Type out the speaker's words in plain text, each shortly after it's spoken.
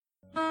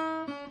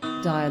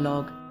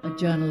Dialogue, a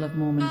journal of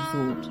Mormon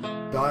thought.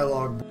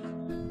 Dialogue.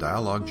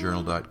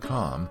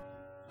 DialogueJournal.com.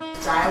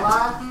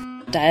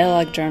 Dialogue.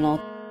 Dialogue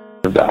Journal.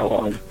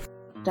 Dialogue.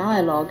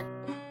 Dialogue.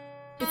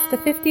 It's the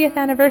 50th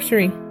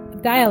anniversary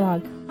of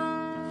Dialogue.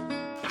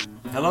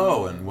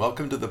 Hello and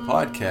welcome to the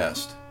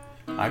podcast.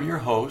 I'm your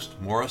host,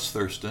 Morris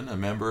Thurston, a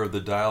member of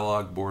the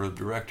Dialogue Board of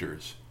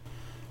Directors.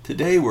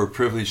 Today we're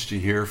privileged to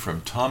hear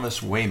from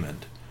Thomas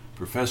Wayment,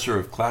 Professor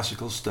of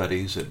Classical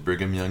Studies at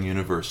Brigham Young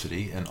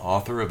University and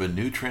author of a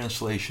new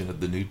translation of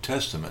the New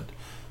Testament,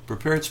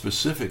 prepared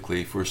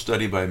specifically for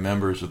study by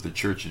members of the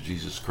Church of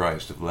Jesus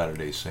Christ of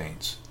Latter-day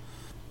Saints.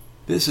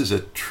 This is a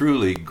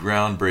truly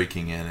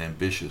groundbreaking and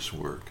ambitious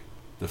work,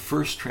 the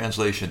first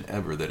translation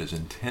ever that is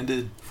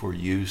intended for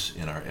use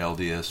in our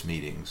LDS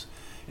meetings,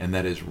 and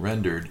that is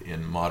rendered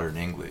in modern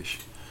English.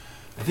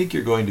 I think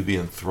you're going to be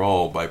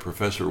enthralled by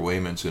Professor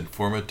Wayment's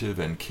informative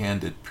and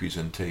candid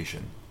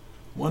presentation.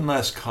 One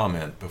last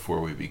comment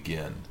before we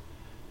begin.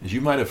 As you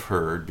might have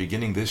heard,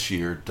 beginning this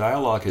year,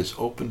 Dialogue has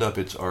opened up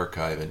its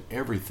archive and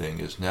everything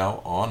is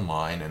now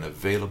online and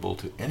available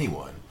to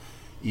anyone,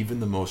 even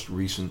the most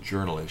recent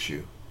journal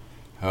issue.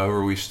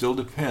 However, we still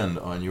depend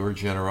on your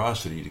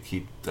generosity to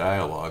keep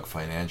Dialogue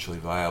financially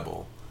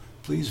viable.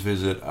 Please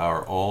visit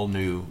our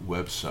all-new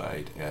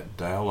website at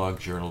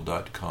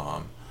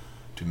dialoguejournal.com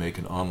to make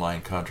an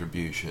online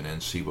contribution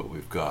and see what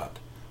we've got.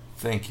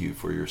 Thank you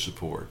for your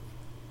support.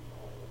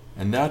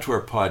 And now to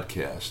our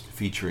podcast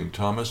featuring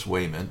Thomas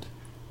Wayment,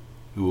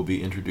 who will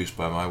be introduced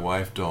by my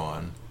wife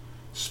Dawn,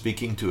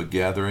 speaking to a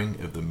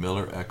gathering of the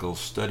Miller-Eccles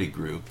Study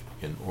Group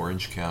in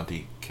Orange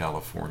County,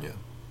 California.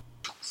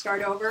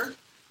 Start over?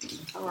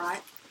 All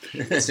right.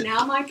 It's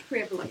now my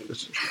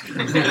privilege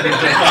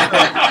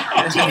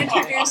to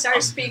introduce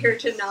our speaker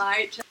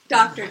tonight,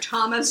 Dr.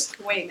 Thomas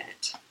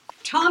Wayment.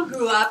 Tom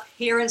grew up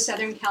here in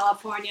Southern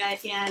California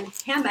in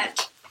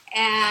Hemet,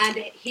 and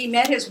he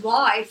met his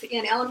wife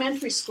in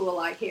elementary school,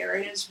 I hear,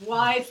 and his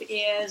wife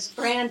is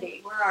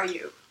Brandy. Where are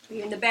you? Are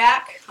you in the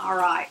back? All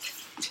right.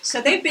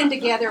 So they've been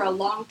together a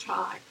long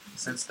time.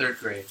 Since third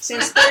grade.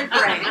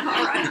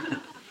 All right.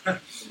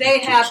 They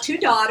have two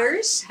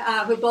daughters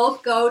who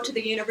both go to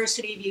the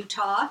University of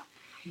Utah.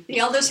 The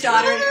eldest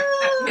daughter,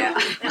 yeah,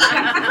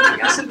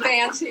 got some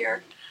fans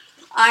here.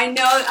 I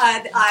know,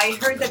 I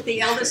heard that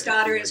the eldest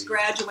daughter is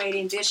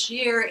graduating this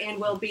year and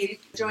will be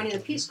joining the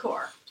Peace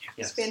Corps.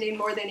 Yes. Spending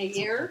more than a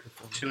year.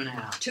 2.5.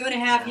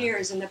 2.5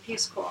 years in the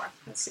Peace Corps.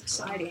 That's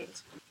exciting.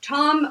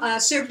 Tom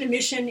served a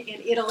mission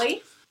in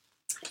Italy,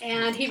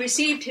 and he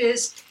received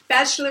his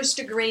bachelor's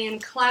degree in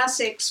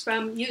classics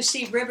from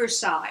UC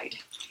Riverside,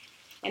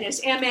 and his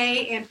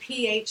MA and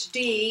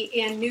PhD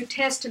in New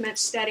Testament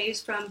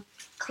studies from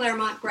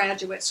Claremont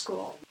Graduate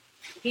School.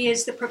 He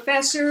is the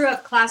professor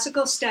of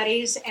classical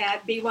studies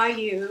at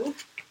BYU,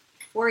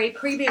 where he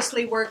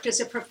previously worked as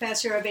a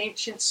professor of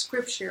ancient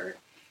scripture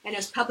and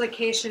as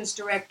publications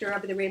director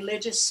of the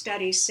Religious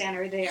Studies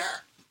Center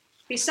there.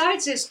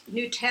 Besides his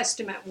New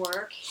Testament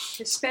work,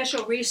 his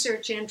special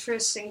research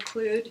interests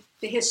include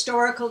the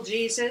historical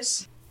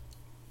Jesus,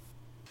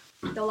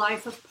 the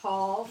life of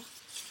Paul,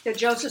 the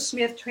Joseph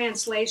Smith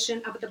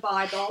translation of the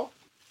Bible,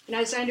 and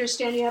as I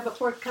understand, you have a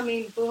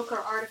forthcoming book or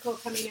article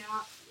coming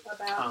out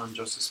about On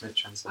Joseph Smith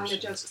translation. On the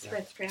Joseph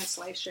Smith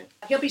translation.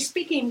 He'll be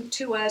speaking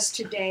to us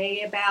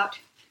today about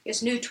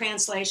his new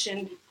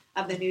translation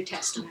of the New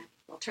Testament.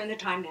 We'll turn the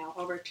time now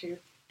over to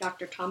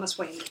Dr. Thomas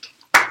Wayment.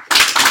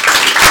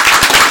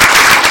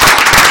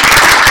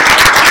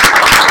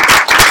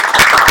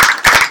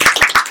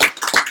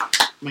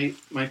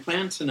 My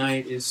plan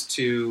tonight is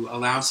to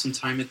allow some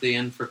time at the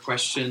end for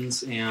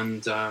questions,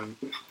 and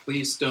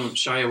please don't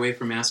shy away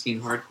from asking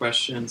hard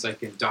questions. I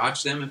can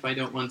dodge them if I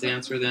don't want to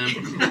answer them,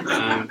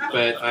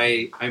 but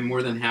I'm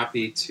more than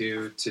happy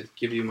to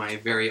give you my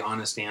very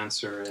honest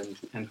answer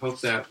and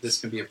hope that this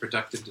can be a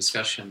productive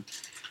discussion.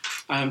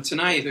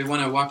 Tonight, I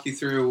want to walk you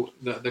through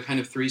the kind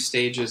of three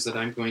stages that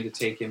I'm going to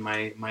take in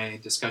my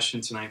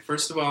discussion tonight.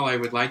 First of all, I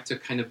would like to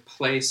kind of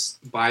place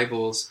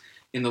Bibles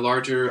in the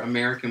larger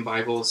American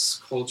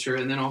Bibles culture,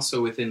 and then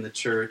also within the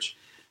church.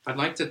 I'd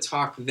like to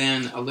talk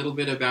then a little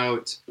bit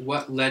about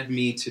what led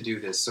me to do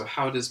this. So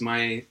how does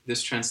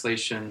this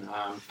translation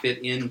fit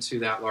into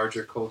that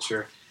larger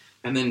culture?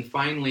 And then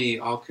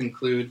finally, I'll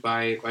conclude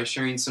by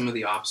sharing some of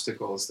the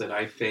obstacles that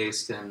I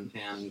faced and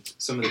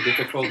some of the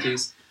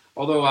difficulties.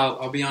 Although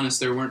I'll be honest,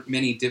 there weren't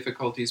many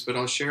difficulties, but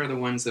I'll share the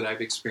ones that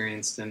I've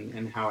experienced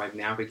and how I've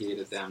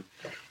navigated them.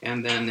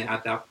 And then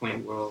at that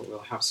point,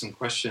 we'll have some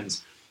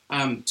questions.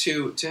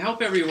 To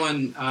help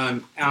everyone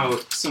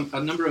out,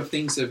 a number of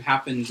things have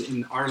happened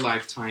in our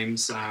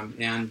lifetimes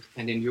and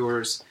in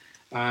yours.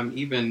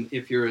 Even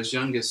if you're as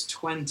young as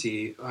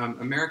 20,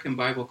 American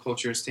Bible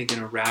culture has taken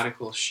a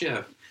radical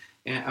shift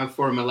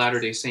from a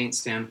Latter-day Saint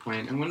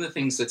standpoint. And one of the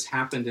things that's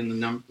happened in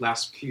the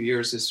last few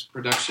years is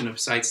production of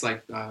sites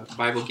like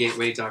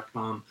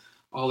BibleGateway.com,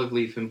 Olive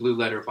Leaf, and Blue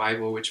Letter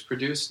Bible, which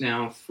produce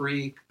now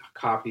free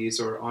copies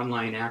or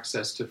online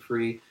access to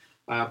free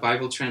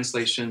Bible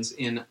translations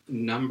in a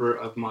number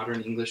of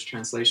modern English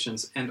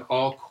translations, and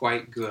all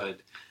quite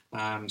good.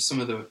 Some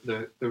of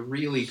the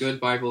really good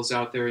Bibles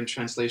out there in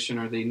translation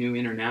are the New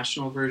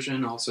International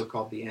Version, also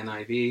called the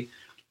NIV,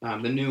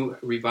 the New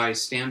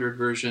Revised Standard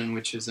Version,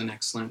 which is an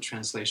excellent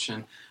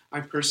translation. I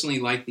personally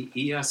like the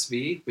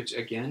ESV, which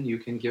again you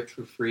can get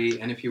for free.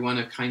 And if you want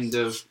a kind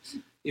of,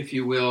 if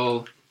you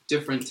will,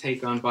 different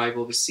take on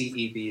Bible, the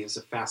CEB is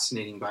a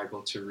fascinating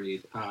Bible to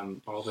read,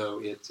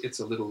 although it's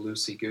a little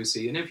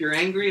loosey-goosey. And if you're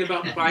angry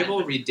about the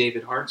Bible, read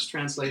David Hart's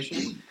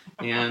translation.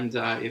 And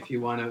if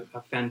you want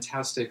a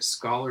fantastic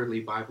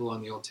scholarly Bible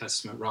on the Old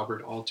Testament,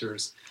 Robert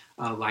Alter's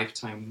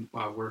lifetime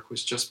work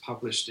was just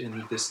published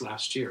in this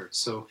last year.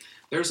 So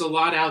there's a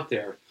lot out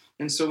there.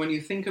 And so when you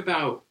think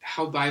about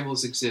how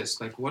Bibles exist,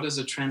 like what does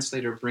a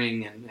translator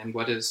bring and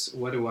what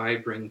do I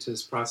bring to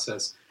this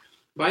process?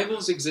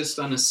 Bibles exist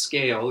on a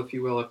scale, if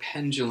you will, a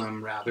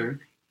pendulum rather,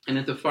 and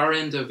at the far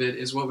end of it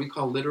is what we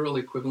call literal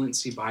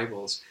equivalency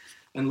Bibles.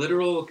 And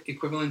literal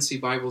equivalency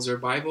Bibles are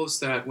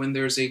Bibles that when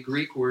there's a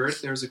Greek word,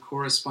 there's a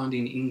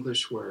corresponding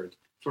English word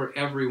for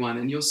everyone.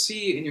 And you'll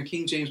see in your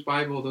King James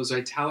Bible, those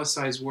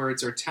italicized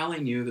words are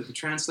telling you that the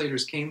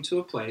translators came to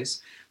a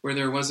place where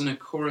there wasn't a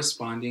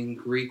corresponding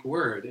Greek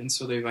word. And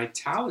so they've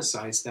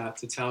italicized that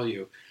to tell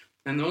you.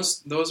 And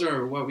those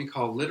are what we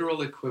call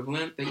literal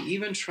equivalent. They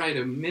even try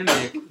to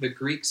mimic the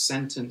Greek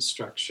sentence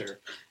structure.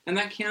 And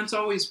that can't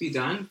always be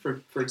done.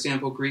 For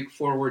example, Greek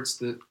forwards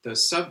the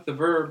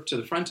verb to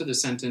the front of the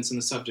sentence and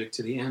the subject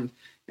to the end.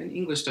 And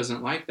English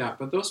doesn't like that.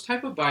 But those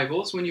type of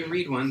Bibles, when you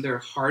read one, they're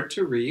hard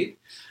to read.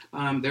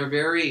 They're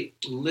very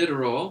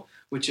literal,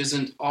 which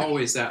isn't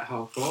always that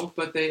helpful,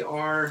 but they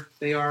are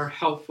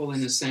helpful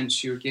in a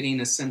sense. You're getting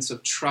a sense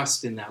of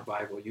trust in that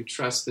Bible. You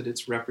trust that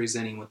it's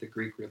representing what the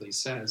Greek really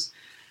says.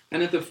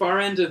 And at the far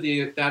end of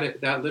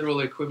that literal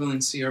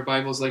equivalency are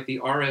Bibles like the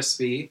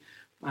RSV,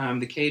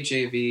 the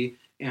KJV,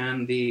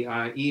 and the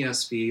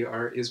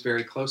ESV is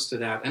very close to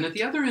that. And at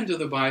the other end of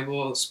the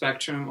Bible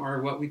spectrum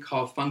are what we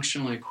call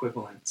functional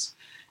equivalents.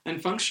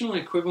 And functional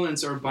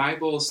equivalents are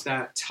Bibles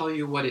that tell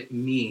you what it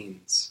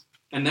means.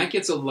 And that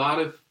gets a lot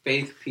of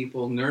faith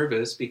people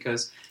nervous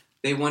because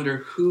they wonder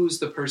who's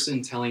the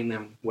person telling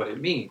them what it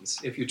means.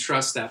 If you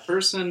trust that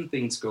person,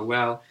 things go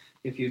well.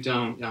 If you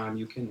don't,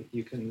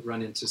 you can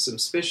run into some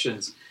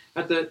suspicions.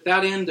 At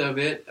that end of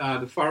it,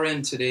 the far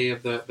end today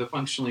of the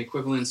functional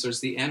equivalents,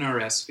 there's the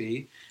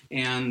NRSV,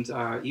 and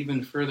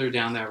even further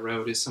down that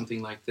road is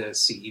something like the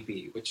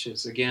CEB, which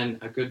is, again,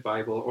 a good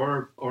Bible,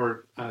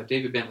 or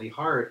David Bentley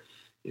Hart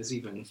is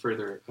even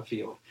further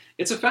afield.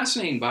 It's a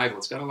fascinating Bible.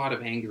 It's got a lot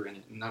of anger in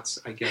it, and that's,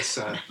 I guess,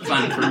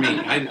 fun for me.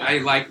 I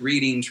like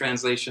reading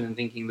translation and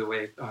thinking the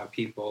way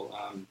people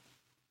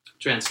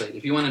translate.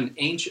 If you want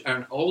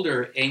an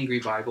older angry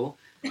Bible,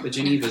 the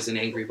Geneva's an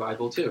angry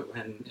Bible too,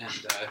 and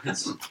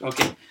it's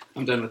okay.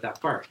 I'm done with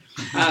that part.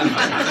 So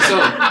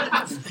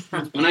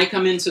when I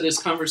come into this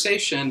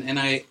conversation and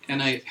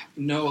I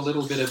know a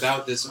little bit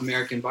about this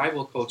American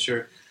Bible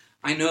culture,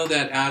 I know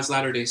that as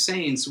Latter-day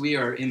Saints, we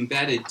are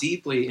embedded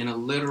deeply in a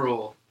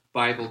literal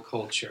Bible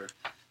culture,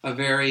 a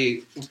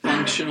very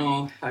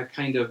functional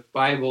kind of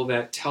Bible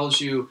that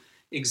tells you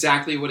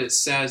exactly what it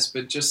says,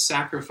 but just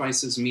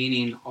sacrifices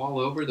meaning all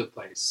over the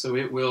place. So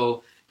it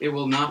will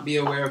not be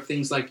aware of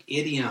things like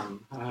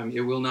idiom.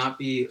 It will not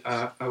be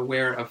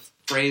aware of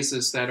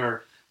phrases that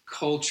are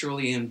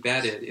culturally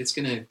embedded. It's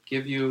going to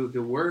give you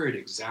the word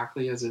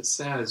exactly as it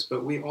says.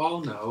 But we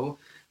all know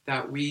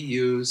that we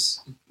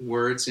use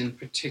words in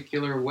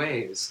particular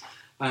ways.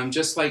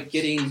 Just like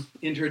getting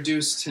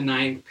introduced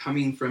tonight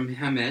coming from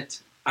Hemet,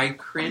 I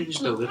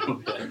cringed a little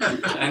bit.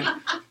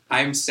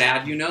 I'm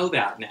sad you know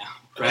that now.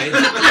 Right?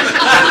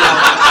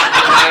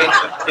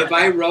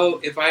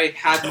 If I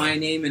had my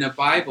name in a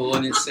Bible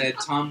and it said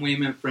Tom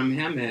Wayment from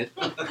Hemet,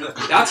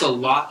 that's a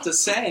lot to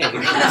say. And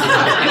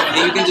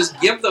you can just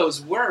give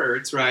those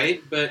words,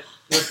 right? But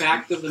the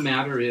fact of the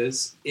matter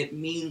is, it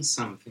means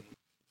something.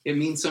 It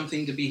means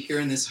something to be here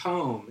in this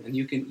home, and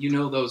you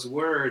know those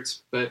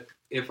words. But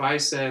if I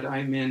said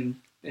I'm in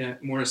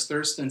Morris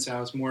Thurston's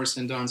house, Morris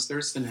and Dawn's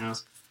Thurston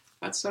house,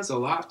 that says a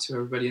lot to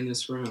everybody in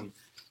this room.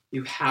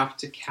 You have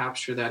to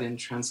capture that in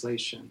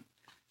translation.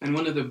 And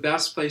one of the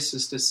best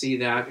places to see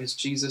that is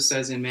Jesus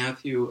says in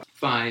Matthew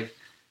 5,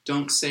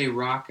 don't say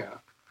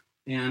Raka.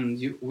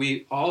 And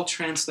we all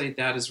translate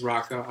that as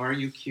Raka,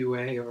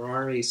 R-U-Q-A or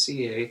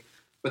R-A-C-A,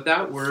 but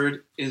that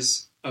word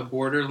is a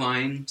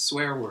borderline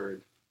swear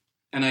word.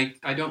 And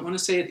I don't want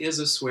to say it is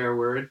a swear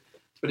word,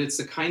 but it's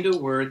the kind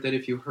of word that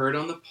if you heard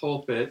on the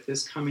pulpit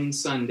this coming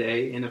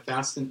Sunday in a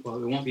it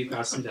won't be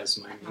fast and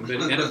testimony meeting,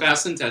 but at a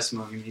fast and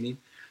testimony meeting,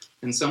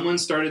 and someone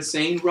started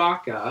saying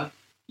Raka,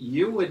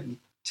 you would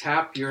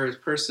tap your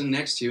person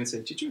next to you and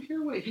say, did you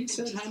hear what he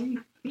said, honey?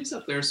 He's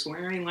up there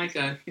swearing like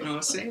a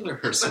sailor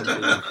or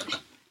something.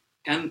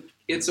 And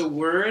it's a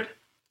word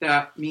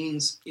that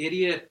means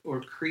idiot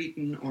or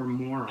cretin or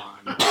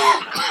moron.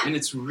 And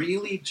it's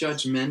really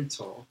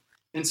judgmental.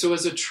 And so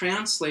as a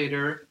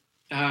translator,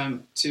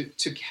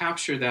 to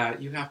capture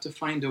that, you have to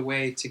find a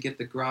way to get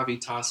the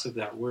gravitas of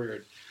that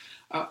word.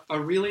 a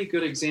really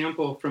good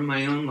example from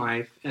my own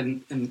life,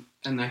 and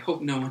I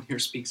hope no one here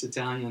speaks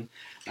Italian.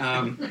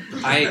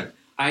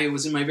 I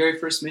was in my very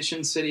first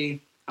mission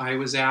city. I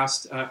was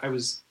asked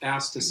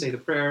to say the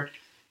prayer,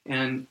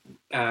 and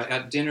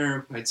at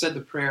dinner I'd said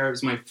the prayer. It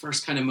was my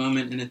first kind of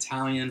moment in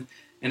Italian.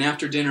 And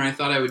after dinner, I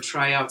thought I would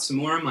try out some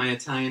more of my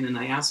Italian, and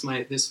I asked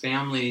this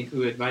family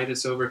who invited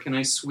us over, "Can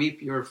I sweep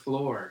your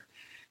floor?"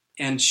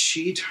 And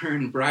she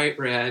turned bright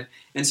red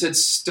and said,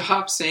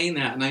 "Stop saying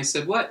that." And I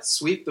said, "What?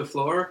 Sweep the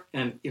floor?"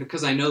 And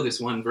because I know this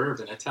one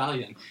verb in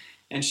Italian.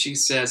 And she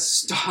says,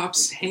 "Stop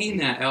saying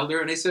that, Elder."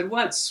 And I said,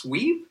 "What?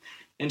 Sweep?"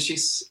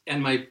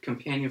 And my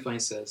companion finally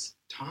says,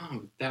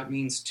 "Tom, that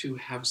means to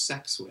have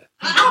sex with."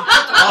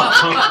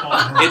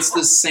 It's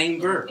the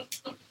same verb.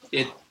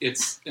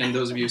 It's and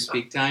those of you who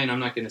speak Italian, I'm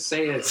not going to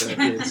say it,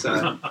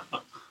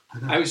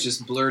 but I was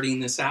just blurting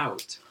this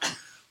out.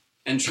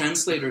 And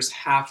translators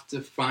have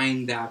to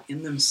find that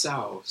in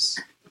themselves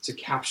to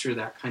capture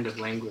that kind of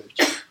language.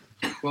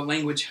 What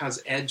language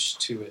has edge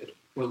to it?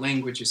 What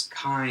language is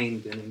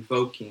kind and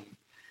invoking?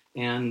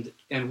 And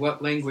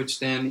what language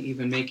then,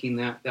 even making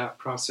that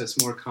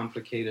process more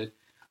complicated,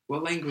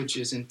 what language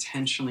is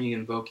intentionally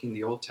invoking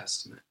the Old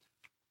Testament?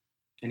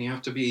 And you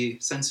have to be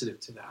sensitive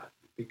to that.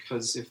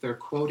 Because if they're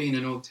quoting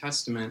an Old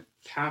Testament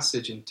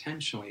passage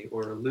intentionally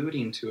or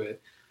alluding to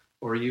it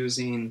or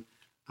using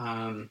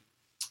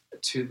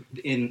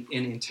in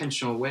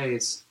intentional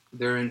ways,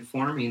 they're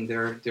informing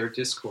their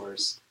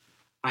discourse.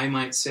 I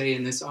might say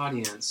in this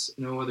audience,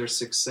 no other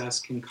success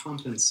can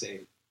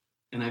compensate.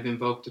 And I've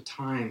invoked a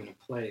time and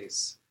a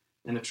place.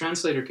 And a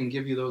translator can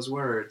give you those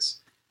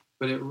words,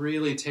 but it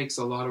really takes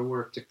a lot of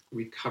work to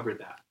recover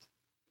that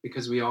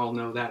because we all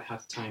know that had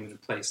a time and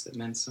a place that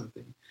meant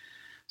something.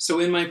 So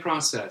in my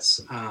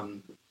process,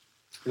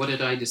 what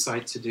did I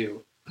decide to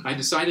do? I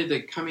decided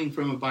that coming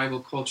from a Bible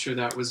culture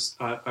that was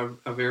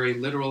a very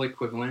literal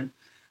equivalent,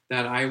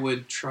 that I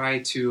would try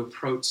to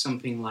approach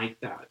something like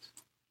that.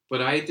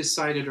 But I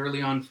decided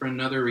early on for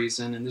another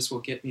reason, and this will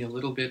get me a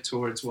little bit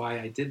towards why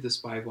I did this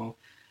Bible.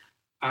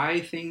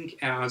 I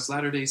think as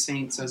Latter-day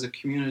Saints, as a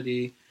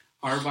community,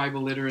 our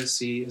Bible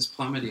literacy is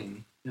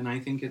plummeting. And I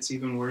think it's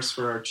even worse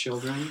for our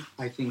children.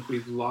 I think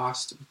we've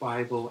lost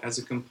Bible as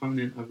a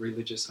component of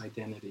religious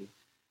identity.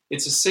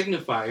 It's a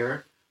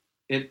signifier.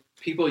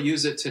 People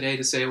use it today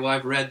to say, well,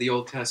 I've read the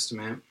Old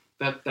Testament.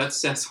 That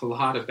says a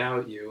lot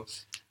about you.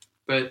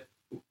 But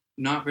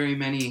not very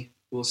many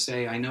will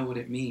say, I know what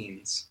it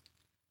means.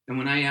 And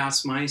when I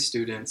ask my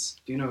students,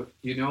 do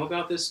you know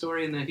about this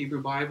story in the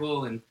Hebrew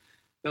Bible? And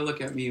they'll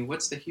look at me,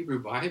 what's the Hebrew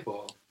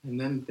Bible? And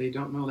then they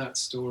don't know that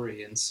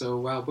story. And so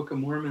while Book of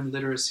Mormon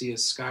literacy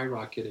has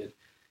skyrocketed,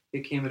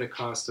 it came at a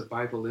cost of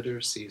Bible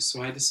literacy.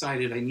 So I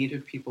decided I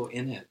needed people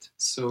in it.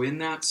 So in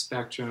that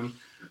spectrum,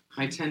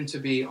 I tend to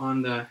be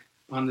on the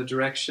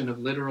direction of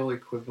literal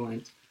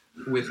equivalent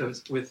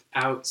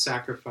without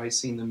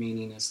sacrificing the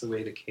meaning as the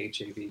way the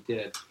KJV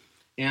did.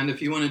 And if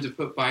you wanted to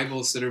put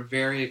Bibles that are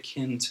very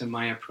akin to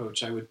my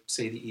approach, I would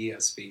say the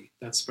ESV.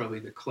 That's probably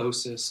the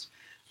closest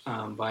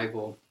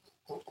Bible.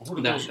 What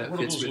do those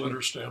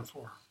letters stand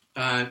for?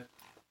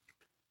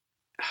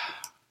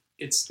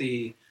 It's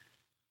the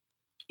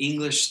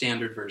English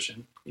Standard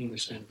Version.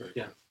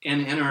 Yeah.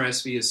 And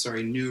NRSV is,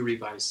 New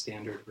Revised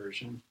Standard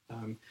Version.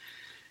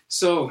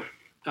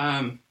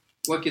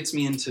 What gets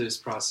me into this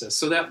process?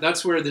 So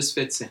that's where this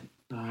fits in.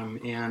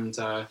 And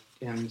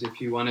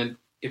if you want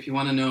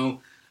to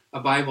know a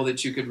Bible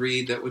that you could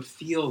read that would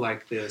feel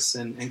like this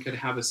and could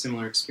have a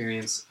similar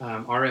experience,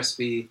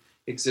 RSV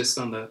exists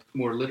on the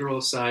more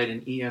literal side,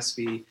 and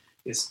ESV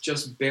is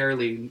just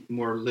barely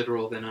more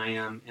literal than I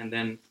am, and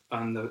then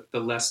on the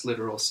less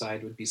literal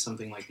side would be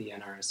something like the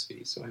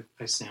NRSV. So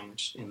I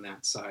sandwiched in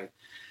that side.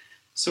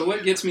 So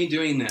what gets me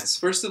doing this?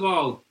 First of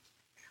all,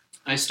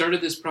 I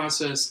started this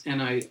process,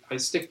 and I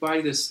stick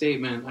by this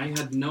statement. I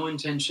had no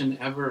intention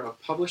ever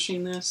of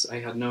publishing this. I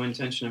had no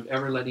intention of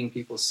ever letting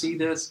people see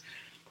this.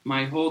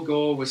 My whole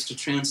goal was to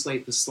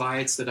translate the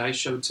slides that I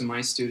showed to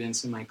my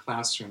students in my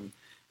classroom.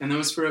 And that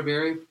was for a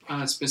very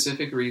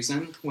specific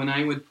reason. When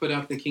I would put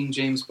up the King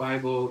James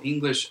Bible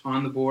English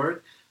on the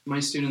board, my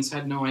students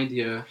had no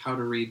idea how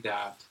to read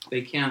that.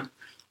 They can't.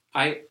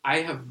 I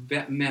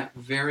have met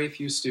very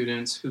few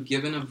students who,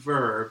 given a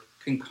verb,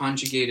 can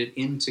conjugate it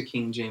into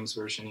King James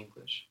Version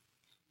English.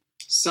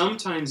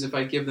 Sometimes if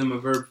I give them a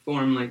verb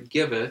form like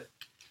giveth,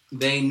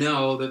 they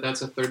know that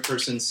that's a third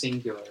person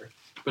singular.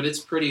 But it's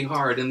pretty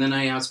hard. And then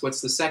I ask,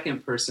 what's the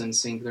second person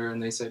singular?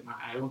 And they say,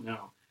 I don't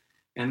know.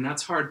 And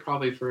that's hard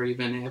probably for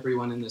even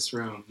everyone in this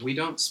room. We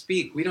don't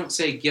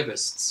say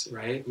givests,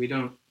 right? We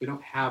don't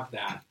have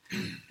that.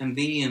 And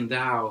thee and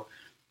thou.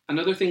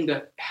 Another thing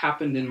that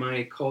happened in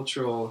my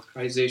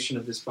culturalization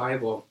of this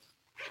Bible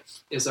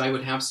is I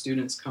would have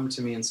students come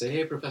to me and say,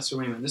 hey, Professor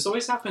Wayman, this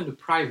always happened to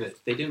private.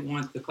 They didn't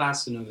want the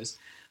class to know this.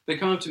 They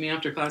come up to me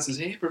after class and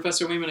say, hey,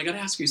 Professor Wayman, I got to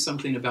ask you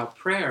something about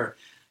prayer.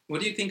 What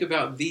do you think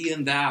about thee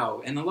and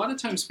thou? And a lot of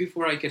times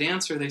before I could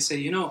answer, they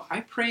say,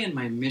 I pray in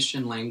my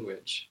mission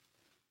language.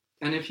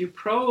 And if you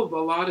probe a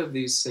lot of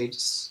these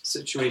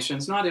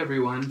situations, not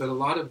everyone, but a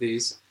lot of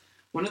these,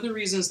 One of the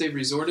reasons they've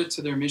resorted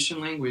to their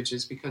mission language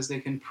is because they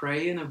can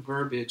pray in a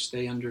verbiage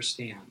they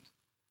understand.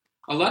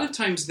 A lot of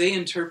times they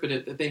interpret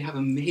it that they have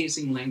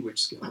amazing language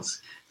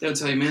skills. They'll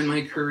tell you, man,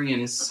 my Korean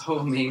is so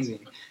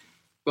amazing.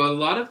 But a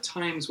lot of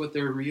times what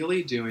they're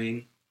really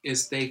doing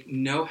is they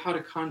know how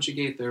to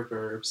conjugate their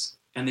verbs,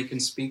 and they can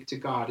speak to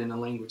God in a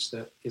language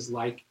that is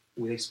like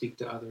they speak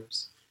to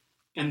others.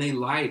 And they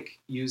like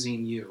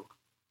using you.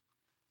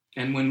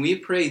 And when we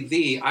pray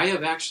thee, I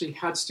have actually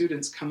had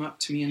students come up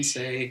to me and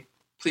say,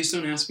 please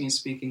don't ask me to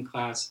speak in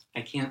class.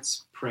 I can't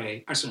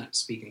pray. Or sorry, not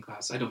speak in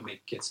class. I don't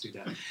make kids do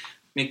that.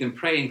 Make them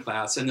pray in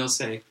class. And they'll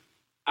say,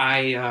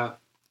 I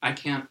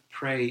can't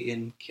pray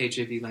in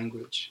KJV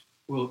language.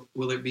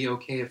 Will it be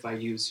okay if I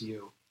use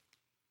you?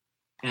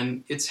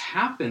 And it's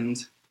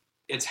happened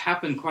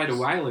quite a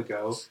while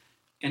ago.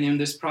 And in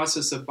this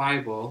process of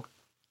Bible,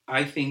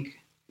 I think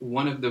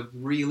one of the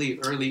really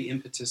early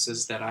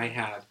impetuses that I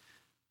had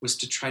was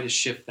to try to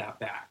shift that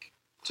back,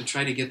 to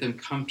try to get them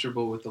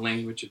comfortable with the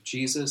language of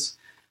Jesus,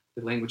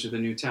 the language of the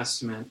New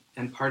Testament,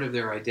 and part of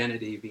their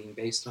identity being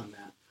based on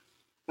that.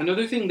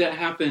 Another thing that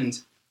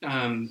happened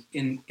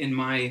in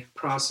my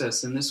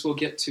process, and this will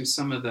get to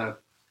some of the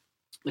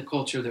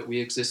culture that we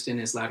exist in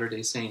as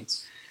Latter-day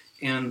Saints,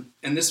 and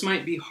this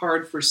might be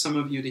hard for some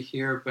of you to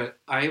hear, but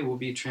I will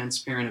be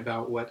transparent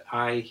about what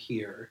I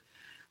hear.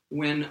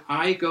 When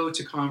I go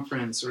to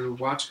conference or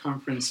watch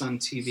conference on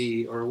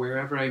TV or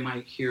wherever I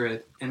might hear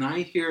it, and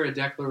I hear a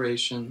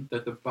declaration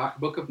that the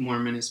Book of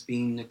Mormon is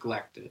being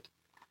neglected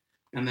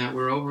and that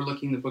we're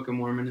overlooking the Book of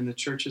Mormon and the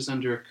church is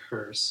under a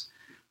curse,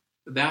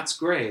 that's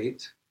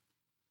great.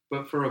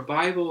 But for a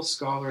Bible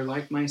scholar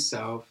like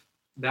myself,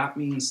 that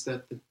means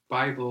that the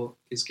Bible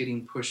is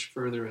getting pushed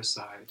further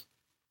aside.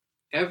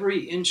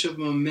 Every inch of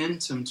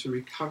momentum to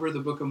recover the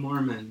Book of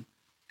Mormon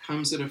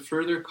comes at a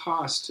further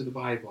cost to the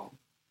Bible.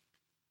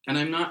 And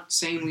I'm not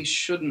saying we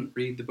shouldn't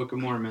read the Book of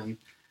Mormon,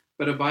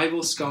 but a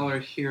Bible scholar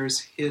hears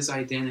his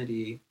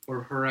identity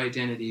or her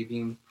identity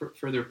being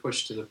further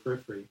pushed to the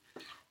periphery.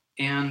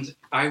 And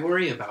I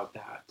worry about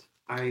that.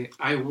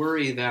 I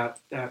worry that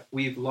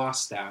we've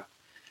lost that.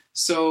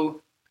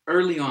 So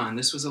early on,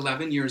 this was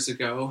 11 years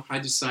ago, I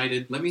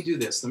decided, let me do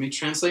this. Let me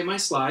translate my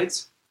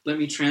slides. Let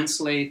me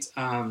translate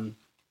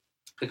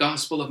the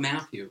Gospel of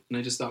Matthew. And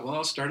I just thought, well,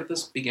 I'll start at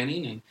this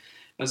beginning. And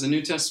as a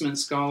New Testament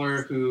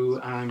scholar who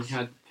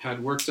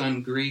had worked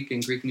on Greek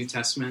and Greek New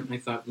Testament, I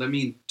thought, let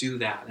me do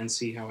that and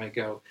see how I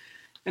go.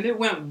 And it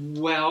went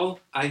well,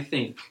 I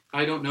think.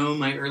 I don't know,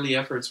 my early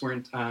efforts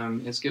weren't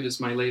as good as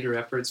my later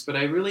efforts, but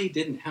I really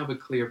didn't have a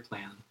clear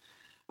plan.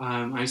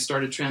 I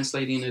started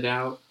translating it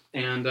out,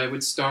 and I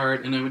would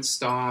start, and I would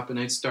stop, and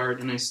I'd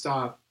start, and I'd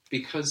stop,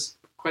 because,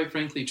 quite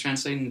frankly,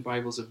 translating the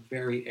Bible is a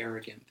very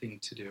arrogant thing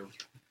to do.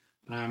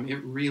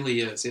 It really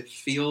is. It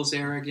feels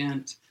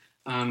arrogant.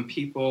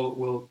 People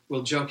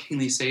will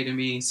jokingly say to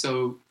me,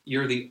 so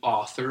you're the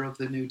author of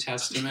the New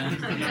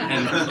Testament?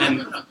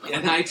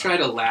 and I try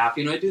to laugh.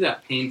 I do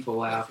that painful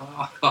laugh.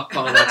 Oh,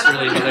 that's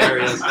really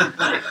hilarious.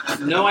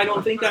 No, I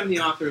don't think I'm the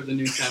author of the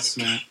New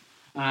Testament.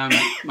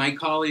 My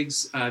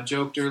colleagues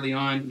joked early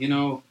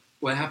on,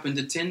 what happened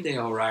to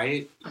Tyndale,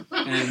 right?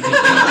 And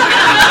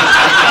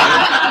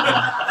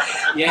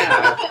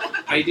yeah,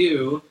 I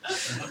do.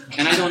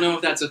 And I don't know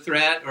if that's a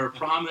threat or a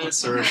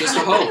promise or just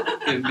a hope.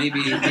 Maybe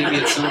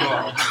it's not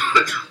all.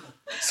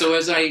 So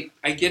as I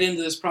get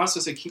into this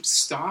process, I keep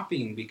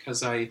stopping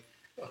because I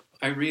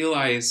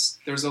realize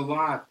there's a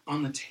lot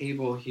on the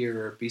table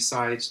here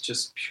besides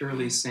just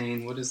purely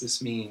saying, what does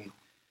this mean?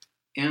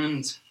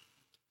 And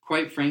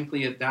quite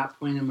frankly, at that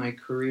point in my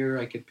career,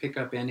 I could pick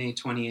up NA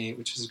 28,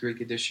 which is a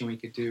Greek edition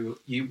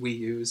we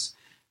use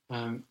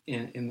in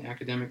the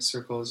academic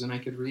circles, and I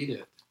could read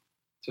it.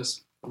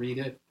 Just read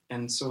it.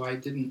 And so I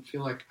didn't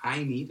feel like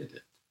I needed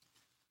it.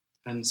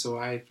 And so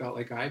I felt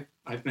like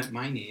I've met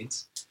my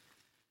needs,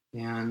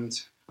 and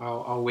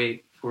I'll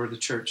wait for the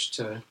church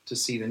to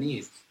see the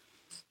need.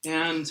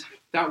 And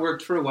that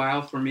worked for a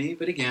while for me,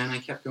 but again, I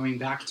kept going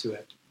back to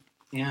it.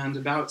 And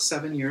about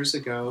 7 years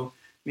ago,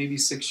 maybe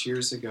 6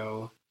 years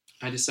ago,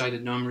 I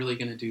decided, no, I'm really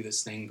going to do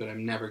this thing, but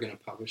I'm never going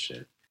to publish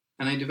it.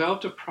 And I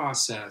developed a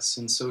process,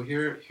 and so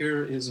here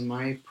is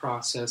my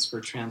process for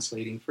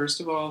translating. First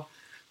of all,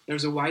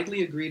 there's a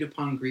widely agreed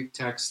upon Greek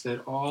text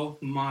that all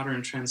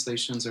modern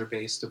translations are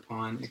based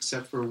upon,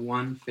 except for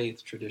one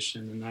faith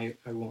tradition, and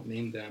I won't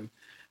name them.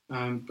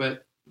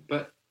 But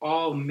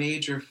all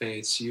major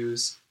faiths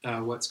use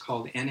what's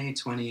called NA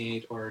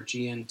 28 or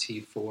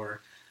GNT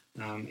 4,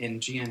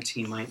 and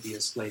GNT might be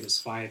as late as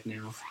 5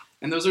 now.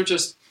 And those are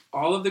just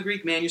all of the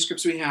Greek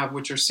manuscripts we have,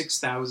 which are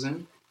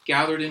 6,000,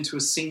 gathered into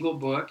a single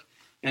book,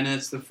 and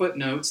as the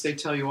footnotes, they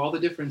tell you all the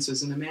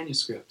differences in the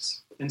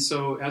manuscripts. And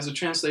so as a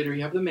translator,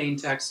 you have the main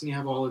text and you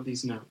have all of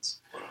these notes.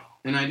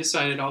 And I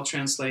decided I'll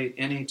translate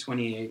NA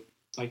 28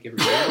 like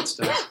everybody else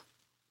does.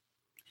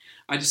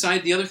 I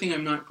decided the other thing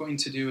I'm not going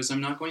to do is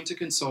I'm not going to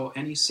consult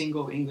any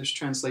single English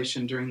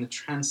translation during the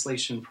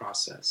translation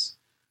process.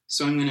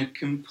 So I'm going to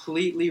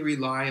completely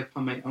rely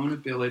upon my own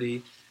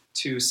ability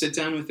to sit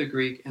down with the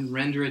Greek and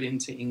render it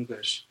into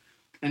English.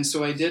 And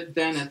so I did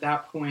then at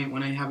that point,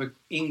 when I have an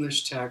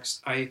English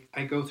text, I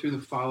go through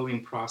the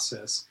following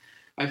process.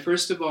 I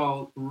first of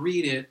all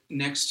read it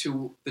next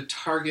to the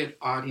target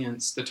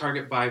audience, the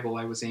target Bible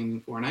I was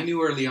aiming for. And I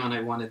knew early on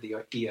I wanted the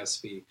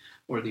ESV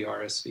or the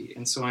RSV.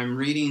 And so I'm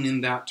reading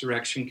in that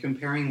direction,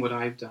 comparing what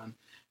I've done.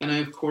 And I,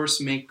 of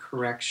course, make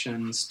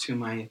corrections to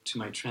my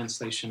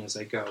translation as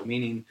I go,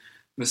 meaning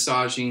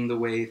massaging the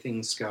way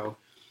things go.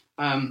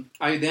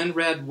 I then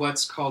read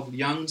what's called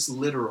Young's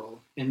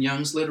Literal. And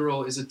Young's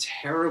Literal is a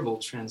terrible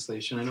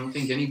translation. I don't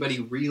think anybody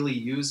really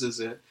uses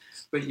it.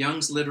 But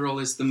Young's Literal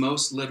is the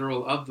most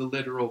literal of the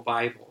literal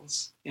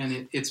Bibles.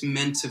 And it's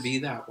meant to be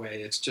that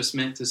way. It's just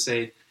meant to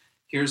say,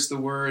 here's the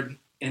word,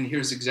 and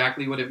here's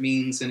exactly what it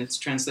means. And it's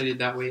translated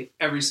that way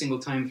every single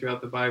time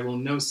throughout the Bible.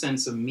 No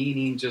sense of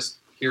meaning, just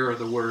here are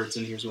the words,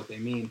 and here's what they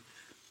mean.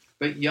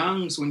 But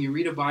Young's, when you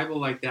read a Bible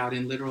like that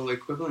in literal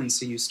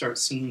equivalency, you start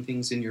seeing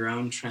things in your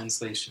own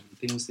translation,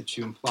 things that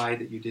you imply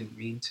that you didn't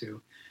mean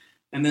to.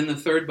 And then the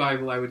third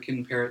Bible I would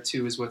compare it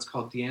to is what's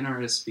called the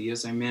NRSV,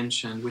 as I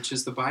mentioned, which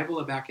is the Bible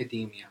of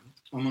academia.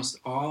 Almost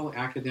all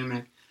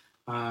academic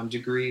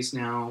degrees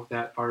now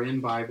that are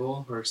in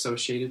Bible or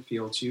associated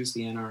fields use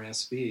the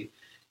NRSV.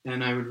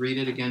 And I would read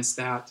it against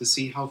that to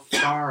see how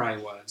far I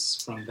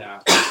was from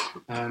that.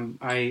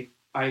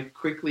 I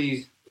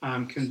quickly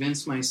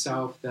convinced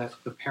myself that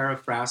the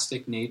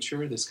paraphrastic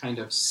nature, this kind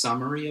of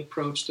summary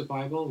approach to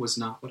Bible, was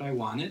not what I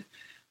wanted,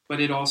 but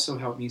it also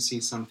helped me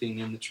see something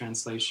in the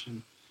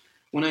translation.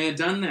 When I had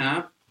done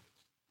that,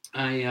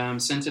 I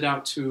sent it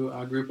out to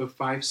a group of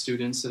 5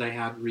 students that I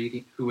had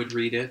who would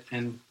read it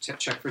and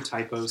check for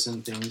typos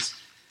and things.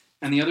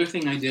 And the other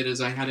thing I did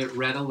is I had it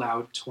read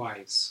aloud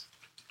twice.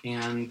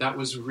 And that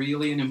was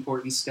really an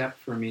important step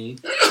for me.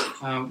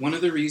 One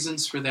of the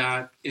reasons for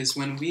that is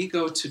when we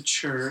go to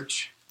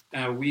church,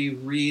 we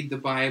read the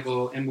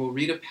Bible and we'll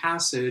read a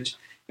passage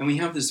and we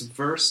have this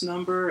verse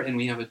number and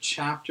we have a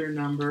chapter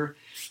number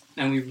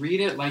and we read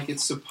it like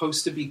it's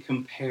supposed to be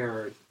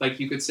compared. Like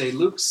you could say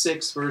Luke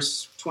 6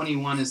 verse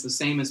 21 is the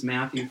same as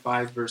Matthew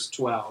 5 verse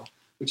 12,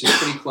 which is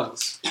pretty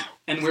close.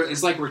 And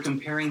it's like we're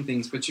comparing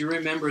things, but you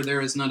remember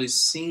there is not a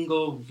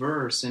single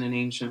verse in an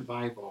ancient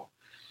Bible.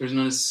 There's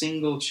not a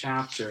single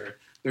chapter.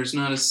 There's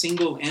not a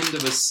single end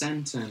of a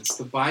sentence.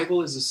 The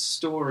Bible is a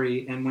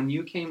story, and when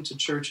you came to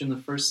church in the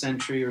 1st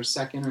century or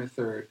 2nd or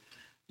 3rd,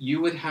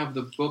 you would have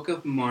the book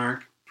of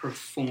Mark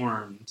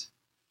performed.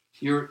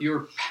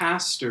 Your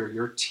pastor,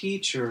 your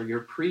teacher, your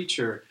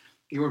preacher,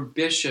 your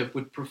bishop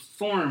would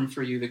perform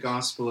for you the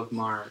Gospel of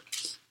Mark.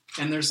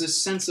 And there's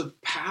this sense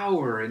of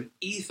power and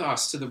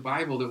ethos to the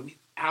Bible that we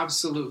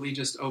absolutely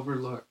just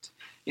overlooked.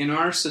 In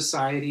our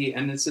society,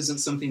 and this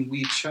isn't something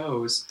we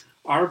chose,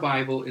 our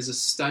Bible is a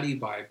study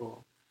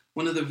Bible.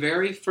 One of the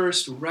very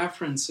first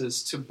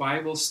references to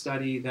Bible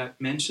study that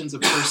mentions a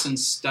person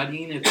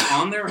studying it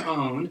on their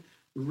own,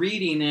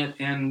 reading it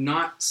and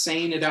not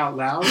saying it out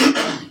loud,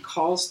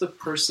 calls the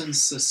person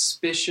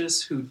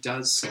suspicious who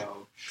does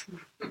so.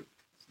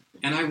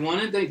 And I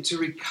wanted to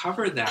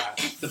recover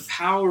that, the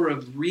power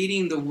of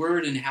reading the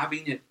Word and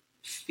having it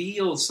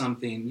feel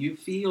something. You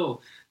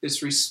feel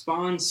this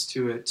response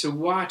to it, to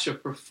watch a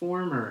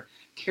performer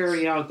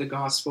carry out the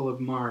Gospel of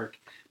Mark,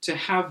 to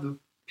have the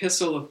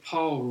Epistle of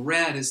Paul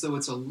read as though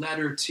it's a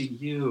letter to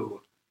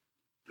you.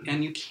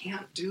 And you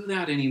can't do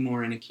that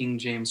anymore in a King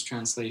James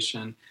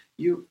translation.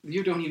 You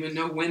don't even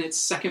know when it's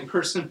second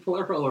person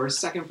plural or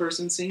second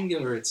person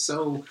singular. It's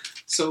so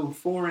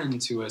foreign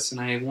to us, and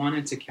I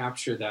wanted to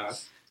capture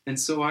that. And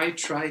so I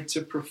tried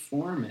to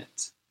perform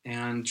it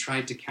and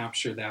tried to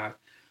capture that.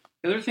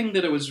 The other thing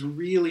that was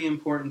really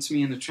important to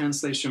me in the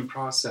translation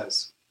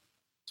process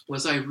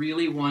was I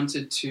really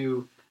wanted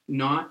to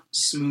not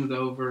smooth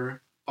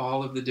over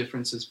all of the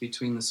differences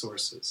between the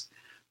sources.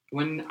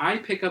 When I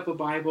pick up a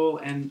Bible,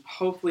 and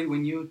hopefully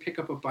when you pick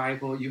up a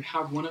Bible, you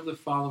have one of the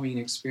following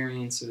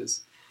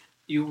experiences.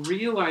 You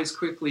realize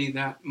quickly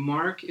that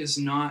Mark is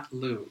not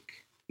Luke,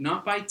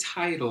 not by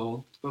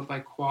title, but by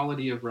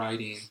quality of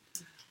writing.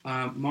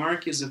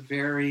 Mark is a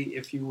very,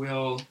 if you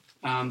will,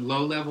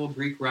 low-level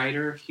Greek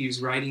writer.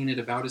 He's writing at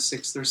about a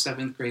 6th or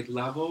 7th grade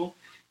level.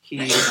 He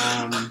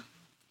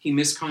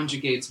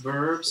misconjugates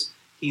verbs.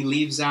 He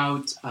leaves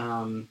out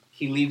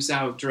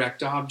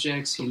direct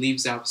objects. He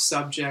leaves out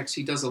subjects.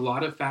 He does a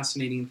lot of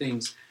fascinating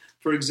things.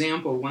 For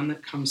example, one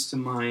that comes to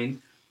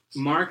mind,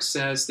 Mark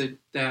says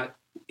that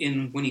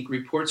when he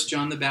reports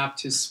John the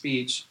Baptist's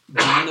speech,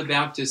 John the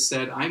Baptist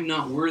said, "I'm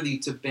not worthy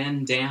to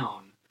bend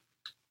down."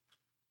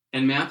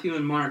 And Matthew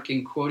and Mark,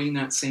 in quoting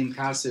that same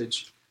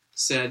passage,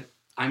 said,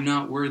 "I'm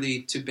not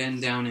worthy to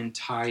bend down and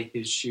tie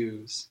his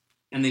shoes."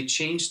 And they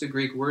changed the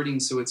Greek wording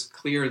so it's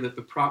clear that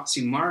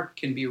Mark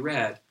can be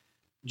read.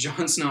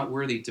 John's not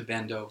worthy to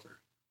bend over.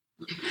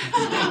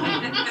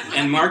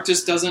 And Mark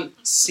just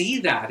doesn't see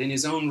that in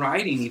his own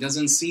writing. He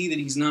doesn't see that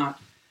he's not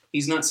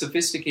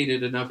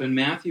sophisticated enough. And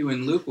Matthew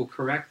and Luke will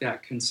correct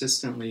that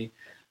consistently.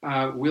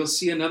 We'll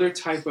see another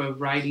type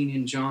of writing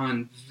in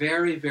John,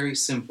 very, very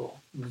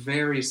simple,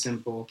 very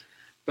simple.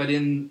 But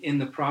in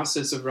the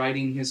process of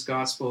writing his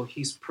gospel,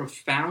 he's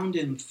profound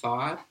in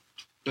thought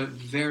but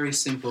very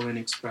simple in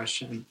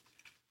expression.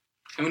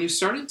 And when you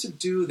started to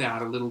do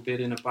that a little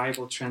bit in a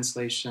Bible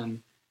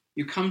translation,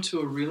 you come to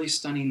a really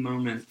stunning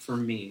moment for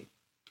me.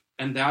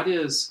 And that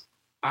is,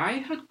 I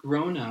had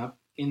grown up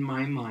in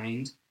my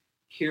mind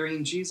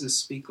hearing Jesus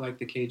speak like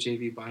the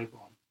KJV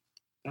Bible.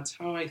 That's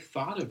how I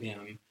thought of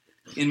him.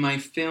 In my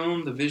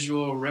film, the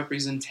visual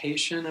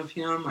representation of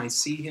him, I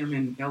see him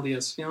in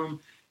Elia's film,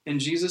 and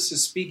Jesus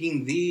is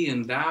speaking thee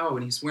and thou,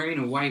 and he's wearing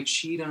a white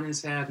sheet on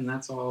his head, and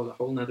that's all a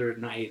whole nother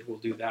night. We'll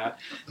do that,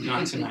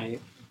 not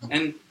tonight.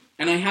 And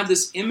I had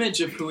this image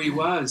of who he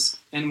was,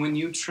 and when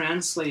you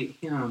translate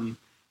him,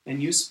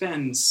 and you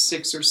spend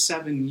 6 or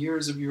 7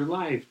 years of your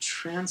life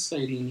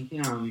translating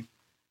him,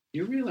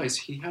 you realize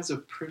he has a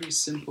pretty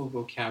simple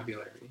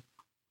vocabulary.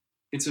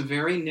 It's a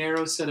very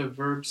narrow set of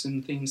verbs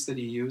and things that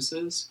he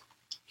uses.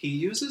 He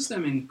uses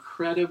them in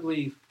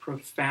incredibly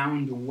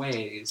profound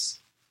ways,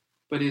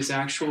 but his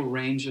actual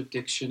range of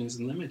diction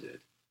is limited.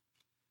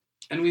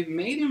 And we've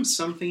made him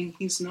something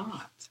he's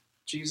not.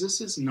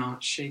 Jesus is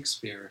not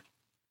Shakespeare.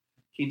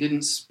 He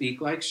didn't speak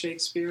like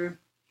Shakespeare.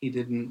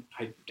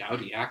 I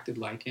doubt he acted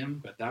like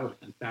him, but that would have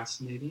been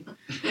fascinating.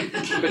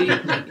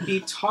 But he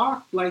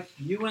talked like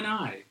you and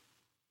I.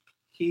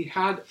 He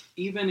had,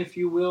 even if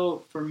you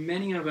will, for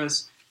many of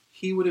us,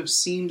 he would have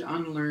seemed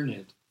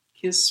unlearned.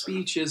 His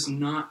speech is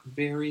not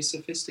very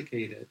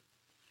sophisticated.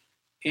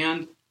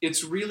 And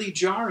it's really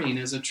jarring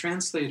as a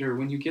translator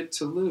when you get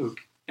to Luke,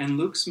 and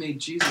Luke's made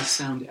Jesus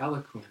sound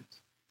eloquent.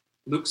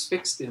 Luke's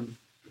fixed him.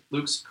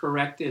 Luke's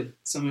corrected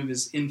some of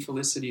his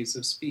infelicities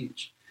of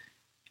speech.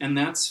 And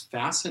that's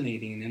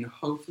fascinating, and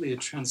hopefully a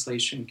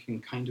translation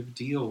can kind of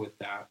deal with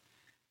that.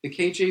 The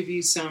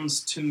KJV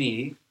sounds to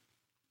me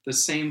the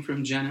same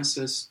from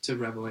Genesis to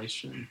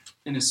Revelation,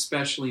 and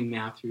especially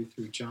Matthew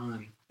through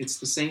John. It's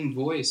the same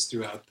voice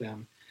throughout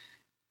them.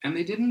 And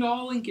they didn't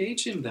all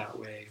engage him that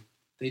way.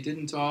 They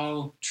didn't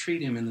all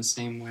treat him in the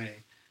same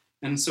way.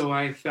 And so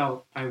I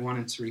felt I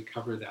wanted to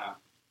recover that.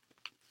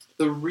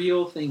 The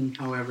real thing,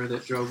 however,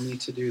 that drove me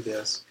to do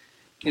this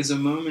is a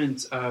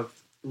moment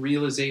of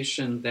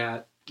realization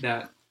that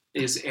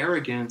is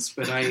arrogance,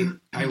 but I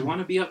want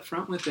to be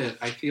upfront with it.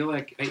 I feel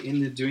like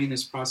in doing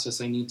this process,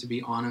 I need to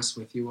be honest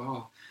with you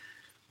all.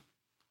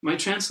 My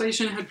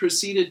translation had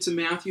proceeded to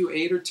Matthew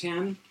 8 or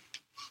 10.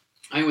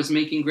 I was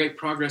making great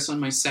progress on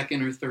my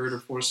second or third or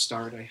fourth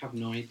start. I have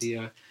no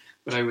idea,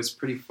 but I was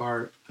pretty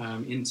far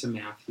into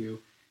Matthew.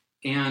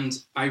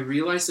 And I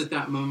realized at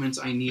that moment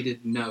I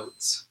needed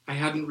notes. I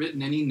hadn't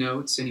written any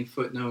notes, any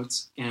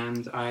footnotes,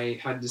 and I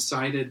had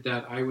decided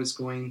that I was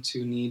going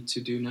to need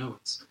to do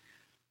notes.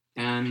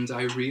 And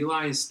I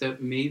realized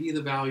that maybe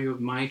the value of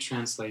my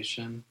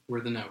translation were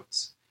the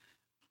notes.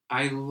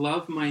 I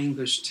love my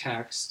English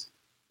text,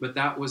 but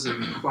that was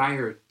an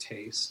acquired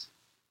taste.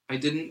 I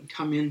didn't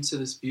come into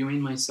this viewing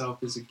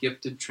myself as a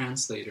gifted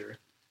translator,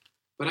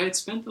 but I had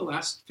spent the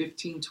last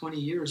 15, 20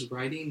 years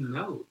writing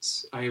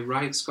notes. I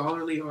write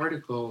scholarly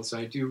articles,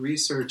 I do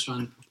research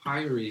on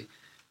papyri,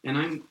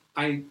 and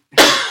I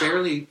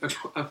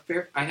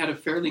had a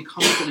fairly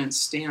confident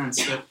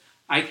stance that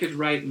I could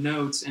write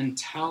notes and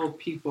tell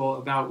people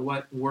about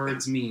what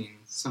words mean,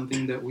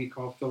 something that we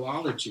call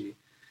philology.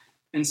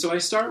 And so I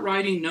start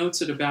writing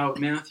notes at about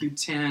Matthew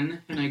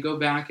 10, and I go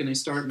back and I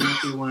start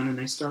Matthew 1, and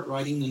I start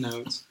writing the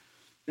notes.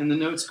 And the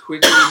notes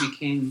quickly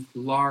became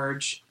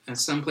large, and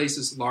some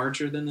places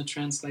larger than the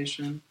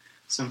translation,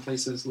 some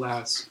places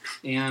less.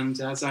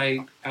 And as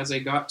I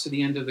got to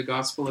the end of the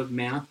Gospel of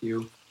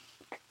Matthew,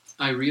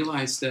 I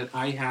realized that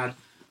I had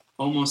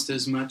almost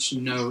as much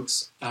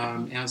notes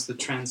as the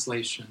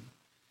translation.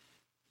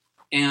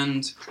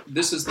 And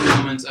this is the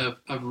moment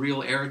of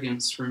real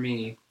arrogance for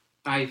me.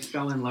 I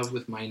fell in love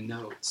with my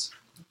notes.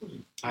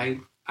 I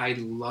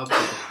loved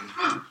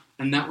them.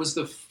 And that was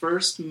the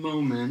first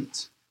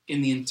moment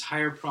in the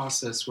entire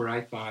process where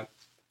I thought,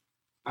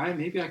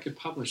 maybe I could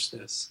publish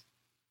this.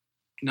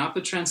 Not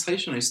the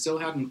translation. I still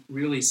hadn't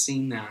really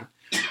seen that.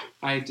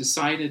 I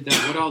decided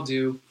that what I'll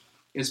do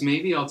is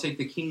maybe I'll take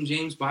the King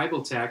James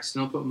Bible text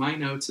and I'll put my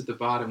notes at the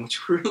bottom,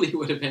 which really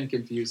would have been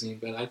confusing,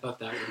 but I thought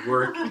that would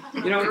work.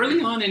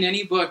 Early on in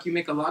any book, you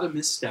make a lot of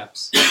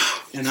missteps.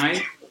 And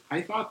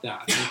I thought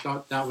that. I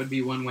thought that would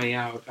be one way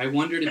out. I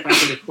wondered if I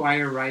could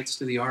acquire rights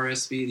to the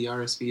RSV. The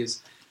RSV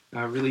is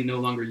really no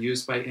longer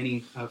used by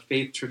any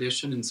faith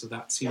tradition, and so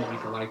that seemed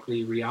like a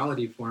likely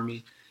reality for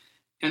me.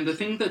 And the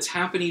thing that's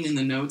happening in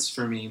the notes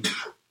for me,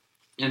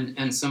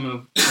 and some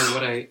of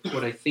what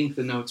I think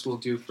the notes will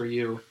do for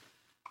you,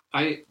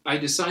 I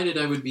decided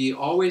I would be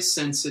always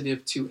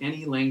sensitive to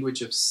any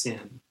language of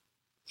sin.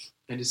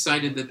 I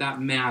decided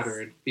that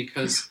mattered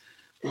because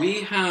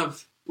we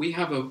have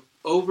a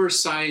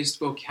oversized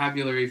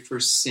vocabulary for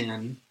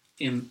sin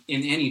in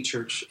any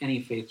church,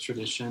 any faith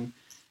tradition,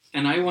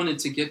 and I wanted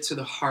to get to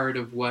the heart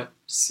of what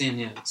sin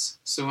is.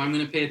 So I'm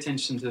going to pay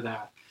attention to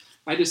that.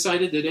 I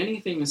decided that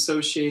anything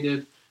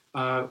associated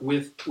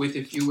with,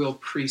 if you will,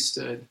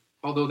 priesthood,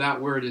 although that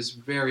word is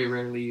very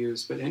rarely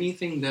used, but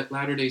anything that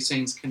Latter-day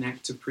Saints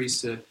connect to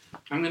priesthood,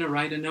 I'm going to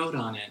write a note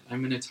on it. I'm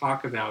going to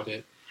talk about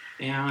it.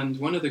 And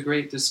one of the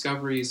great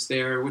discoveries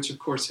there, which of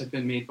course had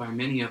been made by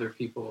many other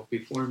people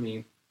before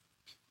me,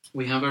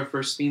 we have our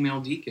first female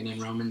deacon in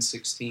Romans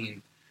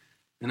 16.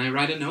 And I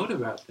write a note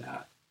about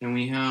that. And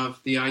we have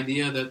the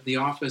idea that the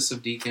office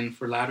of deacon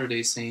for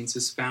Latter-day Saints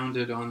is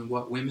founded on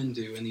what women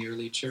do in the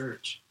early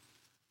church.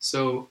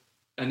 So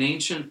an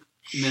ancient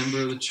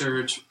member of the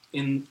church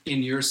in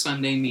your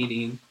Sunday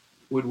meeting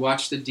would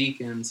watch the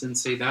deacons and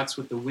say that's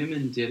what the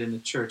women did in the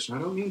church. And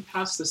I don't mean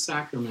past the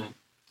sacrament,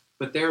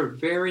 but their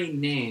very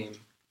name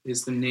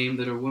is the name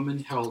that a woman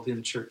held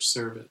in church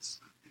service.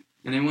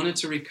 And I wanted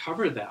to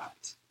recover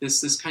that,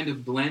 this kind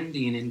of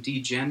blending and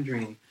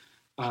degendering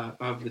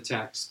of the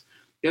text.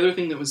 The other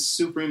thing that was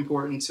super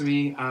important to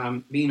me,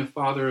 being a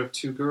father of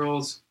 2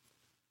 girls,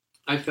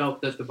 I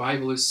felt that the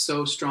Bible is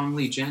so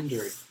strongly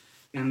gendered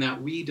and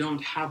that we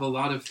don't have a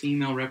lot of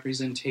female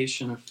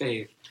representation of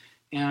faith.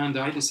 And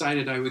I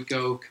decided I would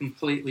go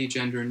completely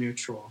gender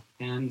neutral.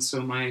 And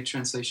so my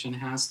translation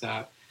has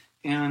that.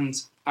 And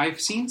I've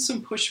seen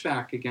some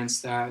pushback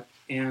against that,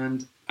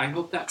 and I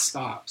hope that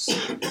stops.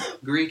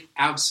 Greek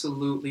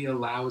absolutely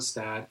allows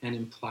that and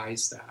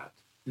implies that.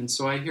 And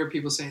so I hear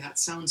people say, that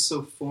sounds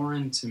so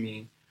foreign to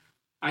me.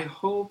 I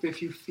hope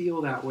if you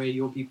feel that way,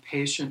 you'll be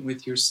patient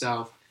with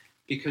yourself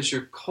because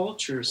your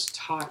culture's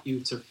taught you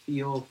to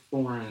feel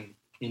foreign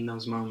in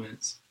those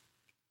moments.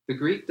 The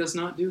Greek does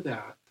not do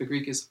that. The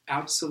Greek is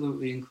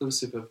absolutely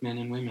inclusive of men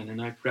and women,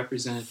 and I've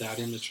represented that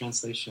in the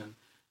translation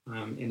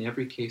in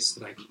every case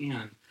that I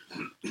can.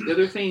 The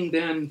other thing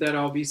then that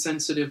I'll be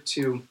sensitive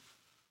to,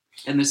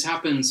 and this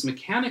happens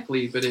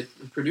mechanically, but it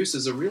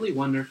produces a really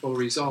wonderful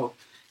result,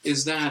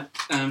 is that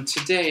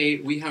today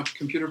we have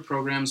computer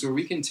programs where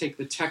we can take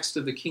the text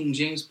of the King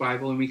James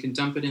Bible and we can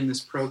dump it in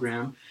this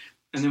program,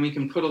 and then we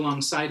can put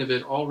alongside of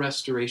it all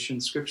restoration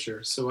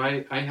scripture. So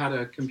I had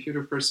a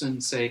computer person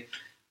say,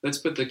 let's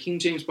put the King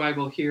James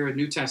Bible here, a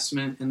New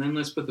Testament, and then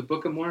let's put the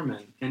Book of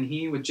Mormon. And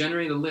he would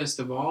generate a list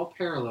of all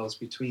parallels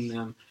between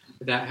them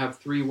that have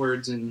 3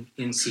 words in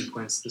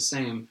sequence the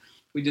same.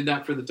 We did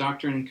that for the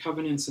Doctrine and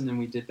Covenants, and then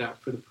we did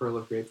that for the Pearl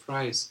of Great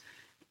Price.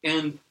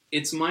 And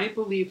it's my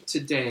belief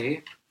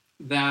today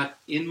that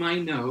in my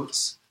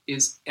notes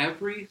is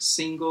every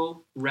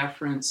single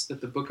reference that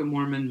the Book of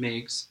Mormon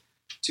makes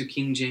to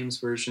King James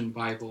Version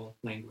Bible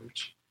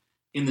language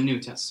in the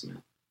New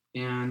Testament.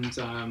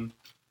 And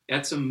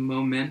that's a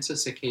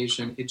momentous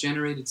occasion. It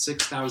generated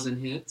 6,000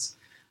 hits.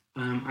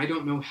 I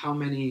don't know how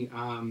many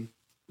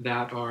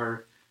that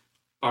are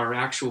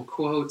actual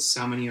quotes,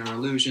 how many are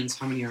allusions,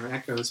 how many are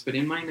echoes, but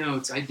in my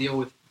notes, I deal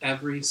with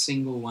every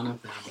single one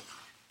of them.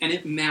 And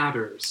it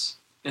matters.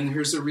 And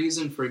here's a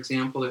reason, for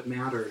example, it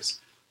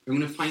matters. We're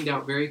going to find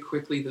out very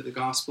quickly that the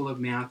Gospel of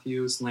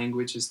Matthew's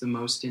language is the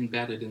most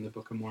embedded in the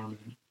Book of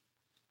Mormon.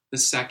 The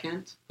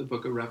second, the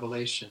Book of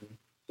Revelation.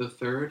 The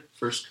third,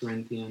 1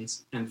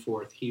 Corinthians, and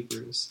fourth,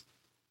 Hebrews.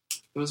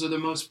 Those are the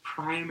most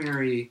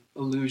primary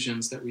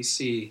allusions that we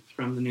see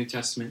from the New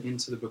Testament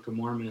into the Book of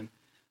Mormon.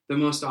 The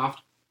most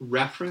oft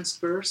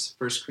referenced verse,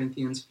 1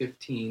 Corinthians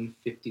 50 and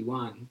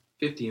 51.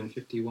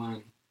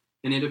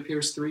 And it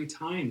appears 3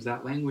 times.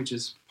 That language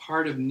is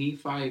part of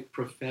Nephite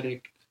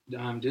prophetic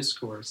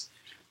discourse.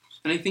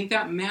 And I think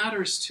that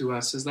matters to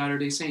us as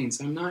Latter-day Saints.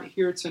 I'm not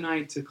here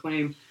tonight to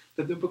claim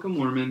that the Book of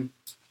Mormon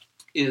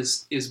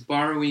is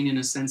borrowing in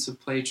a sense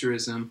of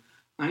plagiarism.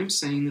 I'm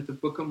saying that the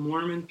Book of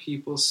Mormon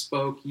people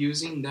spoke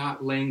using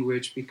that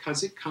language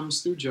because it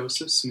comes through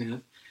Joseph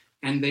Smith,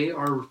 and they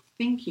are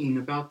thinking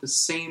about the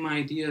same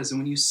ideas. And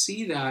when you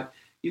see that,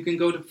 you can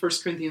go to 1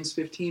 Corinthians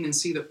 15 and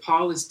see that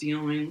Paul is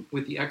dealing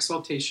with the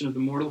exaltation of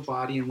the mortal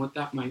body and what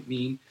that might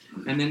mean.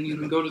 And then you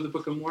can go to the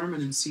Book of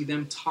Mormon and see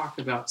them talk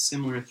about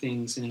similar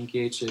things and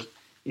engage it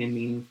in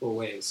meaningful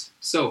ways.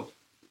 So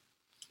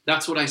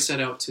that's what I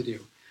set out to do.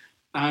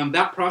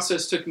 That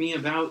process took me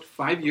about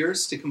 5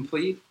 years to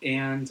complete,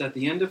 and at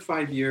the end of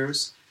 5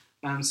 years,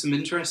 some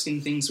interesting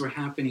things were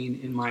happening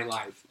in my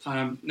life.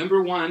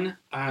 Number one,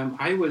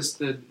 I was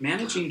the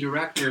managing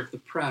director of the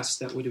press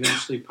that would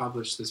eventually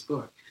publish this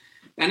book.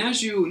 And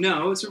as you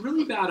know, it's a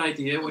really bad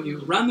idea when you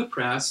run the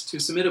press to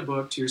submit a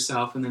book to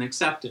yourself and then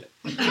accept it.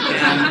 And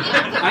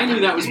I knew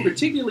that was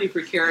particularly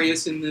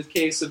precarious in the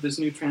case of this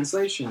new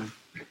translation.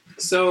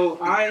 So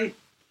I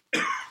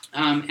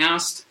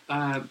asked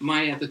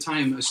my, at the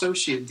time,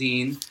 associate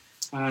dean,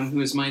 who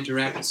was my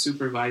direct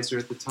supervisor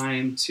at the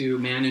time, to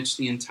manage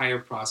the entire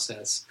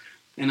process.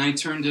 And I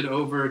turned it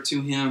over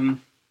to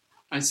him.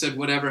 I said,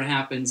 whatever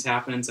happens,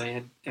 happens.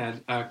 I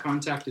had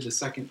contacted a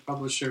second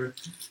publisher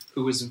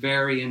who was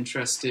very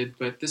interested,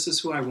 but this is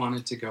who I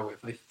wanted to go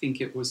with. I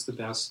think it was the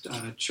best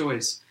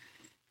choice.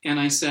 And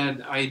I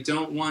said, I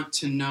don't want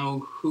to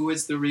know who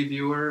is the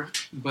reviewer,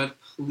 but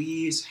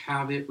please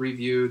have it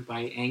reviewed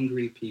by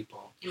angry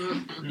people.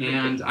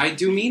 And I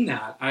do mean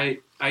that.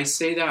 I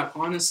say that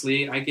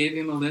honestly. I gave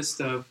him a list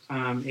of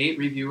 8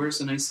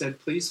 reviewers, and I said,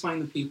 please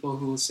find the people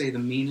who will say the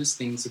meanest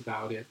things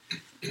about it,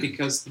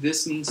 because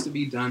this needs to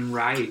be done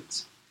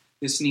right.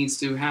 This needs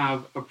to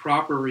have a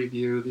proper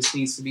review. This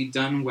needs to be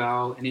done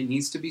well, and it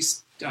needs to be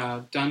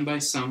done by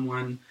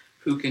someone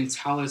who can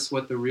tell us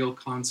what the real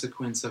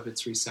consequence of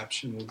its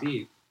reception will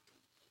be.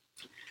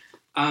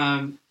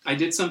 I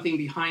did something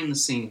behind the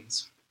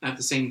scenes at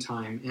the same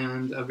time,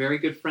 and a very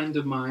good friend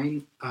of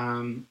mine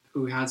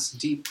who has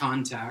deep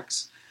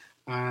contacts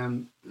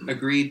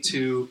agreed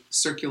to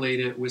circulate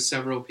it with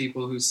several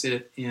people who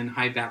sit in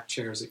high back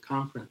chairs at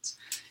conference.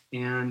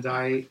 And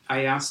I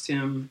asked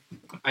him,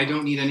 I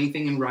don't need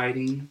anything in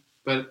writing,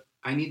 but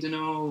I need to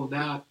know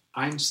that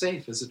I'm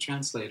safe as a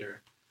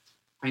translator.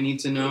 I need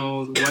to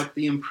know what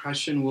the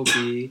impression will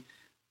be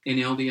in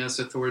LDS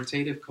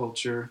authoritative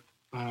culture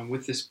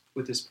with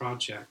this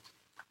project.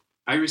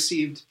 I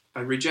received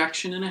a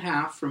rejection and a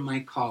half from my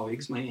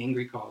colleagues, my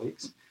angry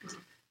colleagues,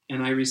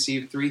 and I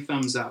received 3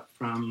 thumbs up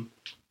from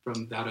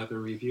that other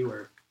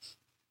reviewer.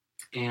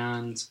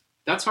 And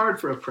that's hard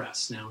for a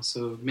press now.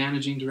 So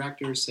managing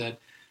director said,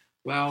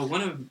 well,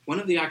 one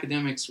of the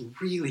academics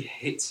really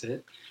hates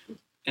it.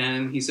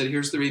 And he said,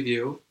 here's the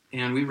review.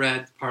 And we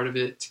read part of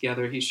it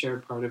together. He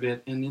shared part of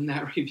it. And in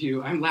that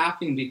review, I'm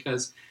laughing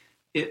because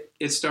it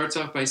starts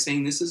off by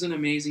saying, this is an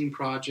amazing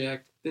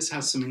project. This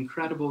has some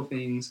incredible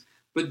things,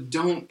 but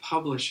don't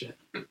publish it.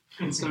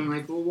 And so I'm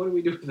like, well, what do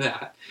we do with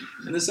that?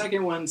 And the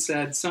second one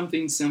said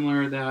something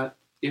similar, that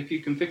if you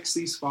can fix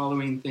these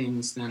following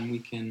things, then we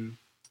can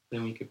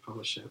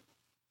publish it.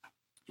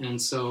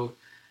 And so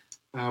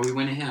we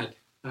went ahead.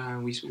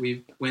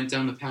 We went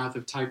down the path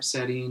of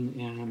typesetting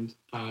and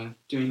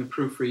doing the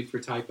proofread for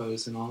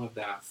typos and all of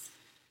that.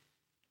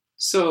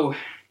 So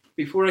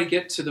before I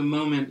get to the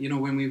moment,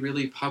 when we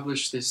really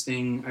publish this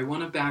thing, I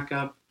want to back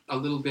up a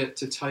little bit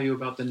to tell you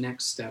about the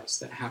next steps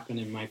that happen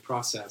in my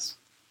process.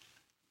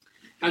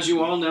 As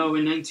you all know,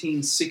 in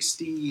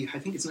 1960, I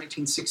think it's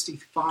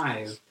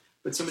 1965,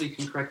 but somebody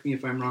can correct me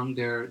if I'm wrong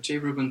there, J.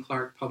 Reuben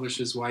Clark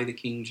publishes Why the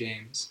King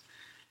James.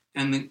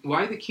 And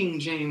Why the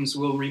King James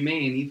will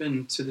remain,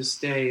 even to this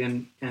day,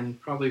 and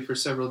probably for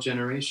several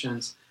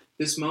generations,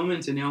 this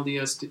moment in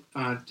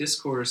LDS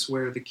discourse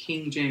where the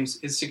King James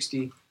is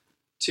 62.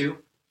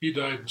 He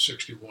died in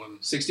 61.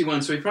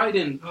 61, so he probably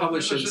didn't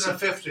publish it. It was in the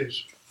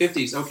 50s.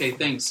 50s, okay,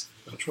 thanks.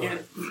 That's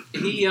right.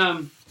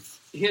 And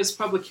his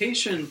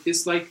publication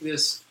is like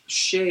this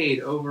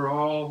shade over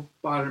all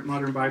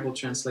modern Bible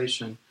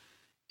translation.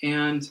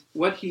 And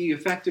what he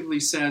effectively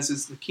says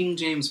is the King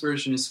James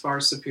Version is far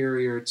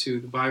superior to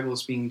the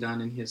Bibles being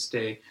done in his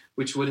day,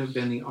 which would have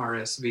been the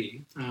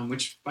RSV,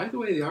 which, by the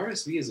way, the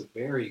RSV is a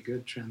very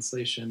good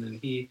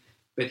translation,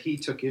 but he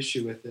took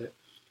issue with it.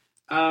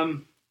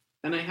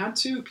 And I had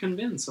to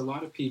convince a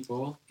lot of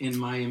people in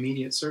my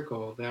immediate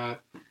circle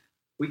that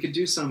we could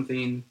do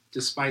something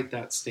despite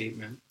that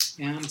statement.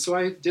 And so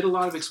I did a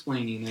lot of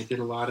explaining. I did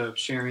a lot of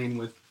sharing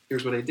with,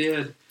 here's what I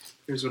did,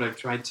 here's what I've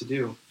tried to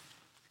do.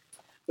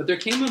 But there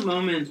came a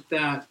moment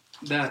that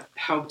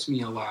helped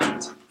me a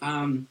lot.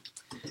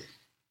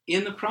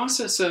 In the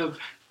process of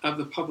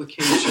the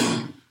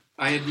publication,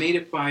 I had made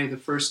it by the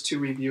first 2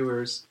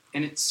 reviewers,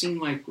 and it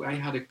seemed like I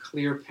had a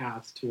clear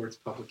path towards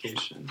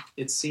publication.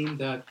 It seemed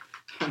that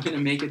I'm going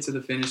to make it to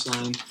the finish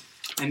line.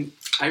 And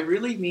I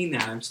really mean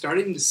that. I'm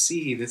starting to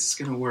see this is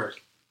going to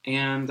work.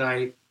 And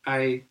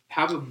I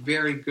have a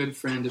very good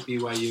friend at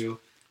BYU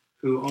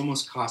who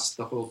almost cost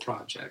the whole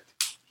project.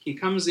 He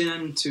comes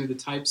into the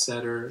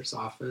typesetter's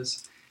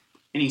office,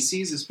 and he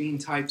sees this being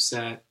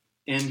typeset,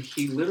 and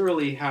he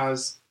literally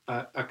has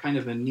a kind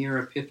of a near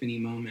epiphany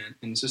moment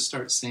and just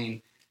starts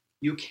saying,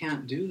 you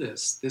can't do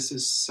this. This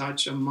is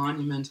such a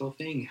monumental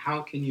thing.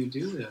 How can you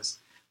do this?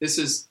 This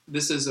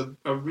is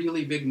a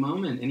really big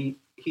moment, and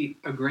he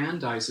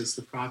aggrandizes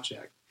the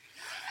project.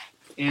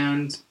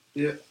 And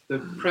the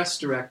press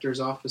director's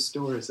office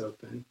door is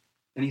open,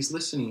 and he's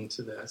listening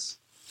to this,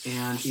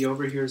 and he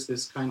overhears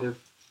this kind of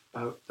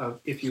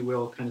if you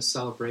will, kind of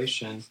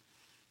celebration.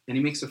 And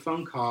he makes a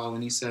phone call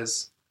and he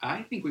says,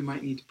 I think we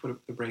might need to put up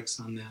the brakes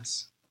on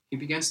this. He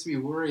begins to be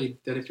worried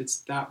that if it's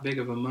that big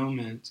of a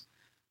moment,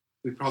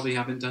 we probably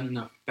haven't done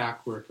enough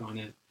back work on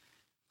it.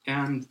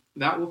 And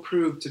that will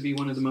prove to be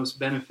one of the most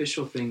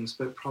beneficial things,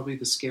 but probably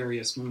the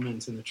scariest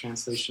moments in the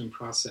translation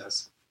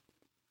process.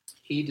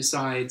 He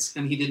decides,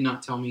 and he did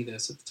not tell me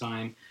this at the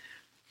time,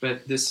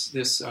 but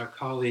this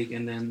colleague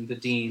and then the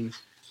dean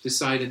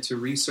decided to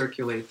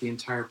recirculate the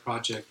entire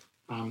project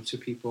to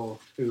people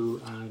who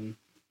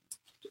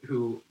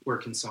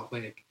work in Salt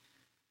Lake.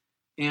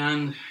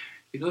 And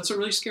it's a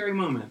really scary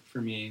moment for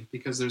me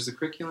because there's a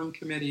curriculum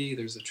committee,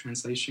 there's a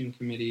translation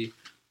committee,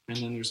 and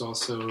then there's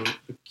also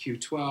the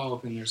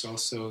Q12, and there's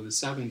also the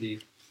 70.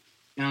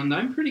 And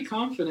I'm pretty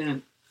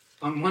confident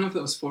on one of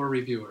those 4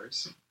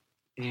 reviewers.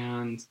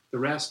 And the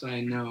rest, I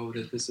know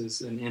that this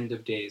is an end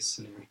of days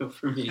scenario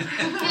for me.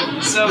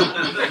 So,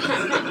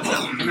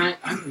 and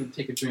I'm going to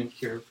take a drink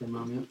here for a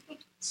moment.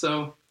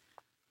 So,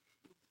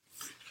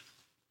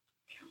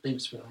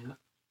 thanks for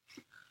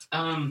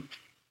that.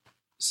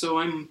 So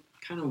I'm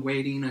kind of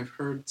waiting. I've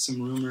heard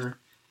some rumor,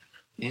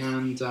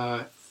 and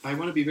I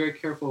want to be very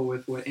careful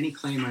with any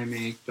claim I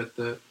make. But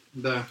the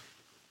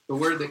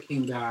word that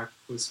came back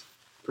was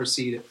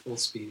proceed at full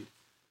speed,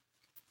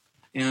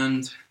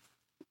 and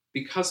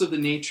because of the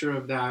nature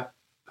of that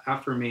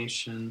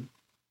affirmation,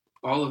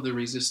 all of the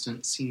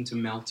resistance seemed to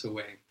melt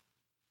away.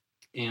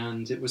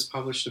 And it was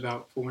published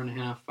about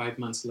 5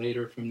 months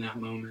later from that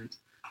moment.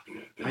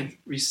 I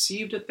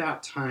received at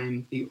that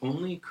time the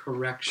only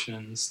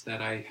corrections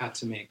that I had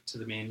to make to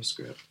the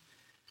manuscript.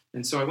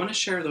 And so I want to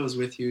share those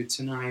with you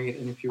tonight.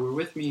 And if you were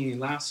with me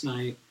last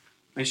night,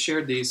 I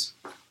shared these.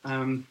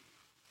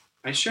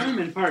 I share them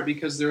in part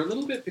because they're a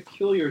little bit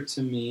peculiar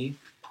to me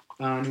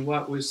on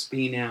what was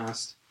being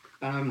asked.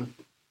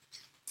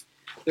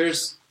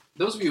 There's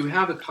those of you who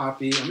have a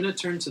copy. I'm going to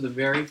turn to the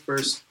very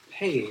first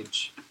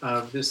page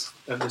of this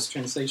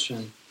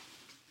translation,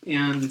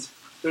 and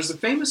there's a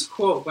famous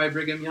quote by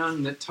Brigham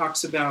Young that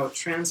talks about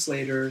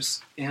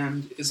translators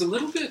and is a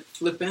little bit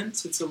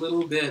flippant. It's a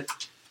little bit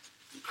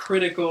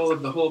critical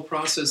of the whole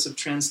process of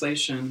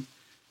translation,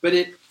 but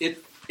it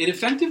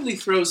effectively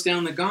throws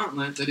down the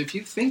gauntlet that if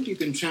you think you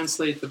can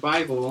translate the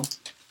Bible,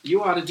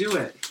 you ought to do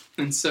it.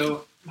 And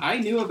so I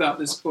knew about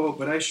this quote,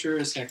 but I sure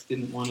as heck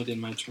didn't want it in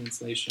my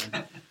translation.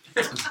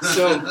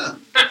 So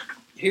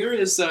here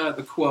is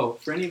the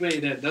quote. For anybody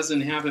that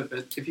doesn't have it,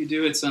 but if you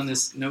do, it's on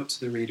this note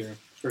to the reader,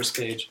 first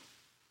page.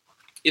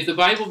 If the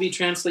Bible be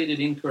translated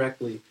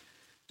incorrectly,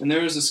 and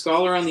there is a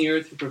scholar on the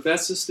earth who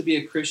professes to be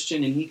a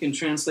Christian and he can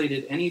translate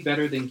it any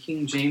better than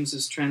King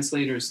James's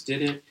translators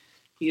did it,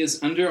 he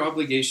is under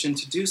obligation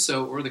to do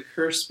so, or the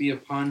curse be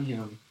upon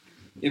him.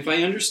 If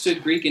I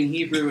understood Greek and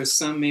Hebrew as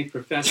some may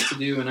profess to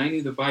do, and I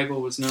knew the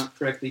Bible was not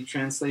correctly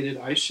translated,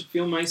 I should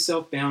feel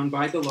myself bound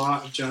by the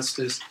law of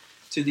justice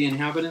to the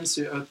inhabitants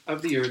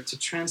of the earth to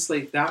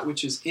translate that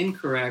which is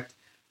incorrect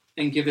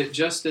and give it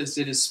just as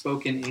it is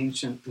spoken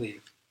anciently.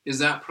 Is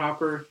that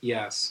proper?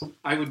 Yes.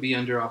 I would be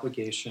under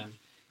obligation.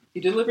 He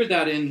delivered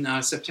that in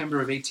September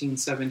of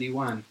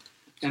 1871,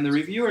 and the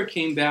reviewer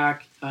came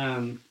back.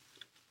 And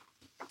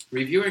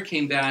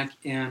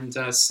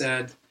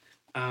said,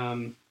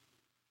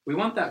 "We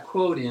want that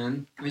quote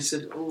in." And I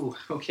said, "Oh,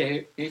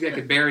 okay, maybe I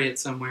could bury it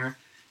somewhere."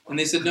 And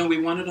they said, "No, we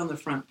want it on the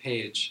front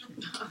page."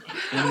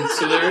 And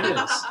so there it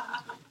is.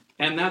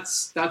 And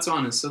that's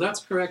honest. So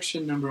that's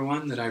correction number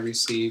one that I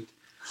received.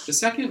 The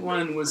second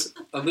one was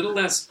a little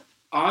less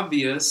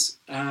obvious,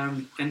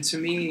 and to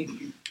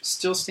me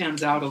still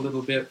stands out a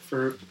little bit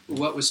for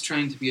what was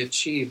trying to be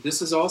achieved.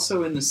 This is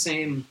also in the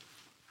same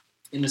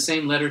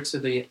letter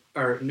to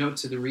note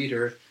to the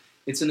reader.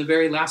 It's in the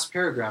very last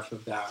paragraph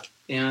of that,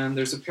 and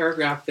there's a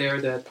paragraph there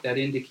that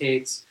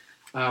indicates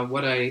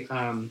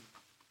the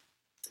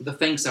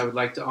thanks I would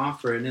like to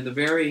offer. And in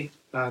the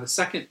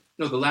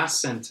last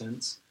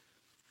sentence,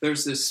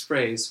 there's this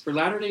phrase: "For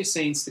Latter-day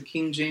Saints, the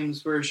King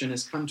James Version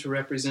has come to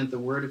represent the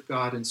Word of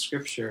God in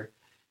Scripture.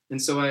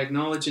 And so I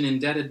acknowledge an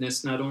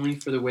indebtedness not only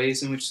for the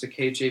ways in which the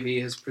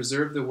KJV has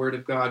preserved the Word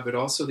of God, but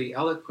also the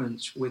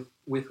eloquence with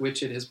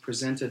which it has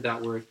presented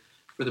that Word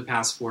for the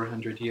past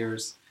 400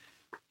 years.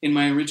 In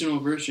my original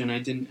version, I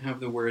didn't have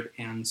the word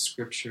 'and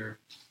Scripture.'"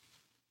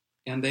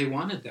 And they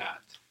wanted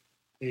that.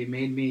 They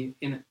made me,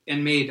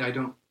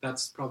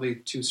 that's probably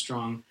too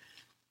strong.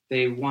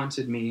 They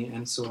wanted me,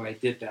 and so I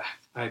did that.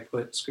 I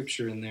put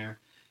Scripture in there.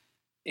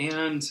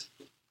 And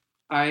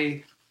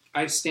I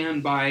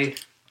stand by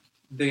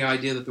the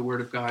idea that the Word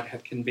of God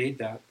had conveyed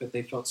that, but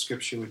they felt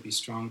Scripture would be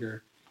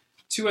stronger.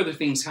 Two other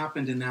things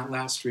happened in that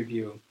last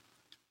review.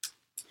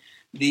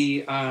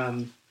 The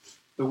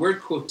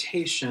word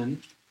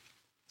quotation,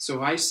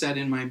 so I said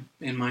in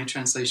my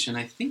translation,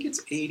 I think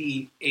it's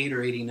 88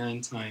 or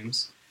 89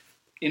 times,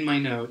 in my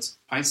notes,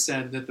 I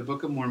said that the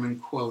Book of Mormon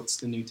quotes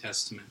the New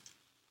Testament.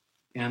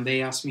 And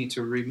they asked me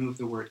to remove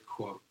the word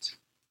quote,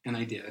 and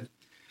I did.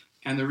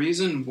 And the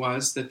reason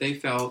was that they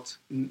felt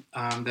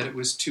that it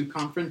was too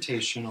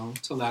confrontational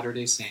to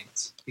Latter-day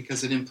Saints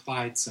because it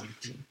implied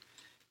something.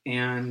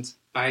 And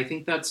I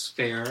think that's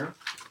fair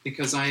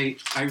because I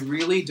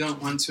really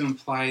don't want to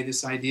imply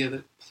this idea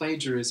that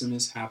plagiarism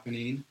is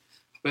happening.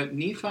 But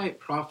Nephite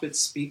prophets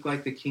speak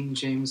like the King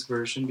James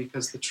Version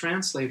because the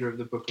translator of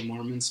the Book of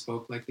Mormon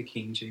spoke like the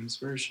King James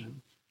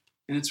Version.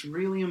 And it's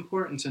really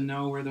important to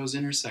know where those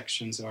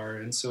intersections are.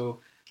 And so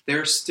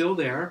they're still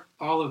there.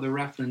 All of the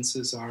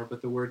references are,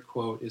 but the word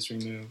quote is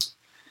removed.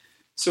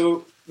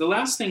 So the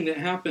last thing that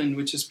happened,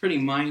 which is pretty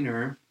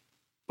minor.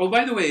 Oh,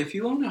 by the way, if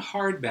you own a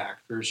hardback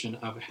version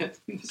of it,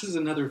 this is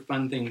another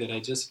fun thing that I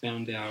just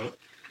found out.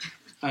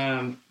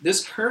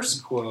 This curse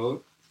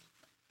quote,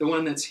 the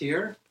one that's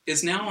here,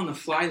 is now on the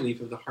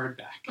flyleaf of the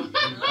hardback.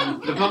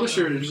 The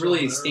publisher is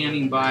really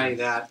standing by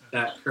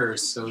that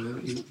curse, so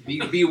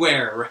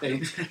beware,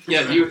 right?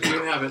 Yeah, you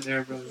have it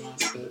there, Brother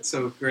Moss. That's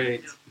so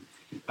great.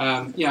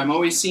 I'm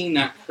always seeing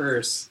that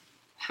curse.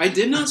 I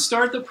did not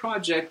start the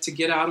project to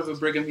get out of a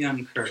Brigham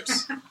Young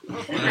curse.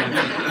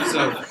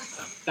 So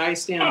I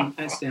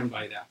stand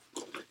by that.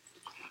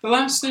 The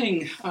last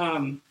thing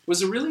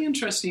was a really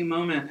interesting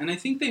moment, and I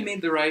think they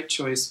made the right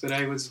choice, but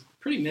I was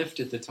pretty miffed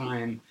at the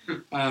time.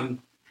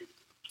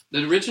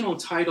 The original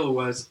title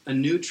was A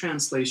New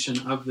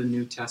Translation of the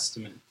New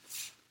Testament.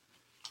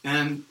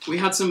 And we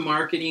had some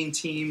marketing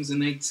teams,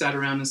 and they sat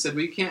around and said,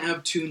 well, you can't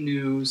have two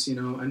news, a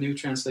new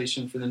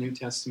translation for the New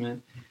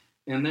Testament.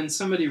 And then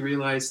somebody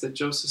realized that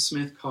Joseph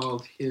Smith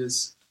called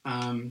his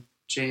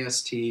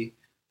JST,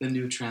 the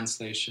new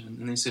translation.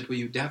 And they said, well,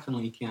 you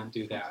definitely can't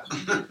do that.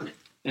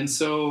 And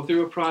so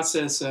through a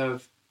process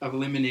of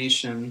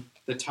elimination,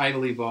 the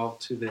title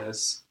evolved to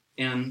this.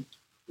 And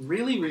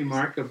really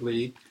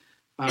remarkably,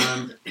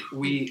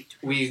 we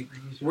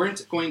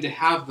weren't going to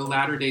have the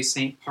Latter-day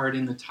Saint part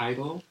in the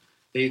title.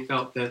 They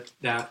felt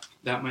that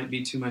might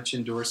be too much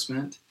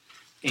endorsement.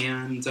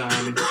 And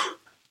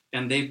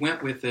they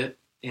went with it.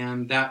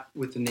 And that,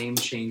 with the name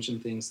change and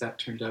things, that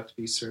turned out to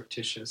be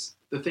surreptitious.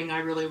 The thing I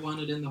really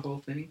wanted in the whole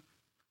thing,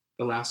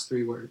 the last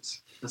 3 words,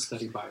 a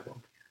study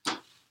Bible.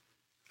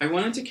 I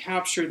wanted to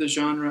capture the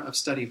genre of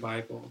study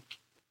Bible.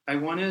 I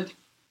wanted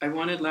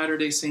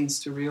Latter-day Saints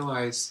to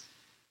realize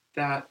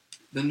that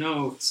the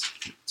notes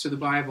to the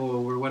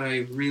Bible were what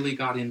I really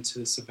got into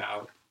this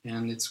about.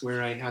 And it's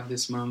where I had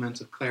this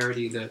moment of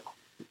clarity that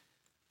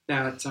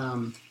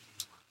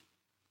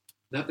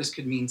this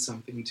could mean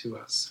something to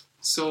us.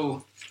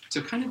 So to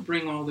kind of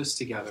bring all this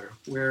together,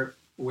 where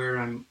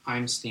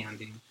I'm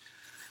standing.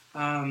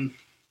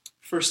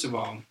 First of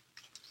all,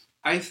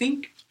 I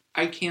think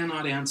I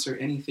cannot answer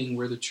anything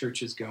where the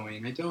church is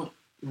going. I don't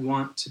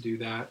want to do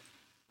that,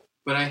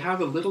 but I have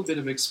a little bit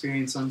of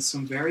experience on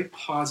some very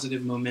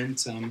positive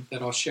momentum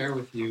that I'll share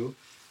with you,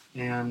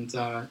 and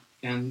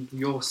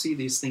you'll see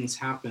these things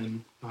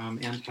happen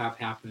and have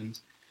happened.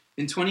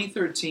 In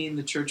 2013,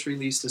 the church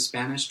released a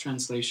Spanish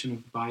translation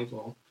of the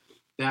Bible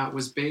that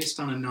was based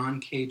on a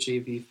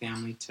non-KJV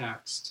family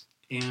text.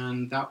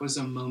 And that was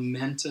a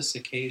momentous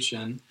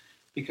occasion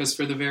because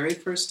for the very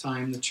first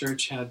time, the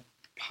church had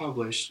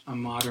published a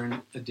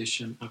modern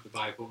edition of the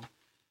Bible.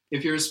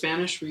 If you're a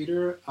Spanish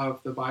reader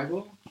of the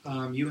Bible,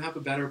 you have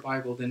a better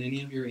Bible than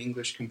any of your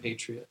English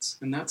compatriots.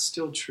 And that's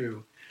still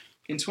true.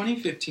 In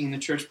 2015, the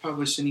church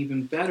published an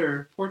even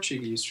better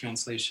Portuguese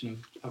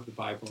translation of the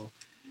Bible.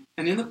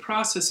 And in the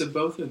process of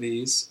both of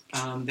these,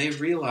 they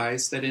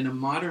realized that in a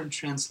modern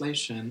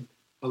translation,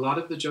 a lot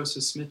of the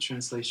Joseph Smith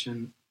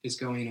translation is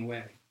going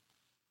away.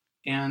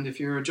 And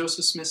if you're a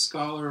Joseph Smith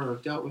scholar or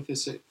have dealt with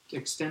this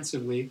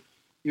extensively,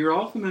 you're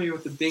all familiar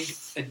with the big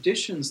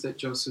additions that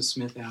Joseph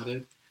Smith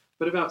added,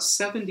 but about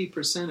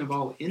 70% of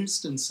all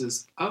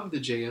instances of the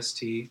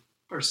JST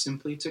are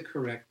simply to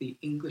correct the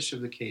English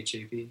of the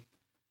KJV.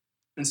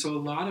 And so a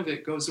lot of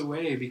it goes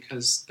away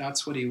because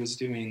that's what he was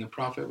doing. The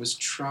prophet was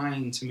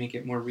trying to make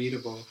it more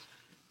readable.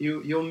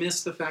 You'll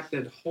miss the fact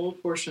that whole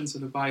portions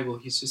of the Bible,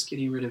 he's just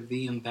getting rid of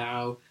thee and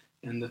thou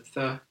and the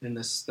th and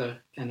the st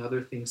and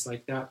other things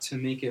like that to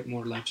make it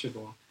more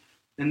legible.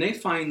 And they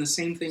find the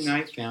same thing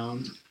I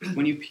found.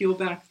 When you peel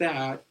back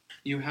that,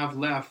 you have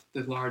left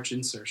the large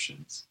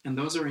insertions. And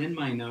those are in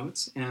my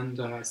notes, and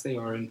as they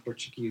are in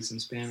Portuguese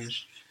and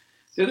Spanish.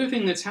 The other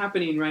thing that's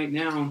happening right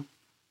now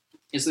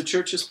is the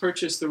church has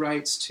purchased the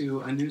rights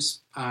to a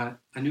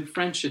new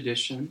French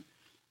edition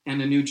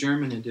and a new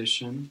German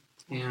edition.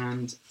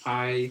 And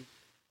I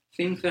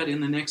think that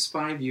in the next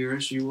 5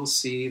 years, you will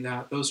see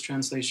that those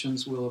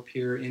translations will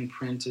appear in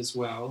print as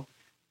well,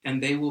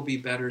 and they will be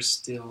better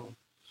still.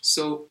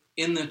 So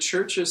in the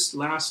church's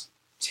last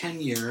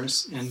 10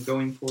 years, and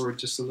going forward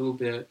just a little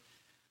bit,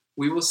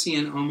 we will see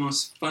an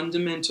almost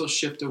fundamental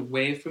shift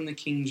away from the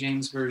King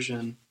James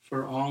Version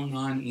for all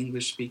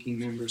non-English speaking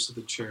members of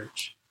the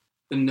church.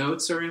 The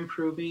notes are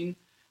improving.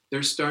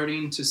 They're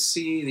starting to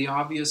see the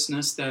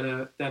obviousness that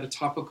a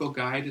topical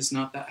guide is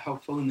not that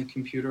helpful in the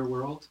computer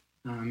world.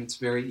 It's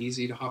very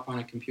easy to hop on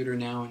a computer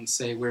now and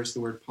say, where's the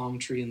word palm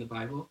tree in the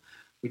Bible,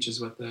 which is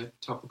what the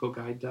topical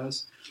guide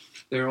does.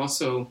 They're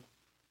also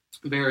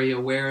very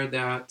aware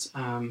that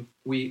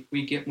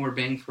we get more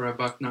bang for our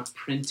buck not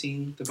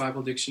printing the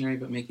Bible dictionary,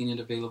 but making it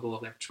available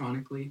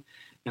electronically,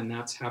 and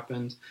that's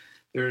happened.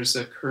 There's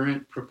a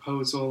current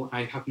proposal,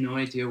 I have no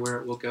idea where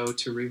it will go,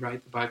 to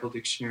rewrite the Bible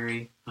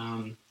dictionary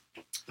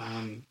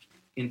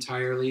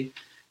entirely.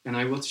 And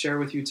I will share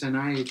with you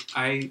tonight,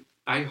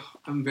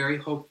 I'm very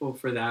hopeful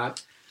for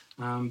that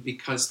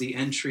because the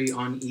entry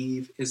on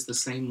Eve is the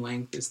same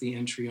length as the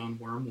entry on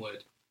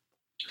Wormwood.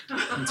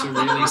 It's a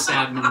really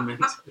sad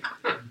moment.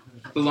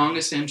 The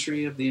longest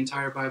entry of the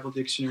entire Bible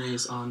dictionary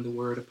is on the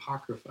word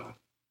apocrypha,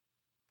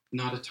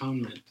 not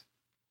atonement.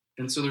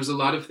 And so there's a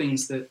lot of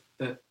things that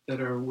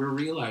we're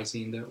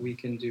realizing that we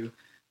can do,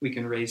 we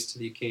can raise to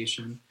the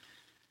occasion.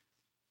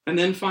 And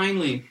then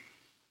finally,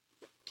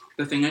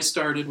 the thing I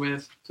started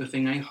with, the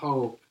thing I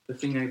hope, the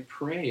thing I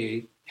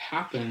pray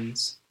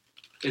happens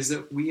is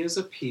that we as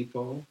a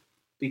people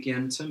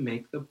begin to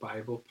make the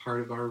Bible part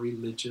of our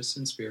religious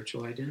and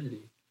spiritual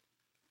identity.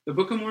 The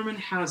Book of Mormon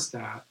has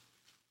that,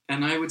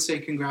 and I would say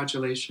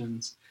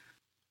congratulations,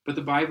 but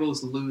the Bible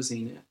is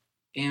losing it.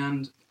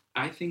 And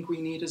I think we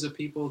need as a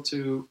people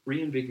to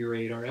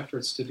reinvigorate our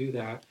efforts to do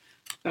that.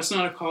 That's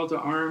not a call to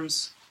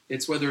arms.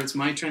 It's whether it's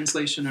my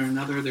translation or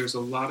another. There's a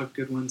lot of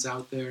good ones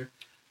out there.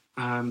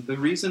 The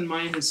reason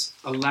mine is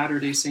a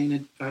Latter-day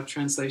Saint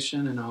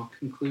translation, and I'll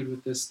conclude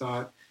with this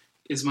thought,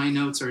 is my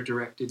notes are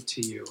directed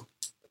to you.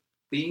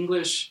 The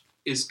English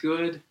is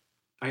good.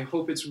 I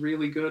hope it's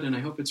really good, and I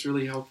hope it's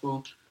really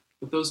helpful.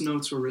 But those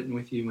notes were written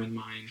with you in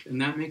mind,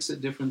 and that makes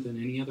it different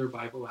than any other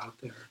Bible out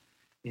there.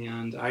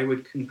 And I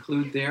would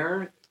conclude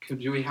there.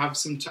 Do we have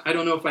some I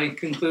don't know if I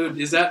conclude.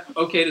 Is that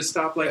okay to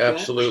stop like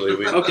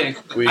Absolutely. that? Okay.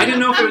 I didn't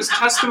know if it was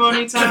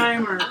testimony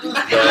time or... Let me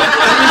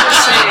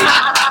just say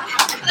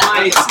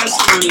my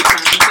testimony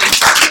time.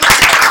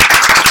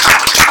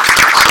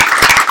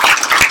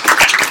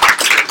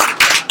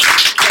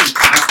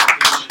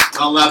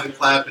 I'll laugh and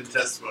clap in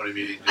testimony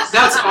meeting.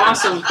 That's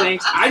awesome,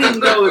 thanks. I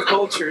didn't know the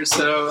culture,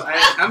 so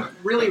I'm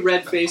really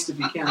red-faced if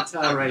you can't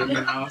tell right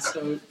now.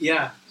 So,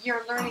 yeah.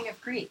 Your learning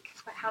of Greek,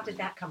 how did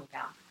that come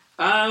about?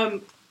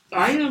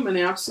 I am an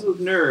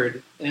absolute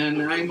nerd, and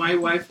my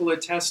wife will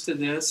attest to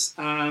this.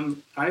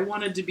 I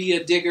wanted to be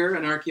a digger,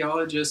 an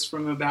archaeologist,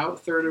 from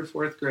about 3rd or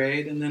 4th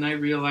grade, and then I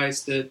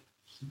realized that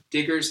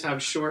diggers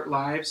have short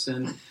lives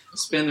and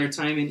spend their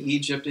time in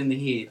Egypt in the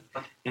heat.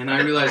 And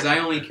I realized I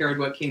only cared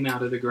what came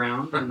out of the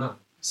ground. And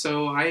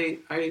so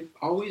I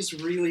always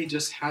really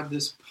just had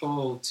this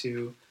pull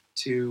to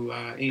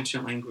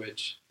ancient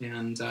language.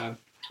 And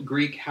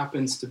Greek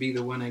happens to be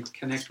the one I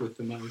connect with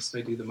the most, I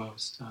do the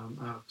most.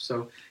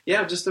 So,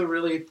 yeah, just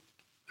an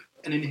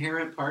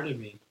inherent part of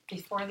me.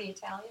 Before the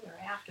Italian or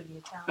after the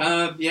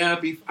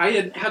Italian?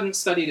 I hadn't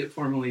studied it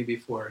formally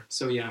before.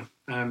 So, yeah,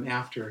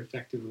 after,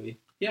 effectively.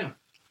 Yeah.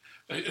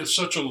 It's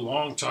such a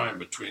long time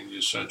between the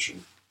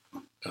Ascension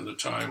and the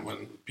time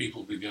when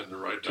people begin to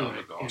write down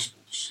the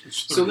Gospels.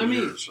 It's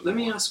 30 so let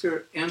me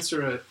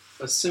answer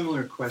a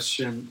similar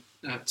question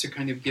to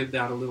kind of give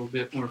that a little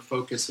bit more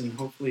focus, and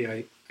hopefully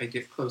I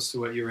get close to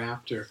what you're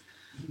after.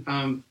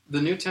 The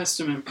New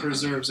Testament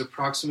preserves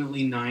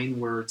approximately 9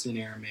 words in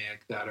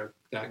Aramaic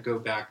that go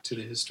back to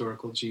the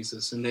historical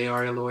Jesus, and they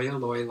are Eloi,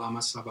 Eloi,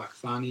 lama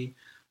sabachthani,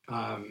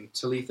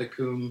 Talitha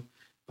cum,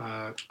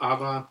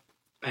 Abba,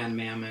 and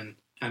Mammon,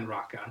 and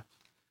Raka.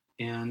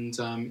 And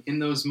in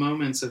those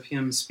moments of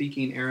him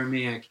speaking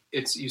Aramaic,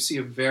 you see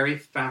a very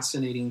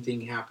fascinating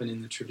thing happen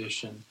in the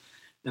tradition.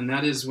 And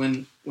that is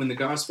when the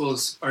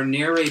Gospels are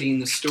narrating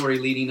the story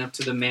leading up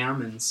to the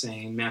Mammon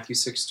saying, Matthew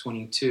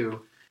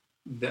 6:22,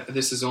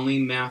 this is only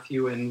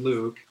Matthew and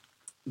Luke,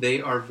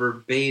 they are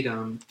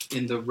verbatim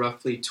in the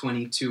roughly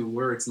 22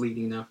 words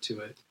leading up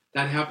to it.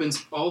 That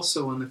happens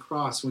also on the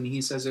cross when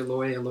he says,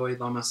 Eloi, Eloi,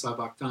 lama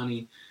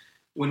sabachthani.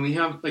 When we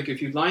have,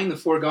 if you line the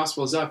 4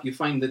 Gospels up, you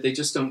find that they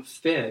just don't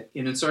fit.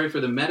 And sorry for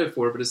the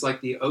metaphor, but it's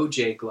like the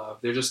OJ glove.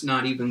 They're just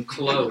not even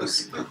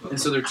close.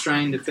 And so they're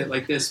trying to fit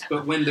like this.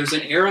 But when there's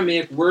an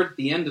Aramaic word at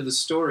the end of the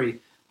story,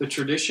 the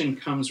tradition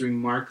comes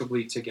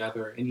remarkably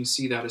together. And you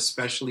see that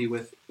especially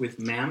with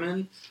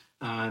Mammon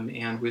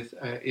and with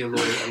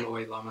Eloi,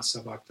 Eloi, lama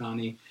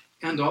sabachthani.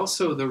 And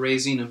also the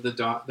raising of the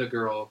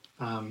girl,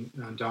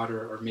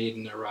 daughter or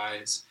maiden,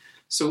 arise.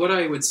 So what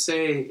I would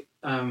say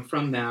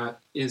from that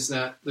is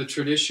that the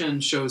tradition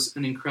shows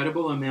an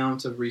incredible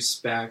amount of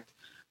respect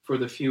for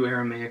the few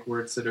Aramaic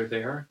words that are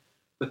there,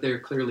 but they're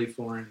clearly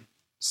foreign.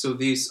 So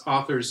these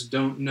authors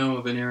don't know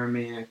of an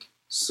Aramaic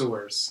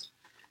source.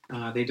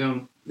 They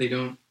don't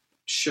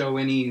show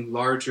any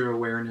larger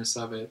awareness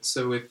of it.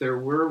 So if there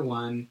were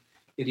one,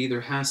 it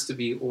either has to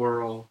be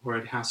oral or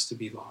it has to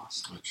be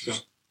lost. It's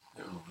just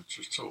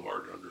so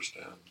hard to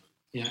understand.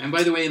 Yeah, and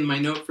by the way, in my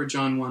note for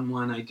John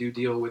 1:1, I do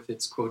deal with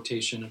its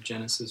quotation of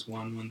Genesis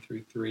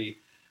 1:1-3,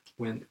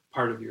 when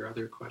part of your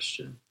other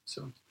question.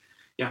 So,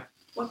 yeah.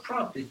 What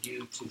prompted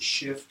you to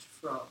shift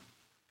from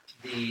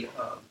the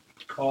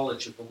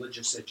College of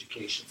Religious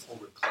Education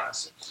over to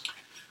classics?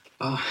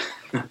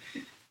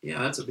 Yeah,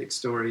 that's a big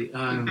story.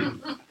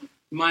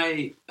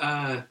 My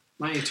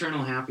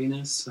eternal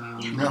happiness. I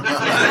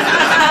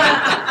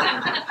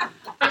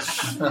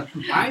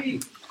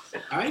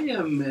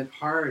am at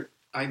heart.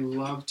 I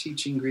love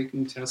teaching Greek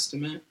New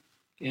Testament,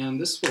 and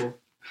this will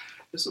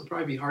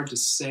probably be hard to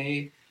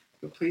say,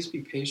 but please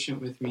be patient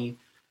with me.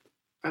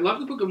 I love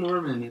the Book of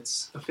Mormon.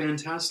 It's a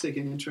fantastic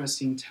and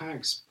interesting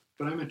text,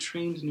 but I'm a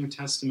trained New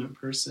Testament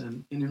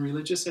person, and in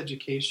religious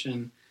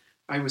education,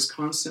 I was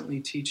constantly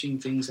teaching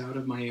things out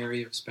of my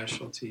area of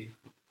specialty.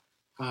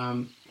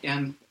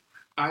 And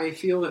I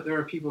feel that there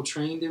are people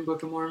trained in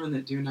Book of Mormon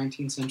that do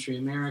 19th century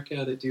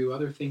America, that do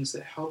other things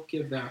that help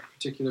give that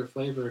particular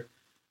flavor.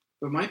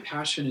 But my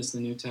passion is the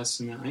New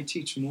Testament. I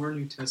teach more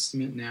New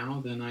Testament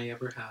now than I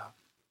ever have.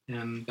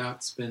 And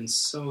that's been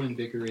so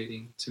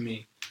invigorating to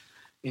me.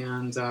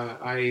 And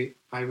I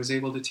was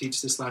able to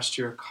teach this last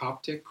year a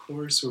Coptic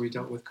course where we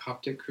dealt with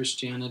Coptic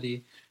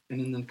Christianity. And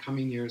in the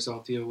coming years,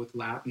 I'll deal with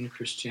Latin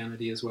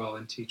Christianity as well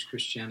and teach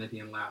Christianity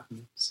in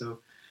Latin. So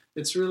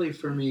it's really,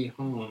 for me,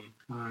 home.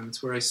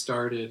 It's where I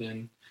started,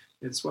 and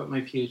it's what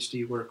my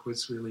PhD work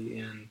was really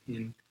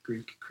in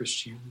Greek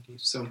Christianity.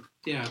 So,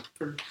 yeah.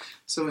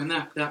 And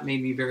that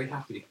made me very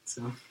happy.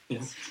 So,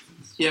 yeah.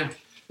 Yeah.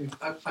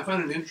 I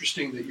find it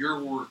interesting that your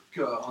work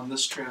on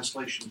this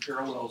translation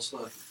parallels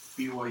the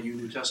BYU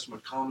New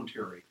Testament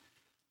commentary,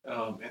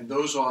 and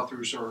those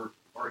authors are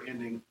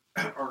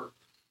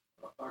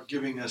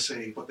giving us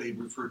what they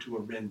refer to a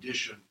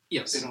rendition.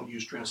 Yes. They don't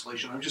use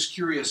translation. I'm just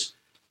curious,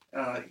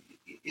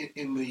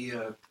 in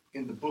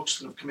the books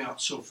that have come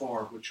out so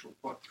far, which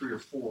are 3 or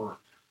 4,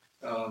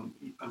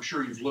 I'm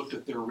sure you've looked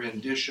at their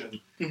rendition,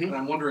 Mm-hmm. and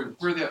I'm wondering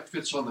where that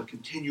fits on the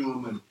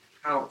continuum and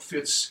how it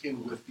fits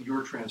in with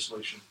your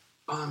translation.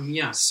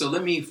 So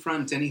let me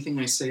front anything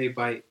I say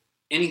by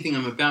anything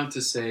I'm about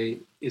to say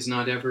is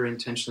not ever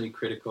intentionally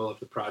critical of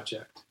the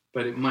project,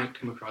 but it might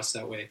come across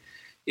that way.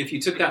 If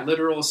you took that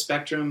literal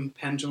spectrum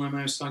pendulum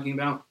I was talking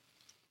about,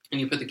 and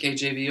you put the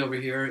KJV over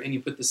here, and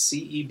you put the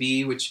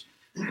CEB, which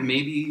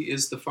maybe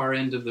is the far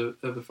end of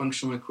the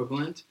functional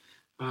equivalent,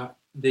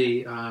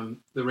 the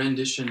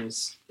rendition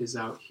is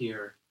out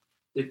here.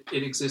 It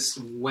exists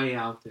way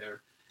out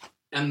there.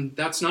 And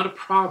that's not a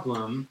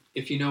problem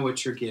if you know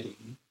what you're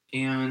getting.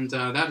 And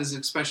that is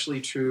especially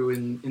true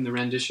in the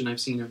rendition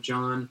I've seen of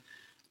John.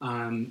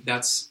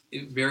 That's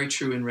very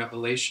true in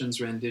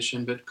Revelation's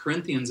rendition, but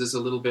Corinthians is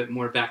a little bit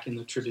more back in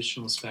the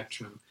traditional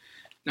spectrum.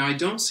 Now, I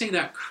don't say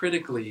that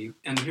critically,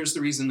 and here's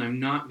the reason I'm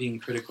not being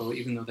critical,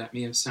 even though that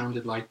may have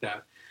sounded like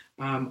that.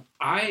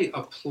 I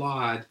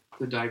applaud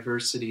the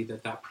diversity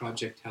that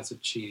project has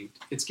achieved.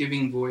 It's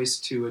giving voice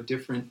to a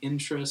different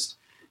interest,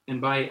 and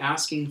by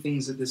asking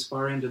things at this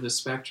far end of the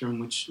spectrum,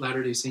 which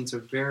Latter-day Saints are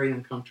very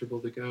uncomfortable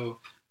to go,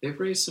 they've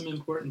raised some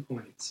important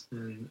points,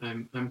 and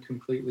I'm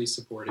completely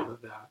supportive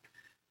of that.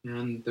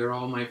 And they're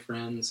all my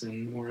friends,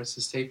 and Morris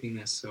is taping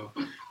this, so.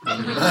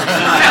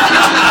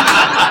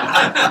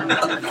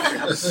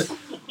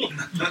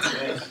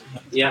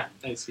 Yeah,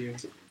 I see you.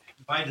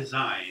 By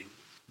design,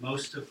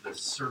 most of the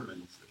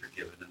sermons that are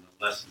given and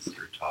the lessons that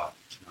are taught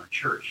in our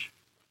church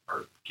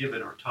are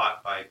given or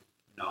taught by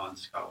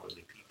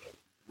non-scholarly people.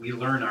 We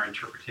learn our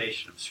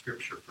interpretation of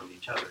Scripture from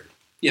each other.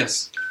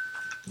 Yes.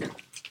 Can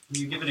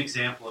you give an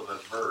example of a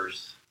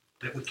verse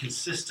that we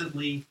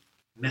consistently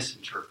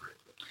misinterpret?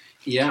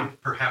 Yeah.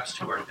 Perhaps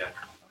to our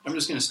detriment. I'm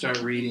just going to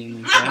start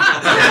reading.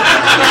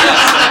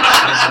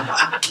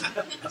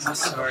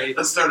 Sorry.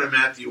 Let's start at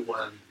Matthew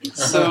 1.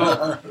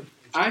 So,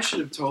 I should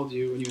have told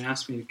you when you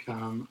asked me to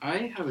come,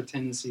 I have a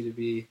tendency to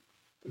be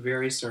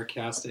very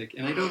sarcastic,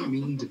 and I don't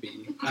mean to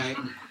be.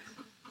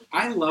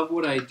 I love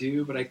what I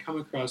do, but I come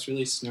across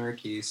really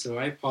snarky, so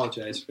I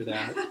apologize for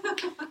that.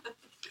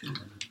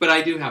 But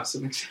I do have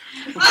some examples.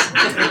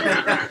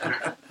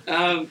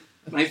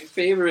 My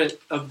favorite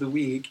of the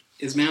week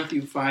is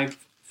Matthew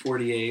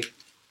 5:48,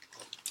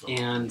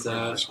 and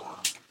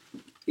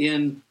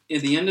in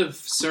the end of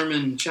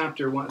Sermon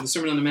chapter 1, the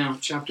Sermon on the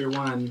Mount, chapter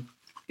 1,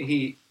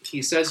 he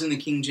says in the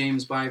King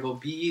James Bible,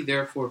 "Be ye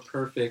therefore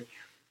perfect,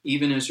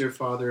 even as your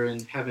Father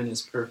in heaven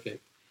is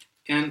perfect."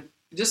 And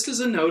just as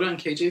a note on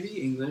KJV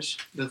English,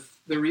 the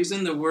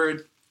reason the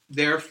word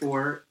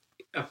 "therefore"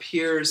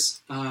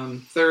 appears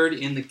third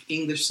in the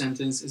English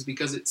sentence is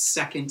because it's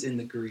second in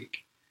the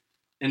Greek.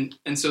 And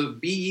so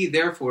 "be ye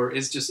therefore"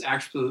 is just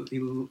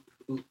absolutely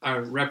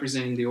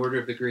representing the order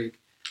of the Greek.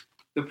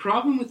 The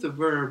problem with the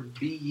verb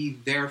 "be ye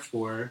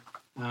therefore"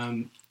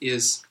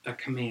 is a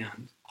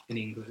command in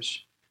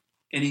English.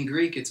 And in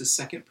Greek, it's a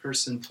second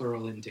person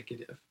plural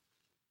indicative.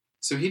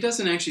 So he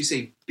doesn't actually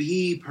say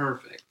 "be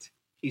perfect."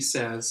 He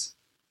says,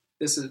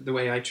 this is the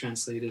way I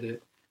translated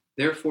it,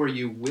 "therefore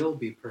you will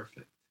be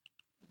perfect."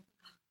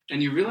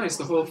 And you realize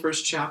the whole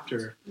first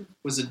chapter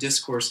was a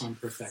discourse on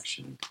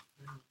perfection.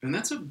 And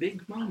that's a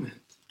big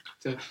moment.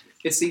 So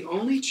it's the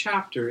only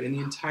chapter in the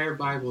entire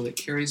Bible that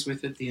carries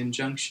with it the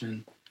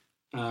injunction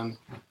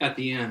at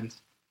the end,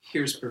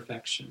 here's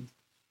perfection.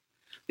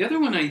 The other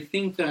one I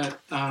think that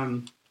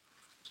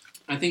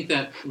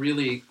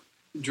really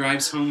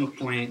drives home a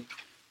point,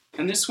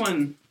 and this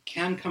one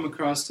can come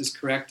across as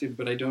corrective,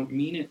 but I don't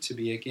mean it to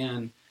be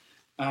again.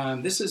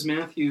 This is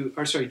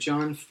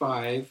John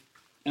 5,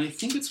 and I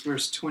think it's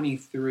verse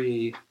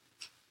 23.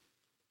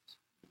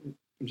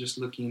 I'm just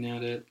looking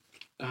at it.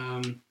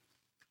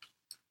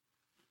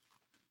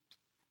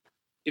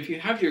 If you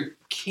have your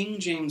King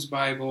James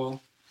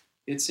Bible,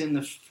 it's in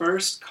the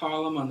first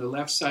column on the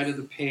left side of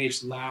the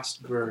page,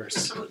 last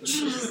verse.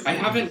 I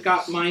haven't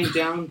got mine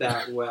down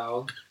that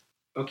well.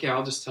 Okay,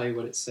 I'll just tell you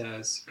what it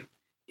says.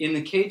 In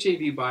the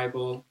KJV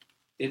Bible,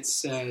 it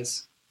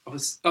says,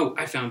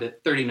 I found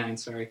it, 39,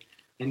 sorry.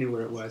 I knew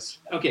where it was.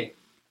 Okay,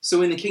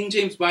 so in the King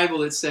James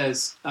Bible, it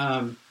says,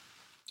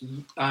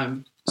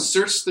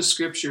 search the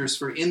Scriptures,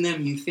 for in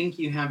them you think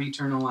you have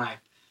eternal life.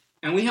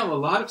 And we have a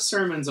lot of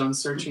sermons on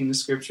searching the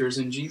Scriptures,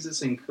 and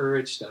Jesus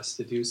encouraged us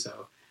to do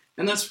so.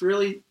 And that's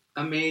really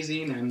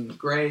amazing and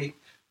great.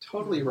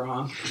 Totally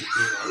wrong.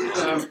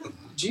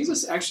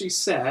 Jesus actually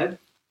said,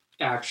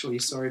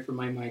 sorry for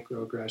my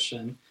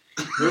microaggression,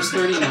 verse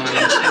 39.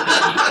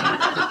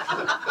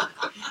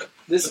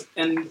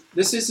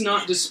 This is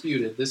not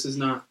disputed. This is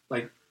not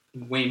like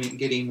Wayman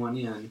getting one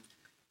in.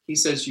 He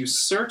says, you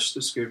search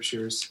the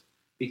Scriptures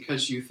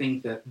because you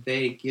think that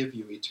they give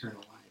you eternal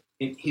life.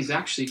 He's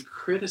actually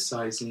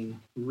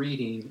criticizing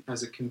reading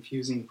as a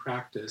confusing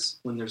practice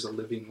when there's a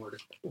living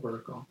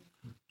oracle.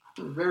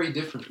 Very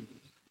different.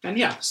 And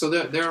yeah, so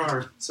there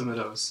are some of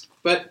those.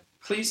 But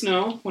please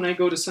know, when I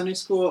go to Sunday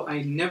school,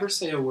 I never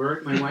say a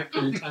word. My wife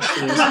can attest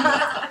to this.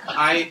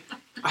 I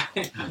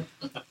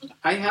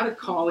had a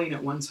calling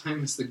at one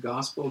time as the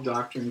gospel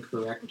doctrine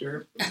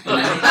corrector.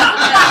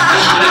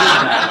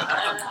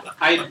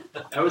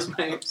 That was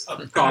my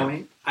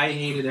calling. I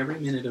hated every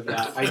minute of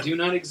that. I do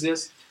not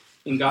exist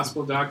in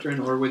gospel doctrine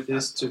or with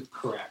this to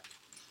correct.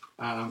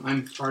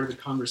 I'm part of the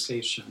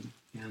conversation,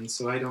 and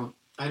so I don't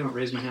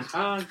raise my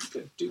hand.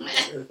 Do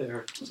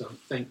there. So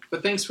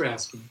thanks for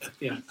asking.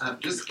 Yeah.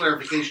 Just a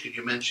clarification.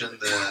 You mentioned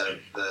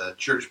the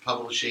church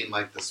publishing,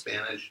 like the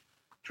Spanish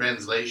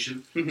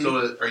translation. Mm-hmm.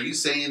 So are you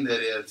saying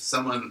that if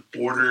someone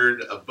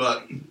ordered a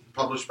book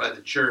published by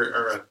the church,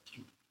 or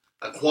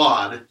a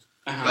quad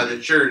by the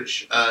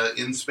church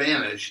in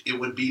Spanish, it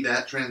would be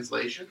that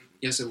translation?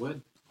 Yes, it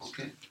would.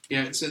 Okay.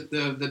 Yeah, it's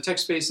the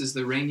text base is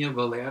the Reina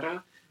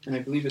Valera, and I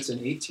believe it's an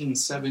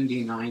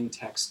 1879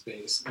 text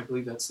base. I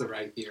believe that's the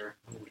right year.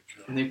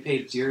 And they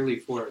paid dearly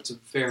for it. It's a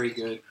very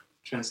good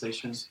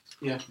translation.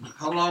 Yeah.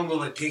 How long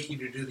will it take you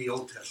to do the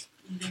Old Testament?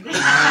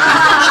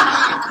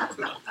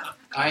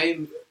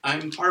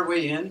 I'm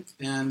partway in,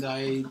 and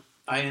I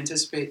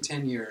anticipate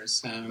 10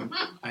 years.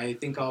 I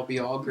think I'll be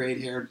all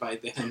gray-haired by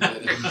then.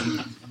 But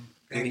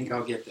I think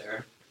I'll get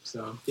there.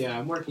 So yeah,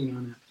 I'm working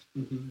on it.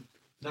 Mm-hmm.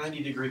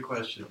 90-degree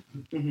question.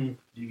 Mm-hmm.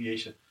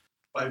 Deviation.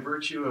 By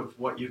virtue of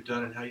what you've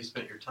done and how you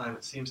spent your time,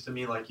 it seems to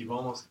me like you've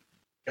almost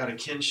got a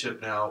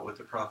kinship now with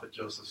the prophet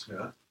Joseph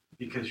Smith,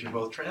 because you're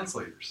both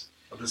translators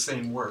of the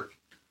same work.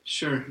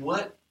 Sure.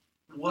 What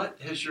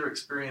has your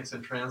experience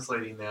in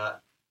translating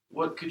that?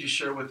 What could you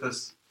share with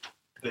us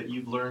that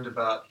you've learned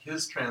about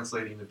his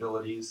translating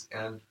abilities,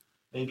 and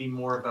maybe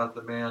more about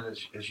the man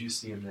as you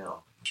see him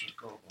now?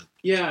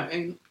 Yeah,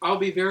 and I'll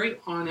be very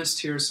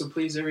honest here, so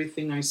please,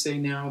 everything I say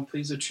now,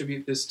 please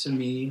attribute this to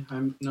me.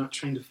 I'm not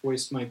trying to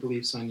foist my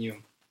beliefs on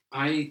you.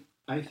 I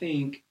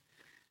think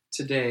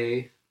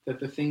today that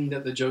the thing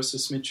that the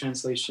Joseph Smith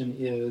translation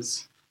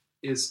is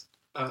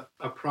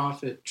a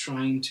prophet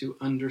trying to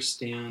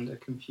understand a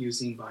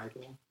confusing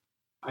Bible.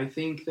 I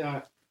think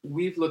that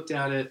we've looked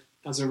at it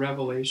as a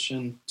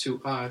revelation to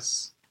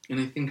us, and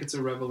I think it's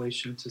a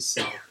revelation to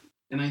self.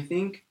 And I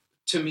think,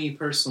 to me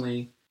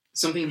personally,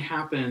 something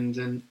happened,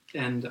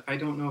 and I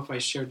don't know if I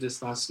shared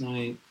this last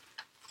night,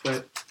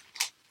 but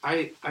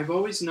I've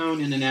always known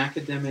in an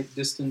academic,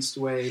 distanced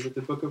way that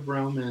the book of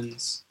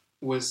Romans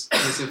was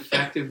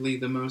effectively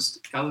the most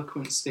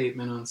eloquent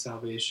statement on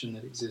salvation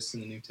that exists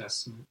in the New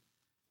Testament.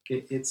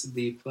 It's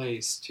the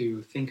place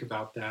to think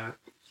about that.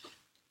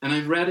 And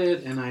I've read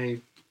it, and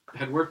I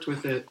had worked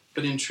with it,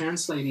 but in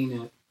translating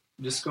it,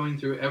 just going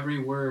through every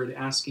word,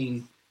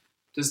 asking,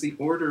 does the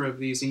order of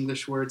these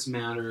English words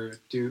matter?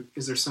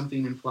 Is there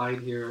something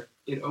implied here?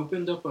 It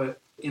opened up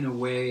in a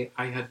way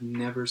I had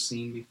never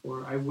seen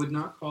before. I would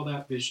not call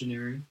that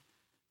visionary.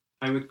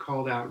 I would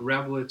call that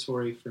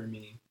revelatory for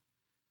me.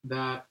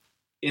 That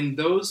in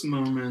those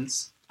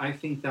moments, I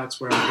think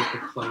that's where I get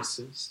the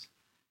closest.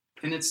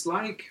 And it's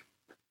like,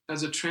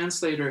 as a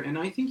translator, and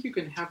I think you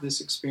can have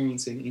this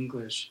experience in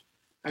English.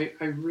 I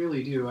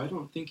really do. I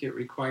don't think it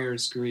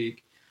requires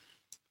Greek.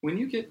 When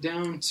you get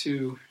down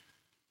to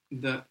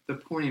the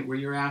point where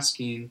you're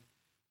asking,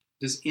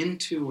 does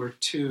into or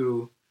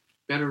to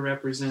better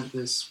represent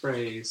this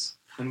phrase,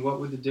 and what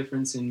would the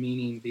difference in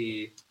meaning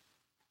be?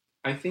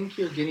 I think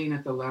you're getting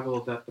at the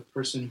level that the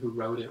person who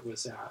wrote it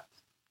was at.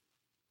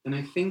 And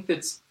I think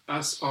that's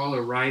us all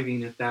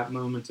arriving at that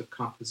moment of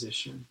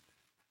composition.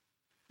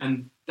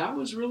 And that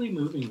was really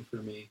moving for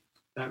me.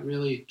 That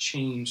really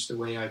changed the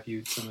way I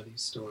viewed some of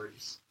these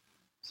stories.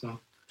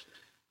 So,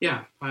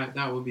 yeah,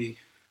 that would be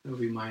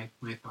my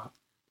thought.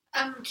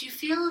 Do you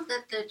feel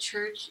that the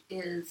church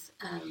is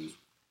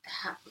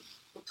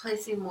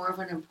placing more of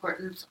an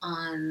importance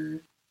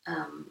on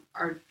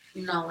our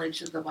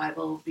knowledge of the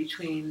Bible,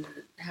 between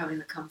having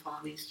the Come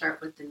Follow Me start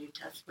with the New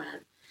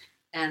Testament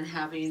and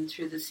having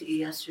through the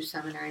CES, through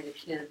seminary, the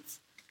kids,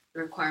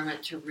 the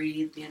requirement to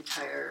read the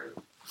entire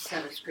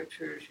set of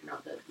scriptures,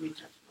 the New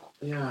Testament?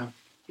 Yeah.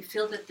 You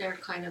feel that they're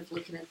kind of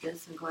looking at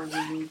this and going,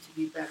 we need to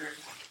be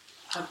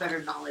have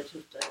better knowledge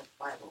of the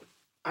Bible?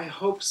 I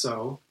hope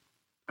so.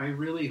 I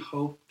really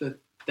hope that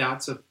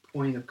that's a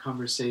point of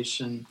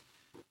conversation.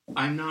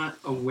 I'm not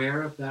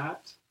aware of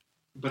that,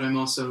 but I'm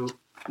also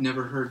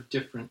never heard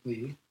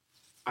differently.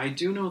 I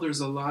do know there's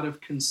a lot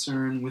of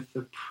concern with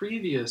the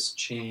previous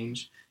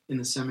change in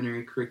the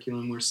seminary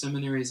curriculum, where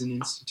seminaries and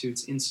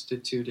institutes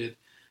instituted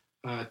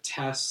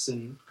tests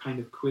and kind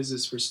of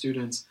quizzes for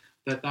students,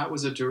 that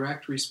was a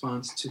direct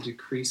response to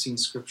decreasing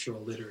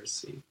scriptural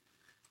literacy.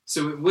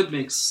 So it would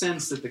make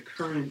sense that the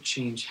current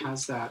change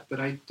has that, but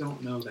I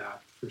don't know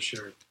that for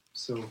sure.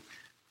 So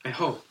I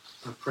hope,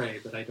 I pray,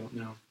 but I don't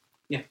know.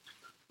 Yeah.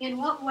 In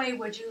what way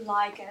would you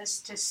like us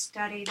to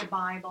study the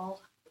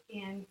Bible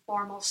in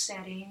formal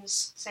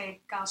settings, say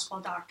gospel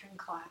doctrine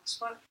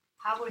class?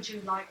 How would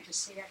you like to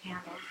see it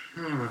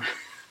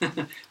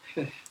handled?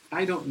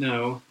 I don't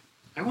know.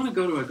 I want to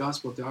go to a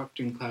gospel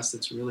doctrine class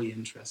that's really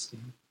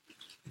interesting.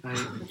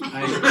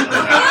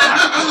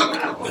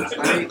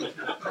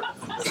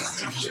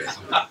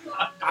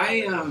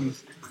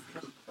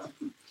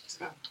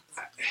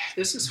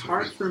 This is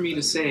hard for me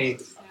to say,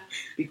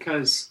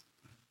 because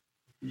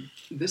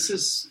this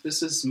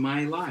is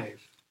my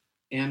life,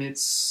 and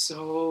it's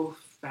so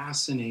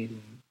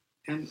fascinating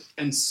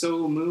and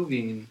so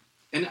moving.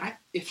 And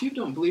if you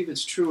don't believe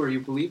it's true or you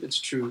believe it's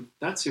true,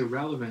 that's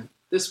irrelevant.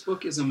 This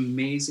book is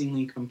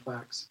amazingly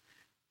complex,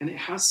 and it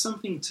has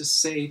something to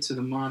say to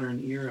the modern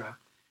era.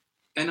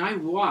 And I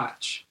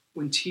watch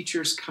when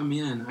teachers come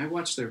in, I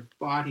watch their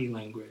body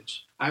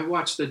language. I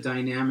watch the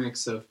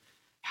dynamics of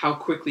how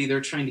quickly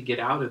they're trying to get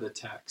out of the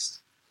text.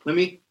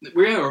 We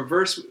have a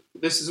verse.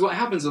 This is what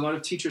happens. A lot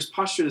of teachers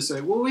posture to say,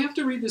 well, we have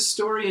to read this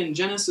story in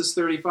Genesis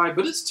 35,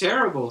 but it's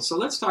terrible. So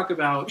let's talk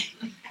about,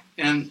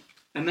 and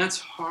that's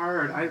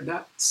hard.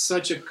 That's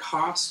such a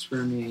cost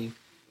for me.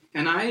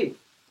 And I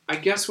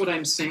guess what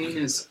I'm saying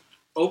is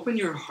open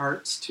your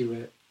hearts to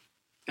it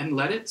and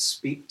let it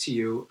speak to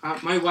you.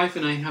 My wife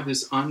and I have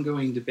this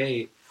ongoing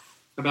debate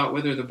about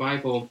whether the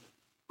Bible,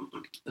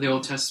 the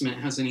Old Testament,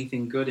 has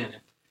anything good in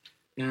it.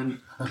 And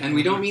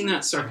we don't mean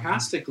that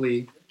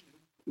sarcastically.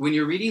 When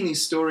you're reading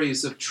these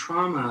stories of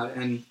trauma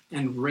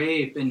and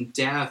rape and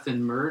death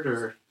and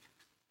murder,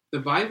 the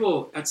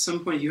Bible, at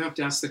some point you have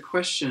to ask the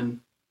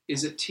question,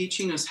 is it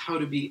teaching us how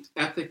to be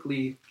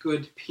ethically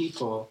good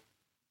people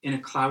in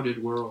a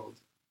clouded world?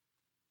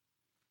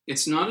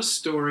 It's not a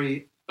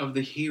story of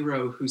the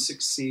hero who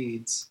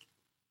succeeds.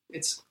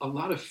 It's a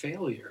lot of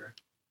failure.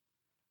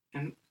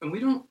 And we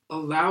don't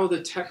allow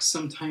the text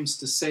sometimes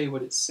to say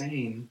what it's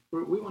saying.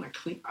 We want to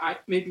clean.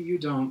 Maybe you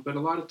don't, but a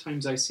lot of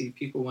times I see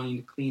people wanting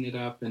to clean it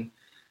up, and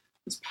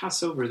let's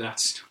pass over that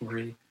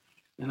story.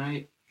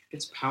 And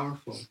it's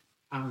powerful.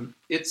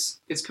 It's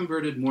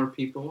converted more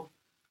people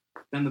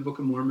than the Book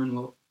of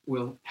Mormon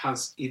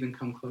has even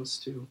come close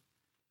to.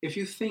 If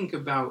you think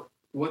about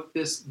what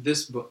this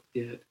book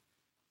did,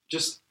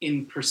 just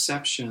in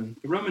perception,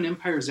 the Roman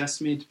Empire is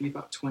estimated to be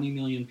about 20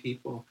 million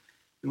people.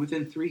 And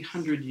within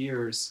 300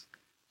 years,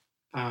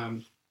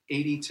 80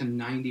 to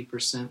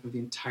 90% of the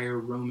entire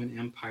Roman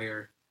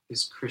Empire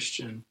is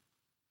Christian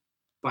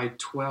by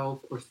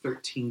 12 or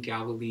 13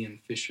 Galilean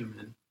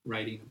fishermen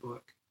writing a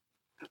book.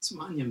 That's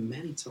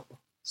monumental.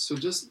 So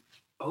just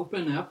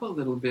open up a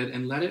little bit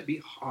and let it be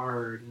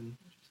hard and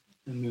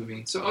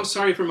moving. So,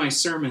 sorry for my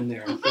sermon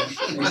there.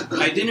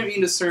 I didn't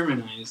mean to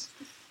sermonize.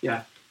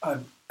 Yeah.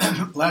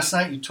 Last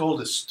night you told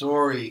a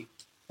story,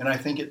 and I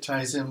think it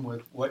ties in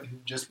with what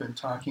you've just been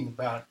talking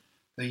about.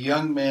 The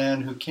young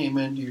man who came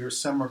into your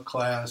summer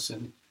class,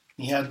 and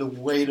he had the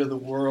weight of the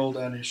world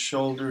on his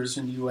shoulders,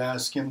 and you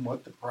asked him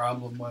what the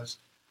problem was.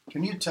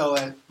 Can you tell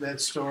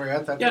that story?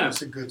 I thought that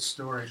was a good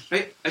story.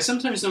 I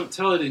sometimes don't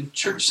tell it in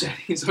church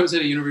settings. I was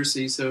at a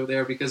university, so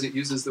there, because it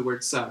uses the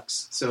word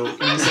sucks. So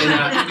can I say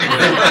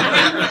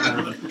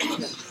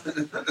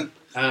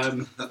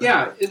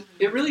that?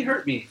 It really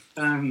hurt me.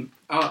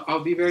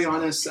 I'll be very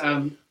honest.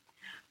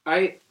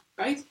 I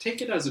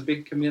take it as a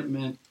big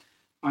commitment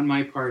on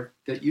my part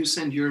that you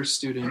send your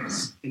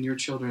students and your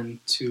children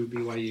to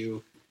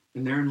BYU,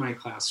 and they're in my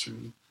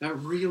classroom. That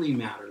really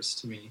matters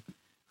to me.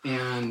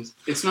 And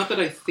it's not that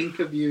I think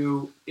of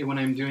you when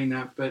I'm doing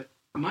that, but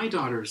my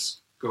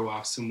daughters go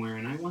off somewhere,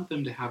 and I want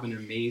them to have an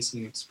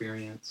amazing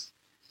experience.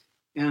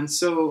 And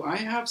so I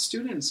have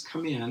students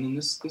come in, and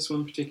this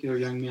one particular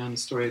young man, the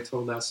story I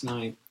told last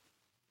night,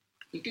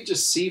 you could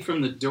just see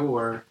from the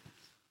door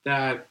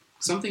that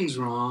something's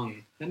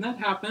wrong. And that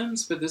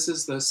happens, but this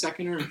is the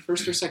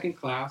first or second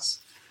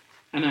class,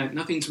 and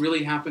nothing's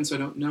really happened, so I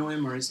don't know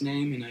him or his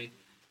name, and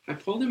I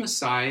pulled him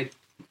aside,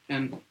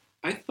 and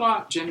I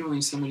thought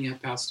genuinely somebody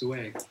had passed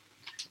away.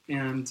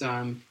 And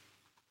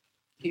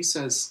he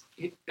says,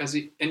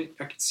 and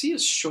I could see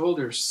his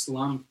shoulders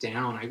slump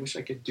down. I wish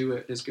I could do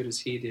it as good as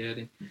he did.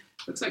 And it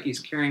looks like he's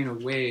carrying a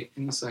weight,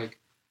 and he's like,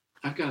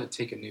 I've got to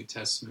take a New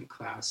Testament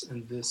class,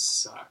 and this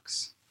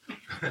sucks.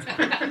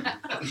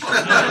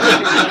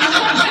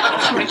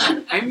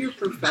 I'm your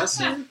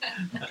professor.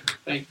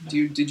 Like,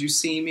 did you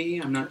see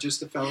me? I'm not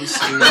just a fellow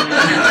student.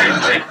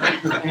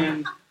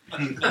 And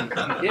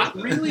it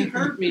really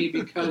hurt me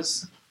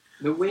because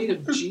the weight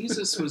of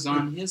Jesus was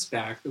on his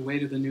back, the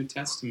weight of the New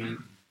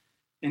Testament,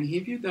 and he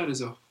viewed that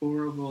as a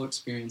horrible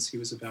experience he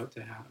was about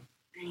to have.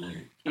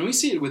 And we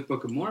see it with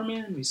Book of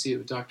Mormon, we see it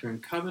with Doctrine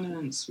and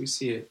Covenants, we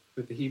see it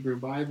with the Hebrew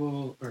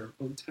Bible or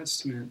Old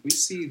Testament. We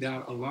see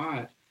that a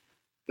lot,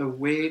 the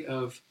weight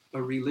of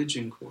a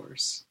religion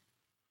course.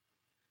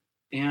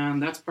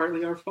 And that's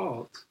partly our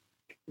fault.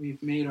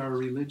 We've made our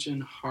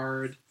religion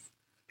hard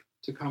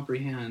to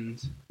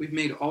comprehend. We've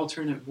made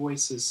alternate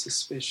voices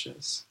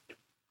suspicious.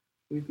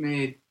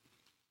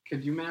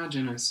 Could you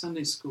imagine a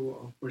Sunday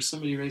school where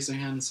somebody raised their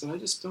hand and said, I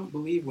just don't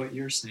believe what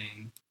you're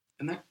saying.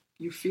 And that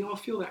you feel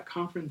that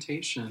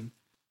confrontation.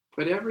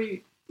 But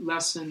every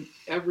lesson,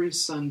 every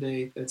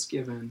Sunday that's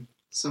given,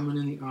 someone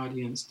in the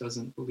audience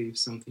doesn't believe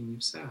something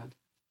you've said.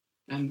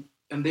 And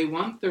they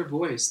want their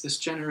voice. This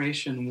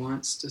generation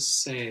wants to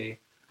say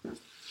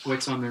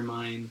what's on their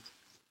mind.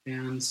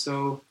 And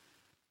so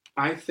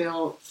I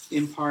felt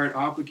in part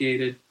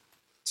obligated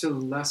to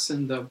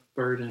lessen the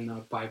burden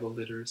of Bible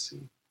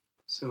literacy.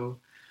 So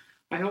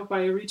I hope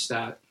I reached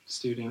that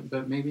student,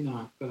 but maybe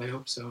not, but I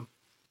hope so.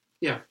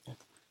 Yeah.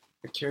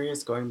 I'm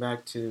curious, going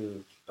back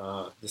to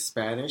the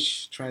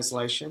Spanish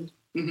translation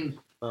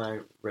by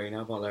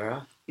Reina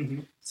Valera.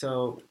 Mm-hmm.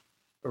 So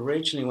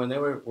originally, when they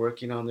were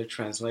working on the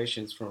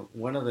translations,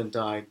 one of them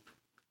died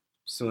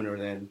sooner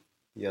than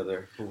the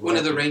other. One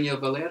of the Reina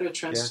Valera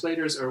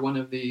translators, or one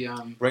of the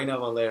Reina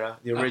Valera,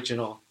 the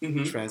original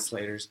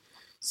translators.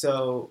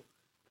 So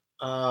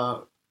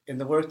in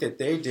the work that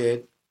they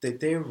did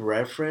they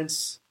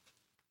reference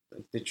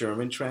the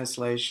German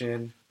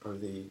translation or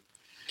the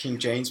King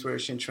James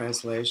Version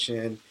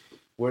translation?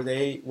 What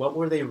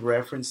were they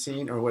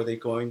referencing, or were they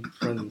going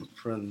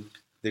from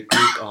the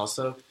Greek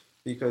also?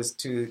 Because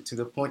to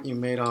the point you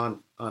made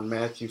on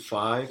Matthew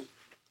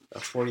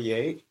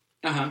 5:48,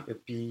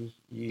 be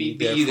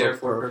ye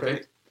therefore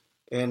perfect.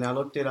 And I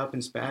looked it up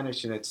in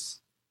Spanish, and it's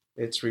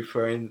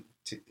referring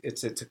to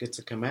it's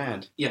a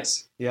command.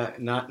 Yes. Yeah,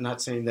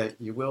 not saying that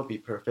you will be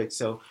perfect.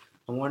 So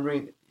I'm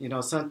wondering,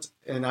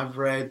 and I've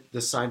read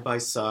the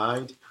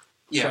side-by-side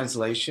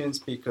translations,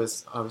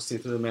 because obviously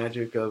through the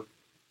magic of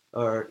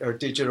our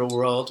digital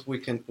world, we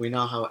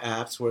now have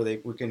apps where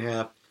we can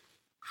have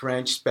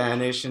French,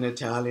 Spanish, and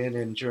Italian,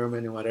 and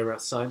German, and whatever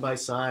side by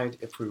side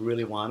if we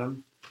really want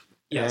them.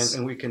 Yes.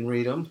 And we can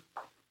read them.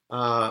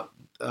 And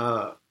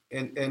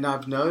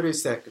I've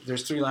noticed that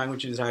there's 3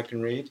 languages that I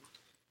can read,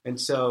 and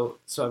so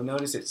I've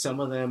noticed that some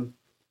of them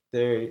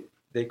they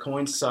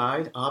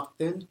coincide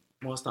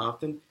most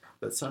often,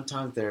 but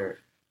sometimes they're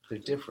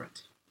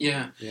different.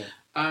 Yeah.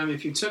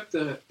 If you took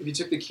the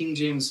King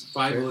James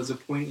Bible as a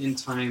point in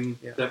time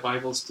that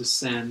Bibles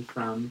descend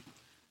from,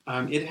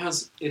 it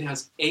has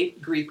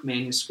 8 Greek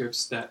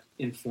manuscripts that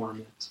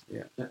inform it.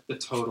 The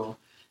total.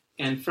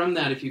 And from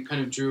that, if you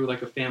kind of drew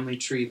like a family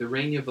tree, the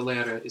Reina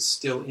Valera is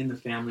still in the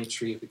family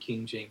tree of the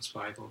King James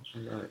Bible.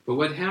 Right. But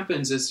what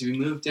happens is you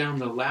move down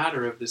the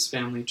ladder of this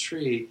family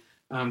tree,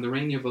 the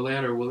Reina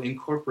Valera will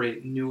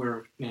incorporate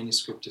newer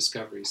manuscript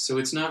discoveries. So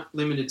it's not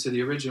limited to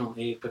the original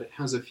 8, but it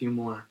has a few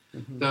more.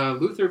 Mm-hmm. The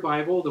Luther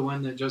Bible, the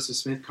one that Joseph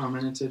Smith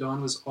commented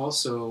on, was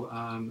also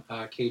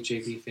a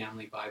KJV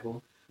family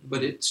Bible,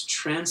 but it's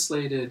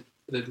translated,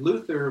 the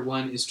Luther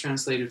one is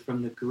translated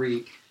from the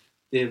Greek.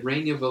 The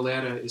Reina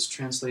Valera is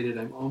translated,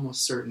 I'm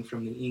almost certain,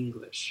 from the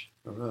English.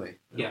 Oh, really?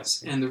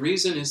 Yes, and the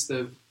reason is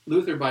the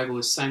Luther Bible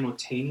is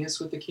simultaneous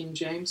with the King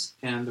James,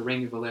 and the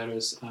Reina Valera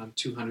is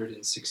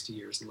 260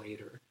 years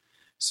later.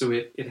 So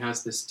it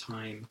has this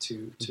time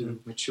to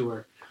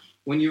mature.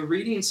 When you're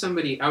reading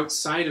somebody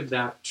outside of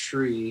that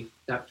tree,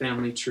 that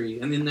family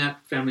tree, and in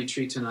that family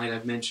tree tonight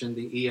I've mentioned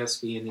the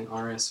ESV and the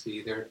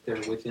RSV,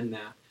 they're within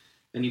that.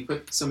 And you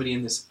put somebody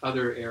in this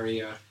other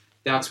area,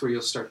 that's where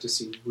you'll start to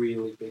see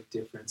really big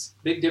difference.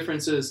 Big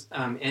differences,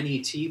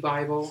 NET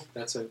Bible,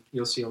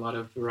 you'll see a lot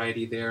of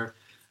variety there.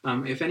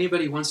 If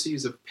anybody wants to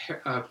use a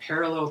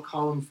parallel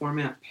column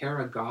format,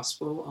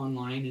 Paragospel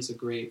online is a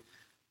great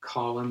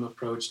column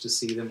approach to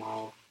see them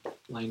all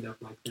lined up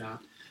like that.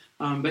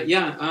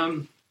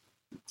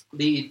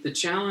 The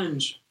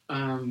challenge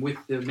with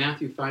the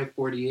Matthew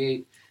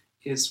 5:48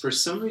 is, for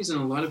some reason,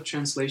 a lot of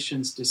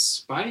translations,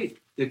 despite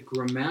the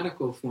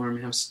grammatical form,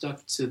 have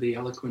stuck to the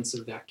eloquence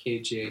of that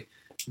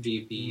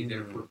KJVB,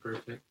 therefore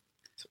perfect.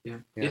 Yeah,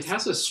 It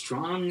has a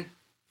strong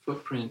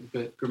footprint,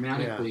 but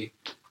grammatically,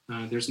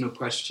 there's no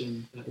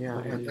question.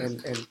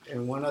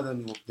 And one of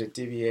them that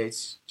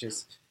deviates,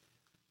 just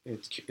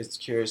it's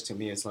curious to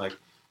me. It's like,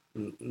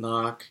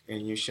 knock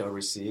and you shall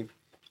receive.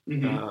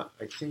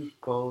 Mm-hmm. I think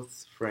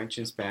both French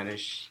and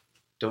Spanish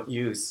don't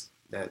use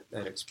that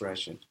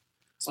expression.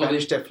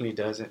 Spanish definitely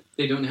doesn't.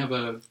 They don't have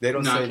a. They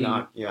don't knocking, say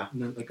knock. Yeah.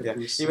 Like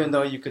Even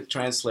though you could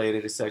translate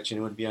it a section,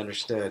 it would be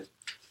understood,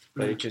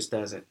 but it just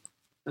doesn't.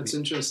 That's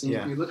interesting.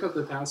 If you look up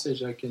the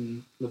passage, I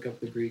can look up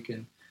the Greek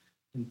and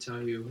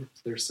tell you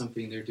if there's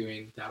something they're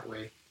doing that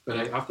way.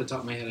 But off the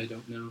top of my head, I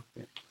don't know.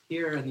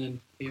 Here and then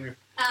here.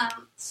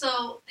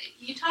 So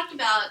you talked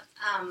about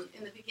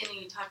in the beginning.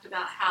 You talked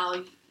about how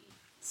you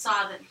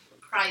saw that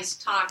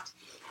Christ talked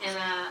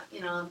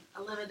in a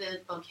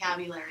limited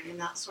vocabulary and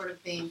that sort of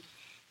thing.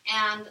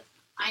 And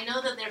I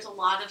know that there's a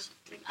lot of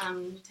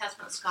New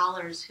Testament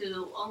scholars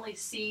who only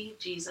see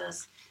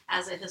Jesus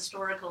as a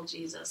historical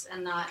Jesus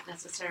and not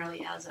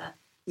necessarily as a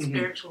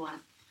spiritual one.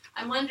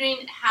 I'm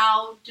wondering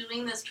how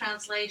doing this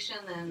translation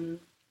and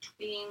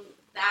being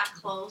that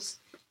close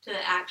to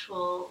the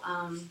actual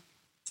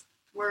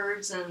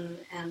words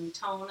and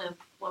tone of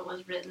what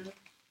was written,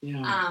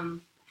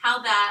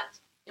 how that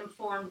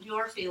informed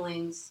your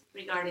feelings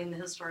regarding the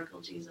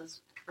historical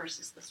Jesus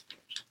versus the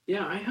spiritual.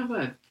 Yeah, I have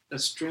a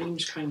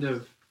strange kind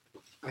of,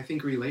 I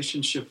think,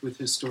 relationship with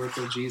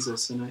historical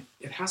Jesus, and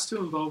it has to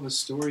involve a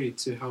story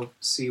to help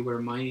see where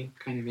my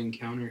kind of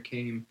encounter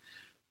came.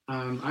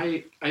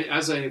 I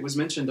as I was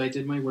mentioned, I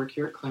did my work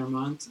here at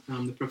Claremont.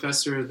 The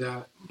professor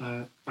that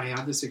I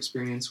had this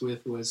experience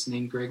with was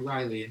named Greg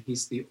Riley, and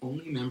he's the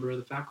only member of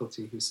the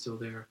faculty who's still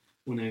there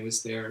when I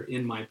was there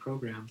in my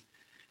program.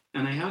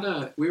 And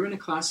we were in a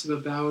class of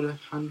about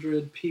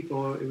 100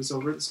 people. It was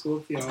over at the School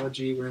of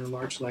Theology. We're in a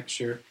large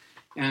lecture.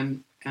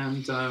 And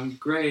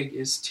Greg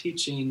is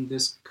teaching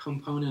this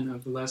component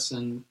of the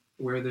lesson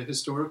where the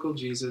historical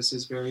Jesus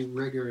is very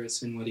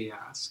rigorous in what he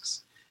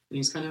asks. And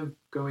he's kind of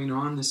going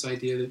on this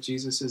idea that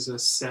Jesus is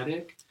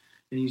ascetic,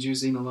 and he's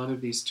using a lot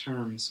of these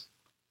terms.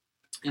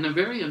 And a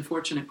very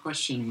unfortunate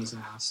question was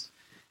asked,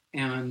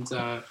 and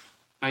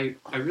I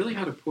really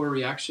had a poor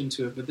reaction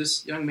to it, but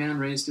this young man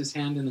raised his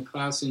hand in the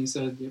class and he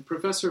said,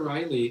 Professor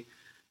Riley,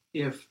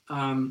 if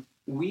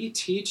we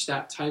teach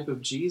that type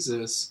of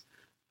Jesus,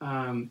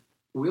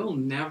 we'll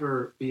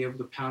never be able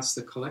to pass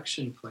the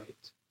collection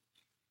plate.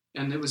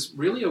 And it was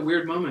really a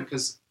weird moment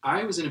because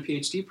I was in a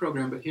PhD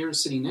program, but here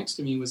sitting next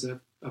to me was a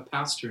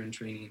pastor in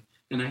training,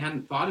 and I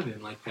hadn't thought of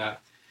him like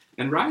that.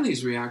 And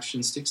Riley's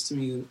reaction sticks to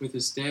me with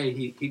this day.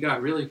 He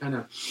got really kind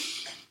of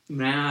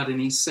mad,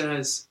 and he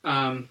says,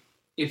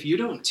 if you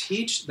don't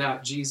teach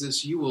that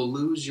Jesus, you will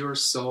lose your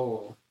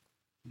soul.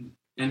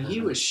 And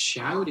he was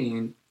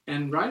shouting,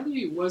 and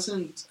Riley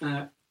wasn't,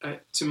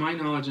 to my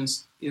knowledge,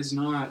 is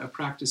not a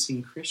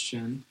practicing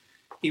Christian.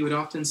 He would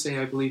often say,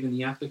 I believe in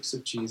the ethics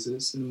of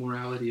Jesus and the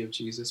morality of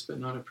Jesus, but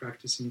not a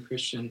practicing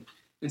Christian.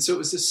 And so it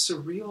was this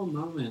surreal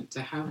moment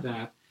to have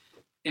that.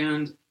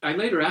 And I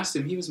later asked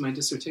him, he was my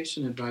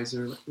dissertation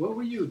advisor, like, what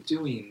were you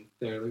doing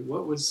there? Like,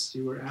 what was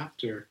you were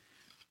after?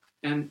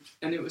 And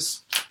it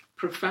was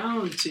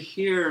profound to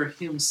hear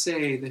him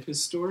say that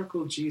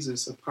historical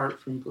Jesus,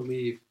 apart from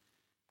belief,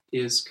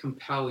 is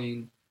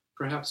compelling,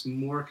 perhaps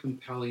more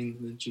compelling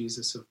than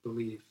Jesus of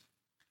belief.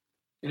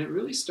 And it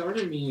really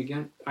started me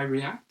again. I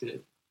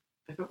reacted.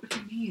 I thought, what do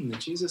you mean? The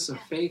Jesus of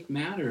faith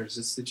matters.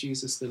 It's the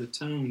Jesus that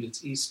atoned.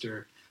 It's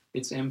Easter.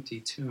 It's empty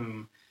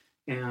tomb.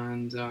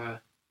 And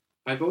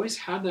I've always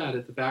had that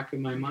at the back of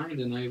my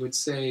mind. And I would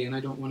say, and I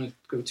don't want to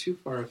go too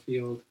far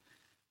afield,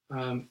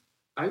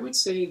 I would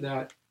say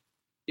that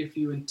if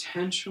you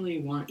intentionally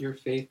want your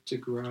faith to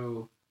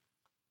grow,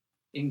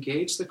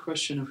 engage the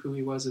question of who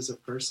he was as a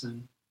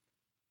person.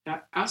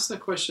 Ask the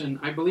question,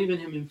 I believe in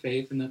him in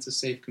faith, and that's a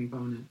safe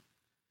component.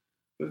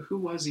 But who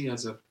was he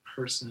as a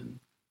person?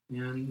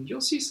 And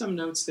you'll see some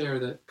notes there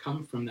that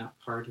come from that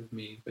part of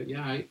me. But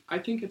yeah, I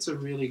think it's a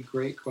really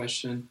great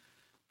question.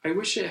 I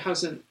wish it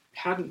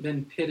hadn't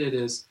been pitted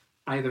as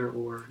either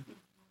or.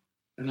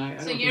 And I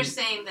so don't you're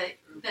think... saying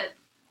that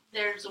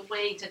there's a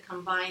way to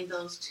combine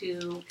those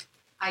two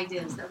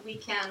ideas, that we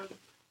can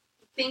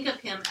think of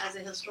him as a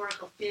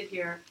historical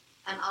figure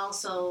and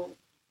also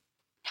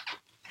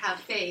have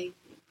faith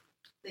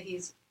that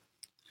he's...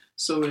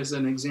 So as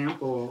an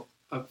example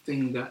of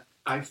thing that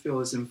I feel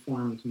has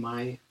informed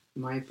my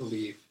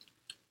belief,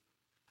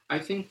 I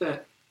think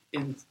that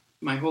in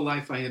my whole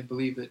life I had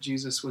believed that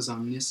Jesus was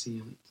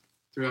omniscient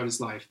throughout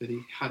his life, that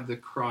he had the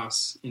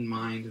cross in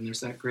mind. And there's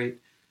that great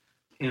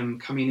him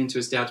coming into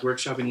his dad's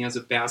workshop and he has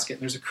a basket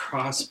and there's a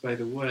cross by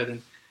the wood.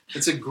 And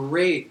it's a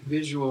great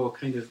visual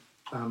kind of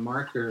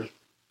marker.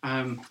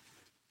 I'm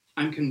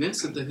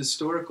convinced that the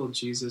historical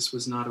Jesus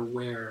was not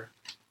aware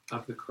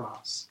of the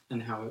cross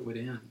and how it would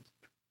end.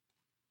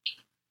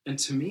 And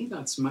to me,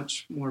 that's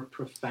much more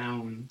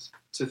profound,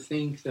 to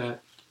think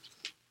that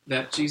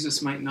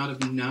Jesus might not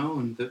have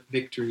known that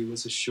victory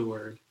was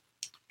assured.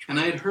 And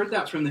I had heard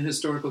that from the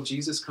historical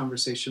Jesus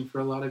conversation for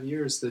a lot of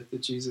years,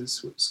 that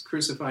Jesus was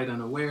crucified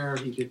unaware,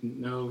 he didn't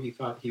know, he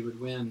thought he would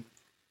win.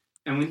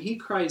 And when he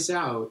cries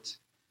out,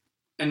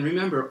 and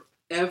remember,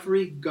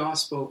 every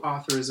gospel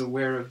author is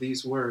aware of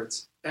these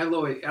words,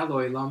 Eloi,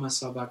 Eloi, lama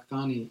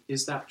sabachthani,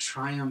 is that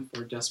triumph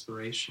or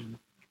desperation?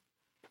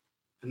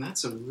 And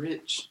that's a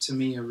rich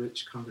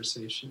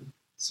conversation.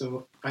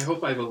 So I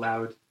hope I've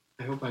allowed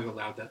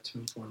that to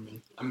inform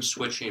me. I'm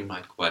switching my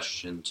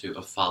question to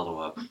a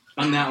follow-up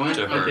on that one.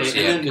 To hers,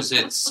 okay. Yeah, because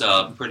it's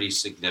pretty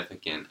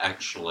significant,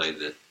 actually,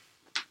 that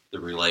the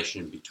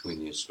relation between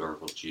the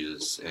historical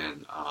Jesus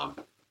and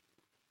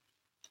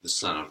the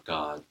Son of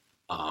God.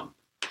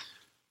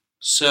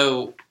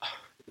 So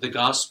the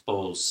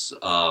Gospels,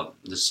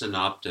 the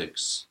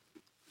Synoptics,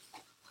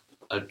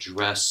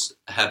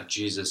 have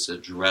Jesus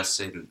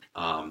addressing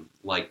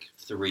like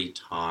 3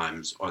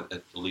 times, or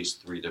at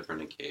least 3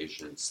 different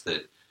occasions,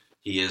 that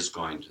he is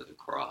going to the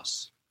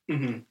cross.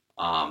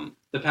 Mm-hmm.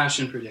 The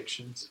Passion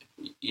predictions.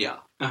 Yeah.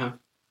 Uh-huh.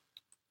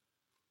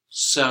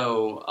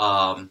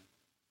 So,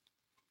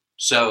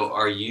 so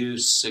are you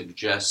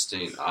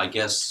suggesting, I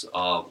guess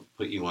I'll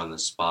put you on the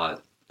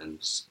spot and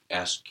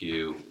ask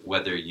you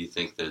whether you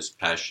think those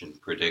Passion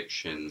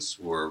predictions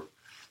were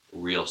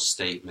real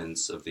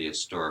statements of the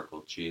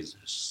historical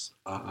Jesus,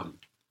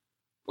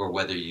 or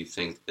whether you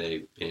think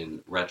they've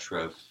been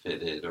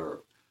retrofitted or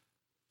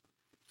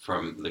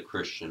from the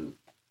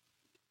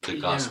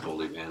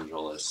gospel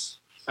evangelists.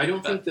 I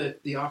don't think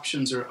that the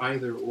options are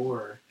either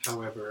or,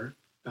 however,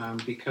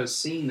 because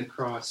seeing the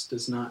cross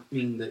does not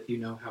mean that you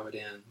know how it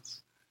ends.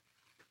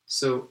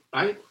 So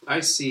I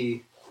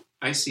see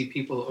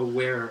people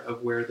aware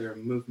of where their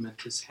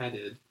movement is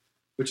headed,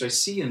 which I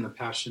see in the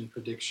Passion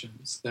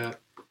predictions, that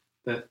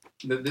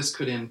this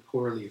could end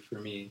poorly for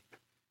me.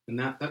 And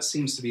that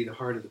seems to be the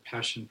heart of the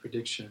Passion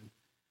prediction.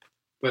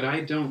 But I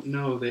don't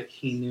know that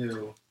he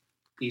knew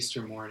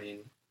Easter morning,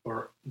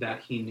 or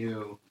that he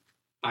knew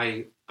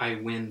I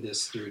win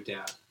this through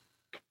death.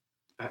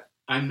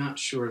 I'm not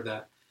sure of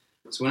that.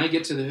 So when I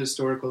get to the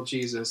historical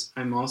Jesus,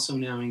 I'm also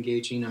now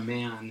engaging a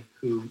man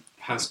who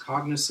has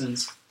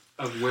cognizance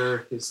of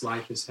where his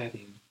life is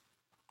heading,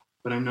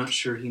 but I'm not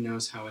sure he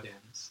knows how it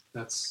ends.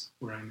 That's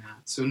where I'm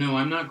at. So no,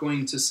 I'm not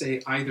going to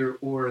say either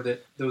or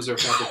that those are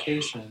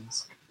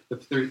fabrications, the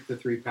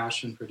three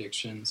passion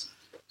predictions,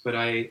 but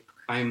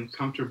I'm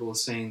comfortable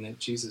saying that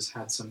Jesus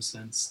had some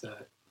sense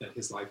that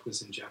his life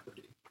was in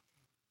jeopardy.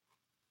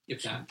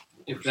 If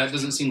that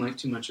doesn't seem like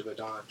too much of a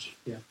dodge.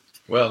 Yeah.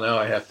 Well, now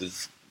I have to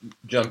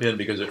jump in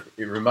because it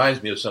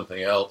reminds me of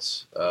something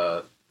else,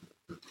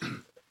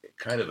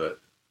 kind of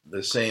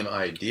the same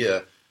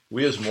idea.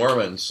 We as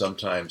Mormons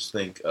sometimes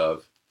think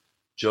of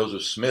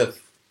Joseph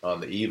Smith on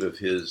the eve of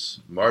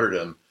his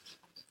martyrdom,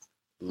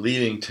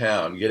 leaving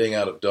town, getting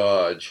out of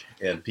Dodge,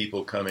 and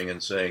people coming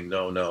and saying,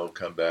 no,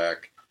 come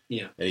back.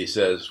 Yeah. And he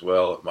says,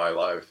 well, if my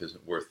life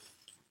isn't worth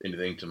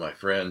anything to my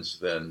friends,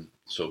 then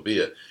so be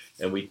it.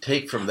 And we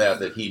take from that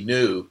he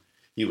knew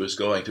he was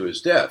going to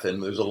his death.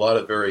 And there's a lot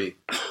of very,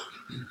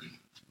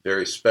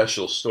 very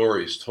special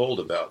stories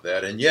told about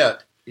that. And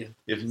yet,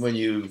 when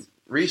you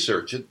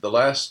research it, the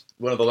last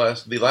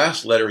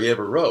letter he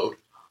ever wrote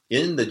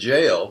in the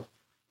jail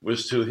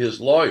was to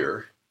his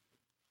lawyer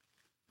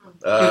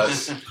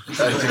to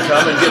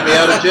come and get me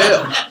out of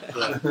jail.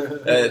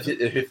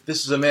 If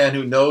this is a man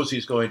who knows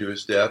he's going to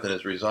his death and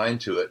is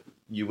resigned to it,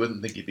 you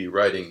wouldn't think he'd be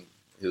writing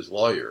his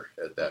lawyer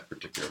at that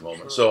particular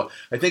moment. So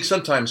I think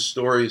sometimes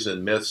stories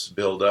and myths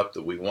build up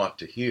that we want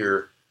to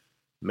hear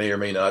may or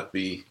may not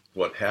be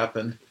what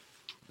happened.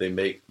 They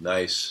make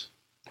nice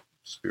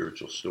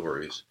spiritual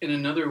stories. In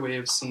another way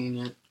of seeing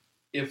it,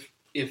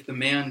 if the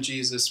man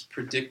Jesus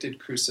predicted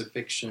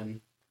crucifixion,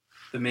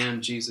 the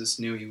man Jesus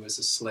knew he was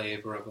a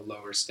slave or of a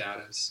lower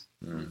status.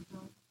 Mm.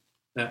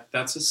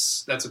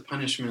 That's a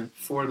punishment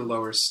for the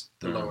lower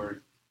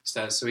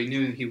status. So he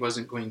knew he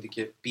wasn't going to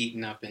get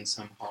beaten up in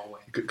some hallway.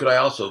 Could I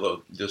also,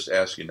 though, just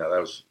ask you now,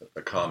 that was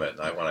a comment,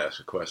 and I want to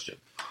ask a question.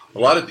 A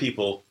lot of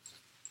people,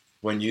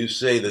 when you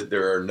say that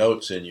there are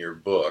notes in your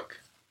book,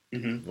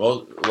 mm-hmm.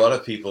 well, a lot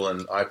of people,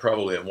 and I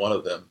probably am one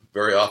of them,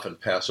 very often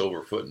pass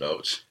over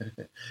footnotes.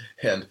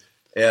 and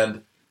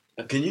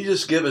can you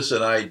just give us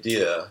an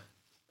idea,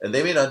 and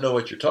they may not know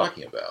what you're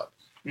talking about,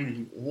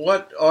 mm-hmm.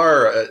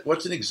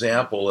 what's an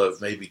example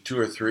of maybe 2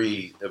 or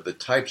 3 of the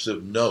types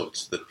of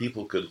notes that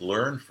people could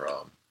learn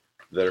from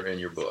that are in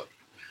your book?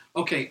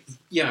 Okay,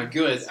 yeah,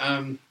 good.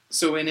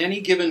 So in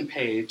any given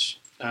page,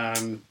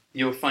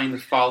 you'll find the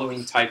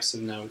following types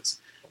of notes.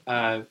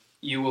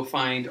 You will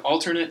find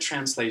alternate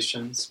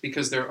translations,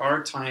 because there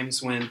are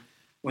times when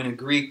a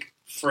Greek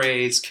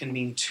phrase can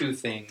mean 2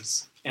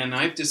 things. And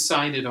I've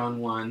decided on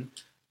one,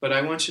 but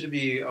I want you to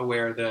be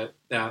aware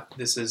that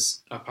this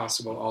is a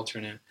possible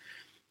alternate.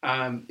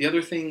 The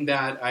other thing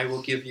that I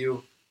will give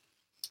you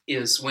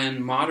is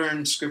when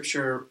modern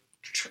scripture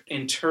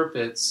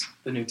interprets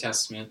the New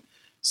Testament.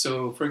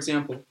 So, for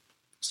example,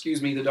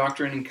 the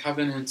Doctrine and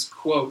Covenants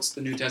quotes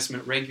the New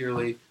Testament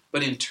regularly,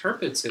 but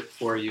interprets it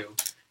for you.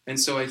 And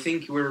so I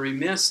think we're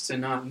remiss to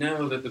not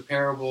know that the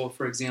parable,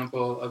 for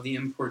example, of the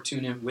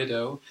importunate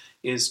widow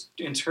is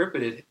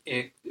interpreted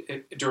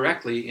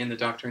directly in the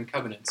Doctrine and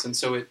Covenants. And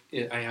so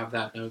I have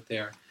that note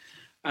there.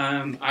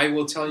 I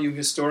will tell you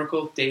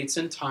historical dates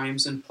and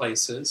times and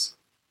places.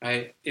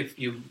 If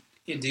you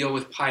deal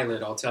with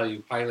Pilate, I'll tell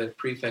you Pilate,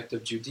 prefect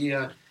of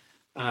Judea.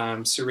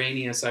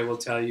 Cyrenius, I will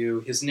tell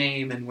you his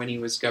name and when he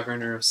was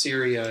governor of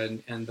Syria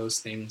and those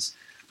things.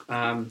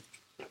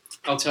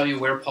 I'll tell you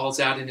where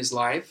Paul's at in his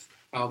life.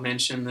 I'll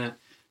mention that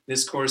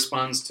this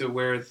corresponds to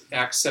where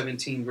Acts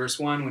 17, verse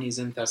 1, when he's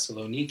in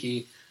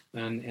Thessaloniki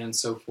and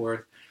so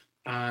forth.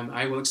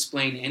 I will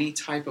explain any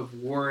type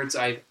of words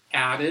I've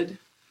added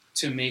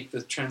to make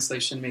the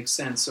translation make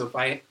sense. So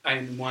if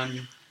in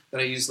one that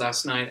I used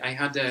last night, I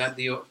had to add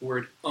the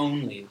word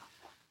only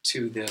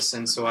to this.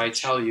 And so I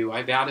tell you,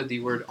 I've added the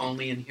word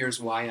only, and here's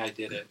why I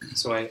did it.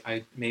 So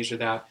I measure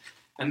that.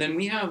 And then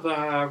we have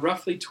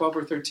roughly 12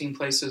 or 13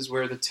 places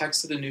where the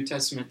text of the New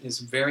Testament is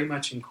very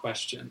much in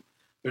question.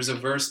 There's a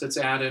verse that's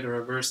added or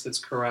a verse that's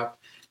corrupt,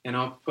 and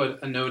I'll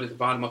put a note at the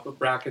bottom. I'll put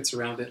brackets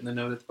around it and the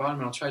note at the bottom,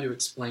 and I'll try to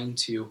explain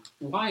to you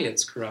why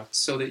it's corrupt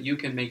so that you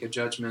can make a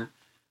judgment.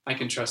 I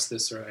can trust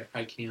this or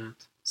I can't.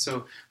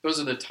 So those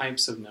are the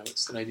types of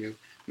notes that I do.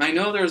 And I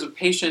know there's a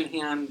patient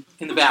hand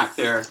in the back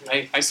there.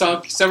 I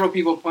saw several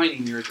people pointing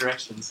in your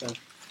direction. So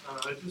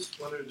I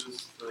just wondered,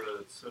 is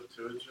the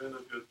Septuagint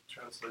a good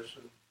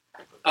translation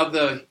of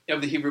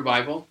the Hebrew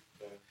Bible?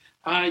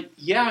 Yeah.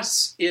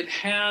 Yes, it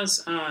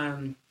has.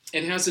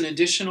 It has an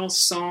additional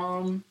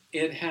psalm.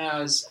 It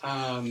has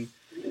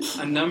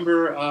a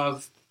number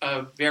of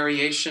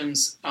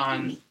variations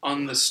on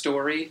the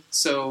story.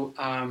 So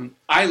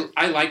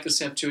I like the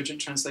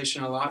Septuagint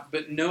translation a lot,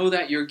 but know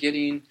that you're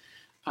getting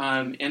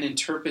an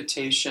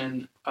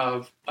interpretation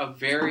of a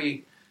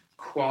very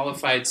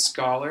qualified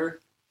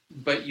scholar,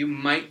 but you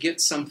might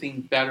get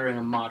something better in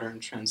a modern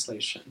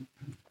translation.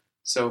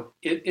 So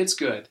it's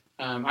good.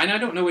 And I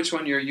don't know which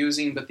one you're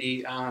using, but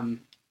the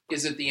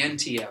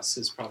NTS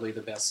is probably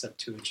the best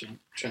Septuagint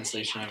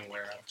translation I'm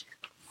aware of.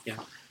 Yeah.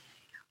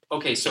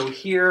 Okay, so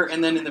here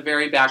and then in the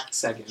very back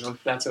second,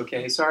 if that's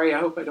okay. Sorry, I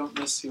hope I don't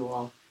miss you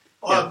all.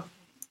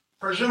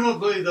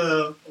 presumably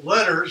the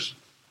letters,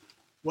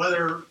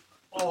 whether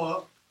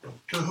to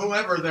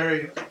whomever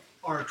they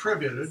are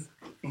attributed,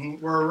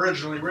 were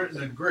originally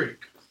written in Greek.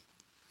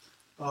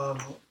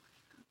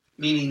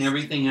 Meaning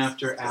everything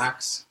after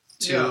Acts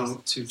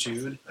to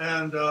Jude.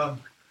 And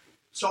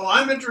so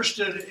I'm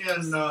interested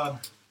in the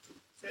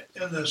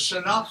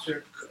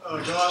synoptic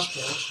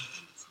gospels.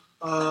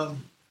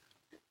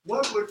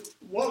 What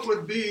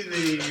would be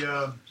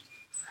the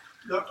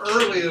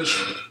earliest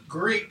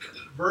Greek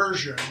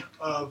version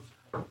of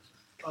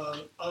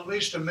at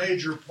least a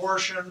major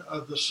portion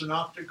of the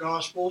synoptic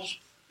gospels,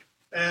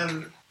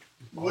 and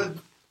would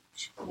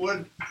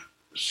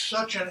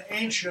such an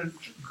ancient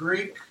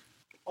Greek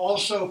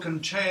also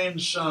contain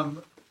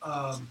some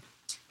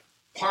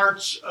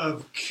parts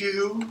of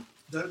Q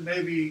that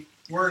maybe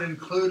weren't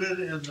included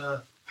in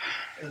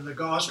the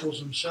Gospels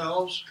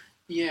themselves?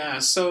 Yeah,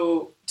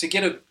 so to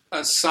get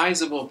a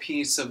sizable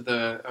piece of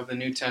the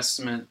New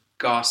Testament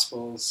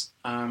Gospels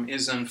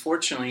is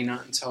unfortunately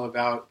not until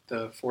about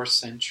the 4th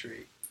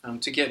century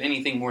to get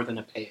anything more than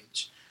a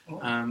page.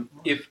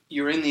 If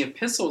you're in the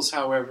epistles,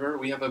 however,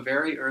 we have a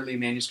very early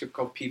manuscript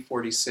called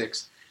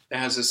P46 that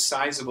has a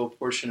sizable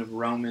portion of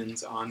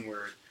Romans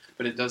onward,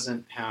 but it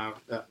doesn't have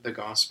the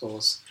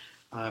Gospels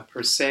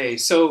per se.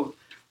 So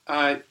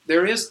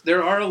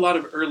there are a lot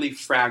of early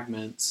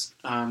fragments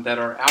that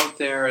are out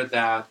there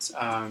that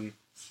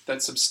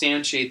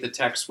substantiate the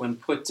text when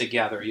put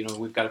together. You know,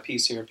 we've got a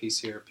piece here, a piece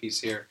here, a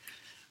piece here.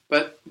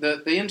 But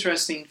the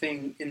interesting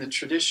thing in the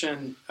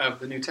tradition of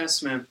the New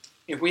Testament,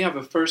 if we have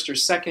a 1st or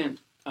 2nd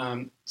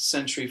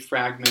century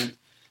fragment,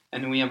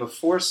 and then we have a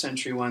 4th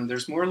century one,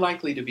 there's more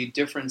likely to be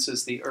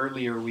differences the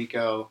earlier we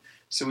go.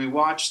 So we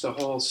watch the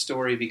whole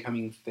story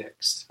becoming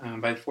fixed.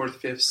 By the 4th,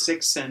 5th,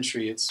 6th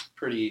century, it's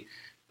pretty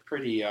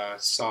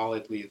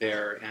solidly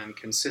there and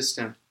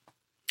consistent.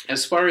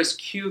 As far as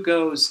Q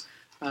goes,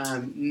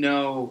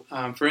 no.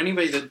 For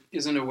anybody that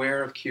isn't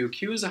aware of Q,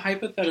 Q is a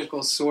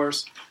hypothetical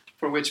source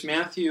for which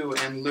Matthew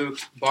and Luke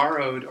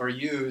borrowed or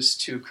used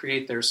to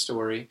create their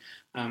story.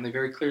 They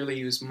very clearly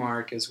use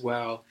Mark as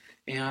well.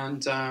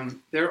 And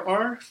there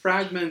are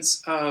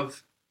fragments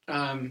of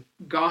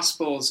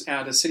Gospels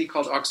at a city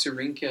called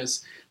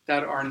Oxyrhynchus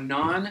that are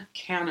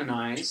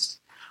non-canonized,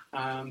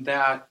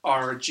 that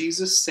are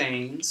Jesus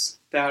sayings,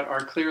 that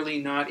are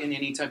clearly not in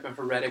any type of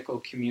heretical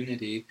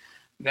community,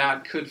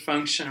 that could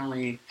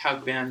functionally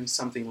have been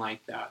something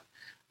like that.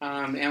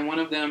 And one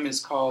of them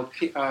is called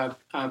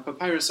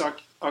Papyrus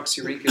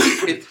Oxyrhynchus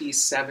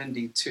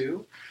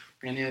 5072,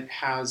 and it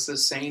has the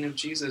saying of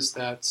Jesus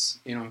that's,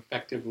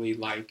 effectively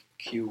like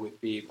Q would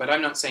be. But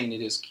I'm not saying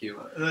it is Q.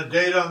 The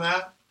date on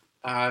that?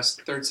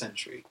 3rd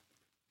century.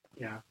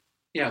 Yeah.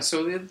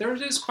 So there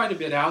is quite a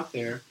bit out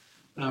there,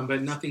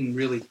 but nothing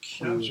really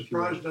Q. I'm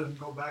surprised it doesn't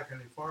go back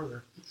any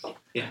farther.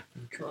 Yeah.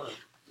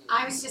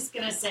 I was just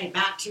going to say,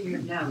 back to your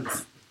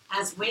notes.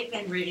 As we've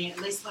been reading,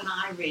 at least when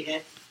I read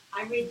it,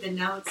 I read the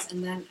notes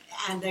and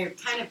they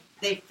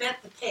fit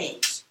the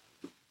page.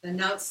 The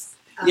notes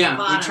on the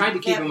bottom we tried to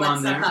keep them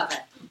on there. Above it.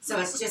 So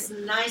it's just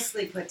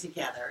nicely put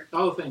together.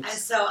 Oh, thanks. And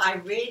so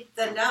I read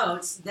the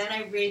notes, then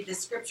I read the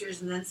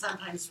scriptures, and then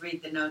sometimes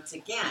read the notes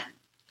again.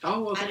 Oh,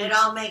 well, and it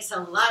all makes a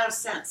lot of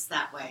sense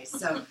that way.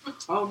 So,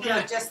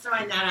 just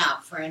throwing that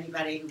out for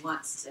anybody who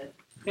wants to.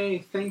 Hey,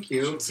 thank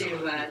you.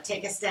 To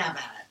take a stab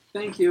at it.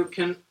 Thank you.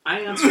 Can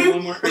I answer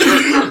one more?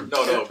 No,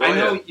 go I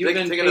know ahead. you've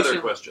been take another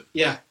question.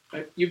 Yeah,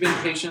 you've been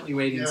patiently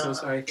waiting. So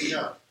sorry.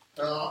 Yeah.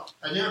 I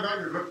knew about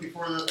your book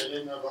before this. I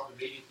didn't know about the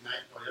meeting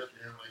tonight until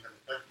yesterday when I got a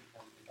text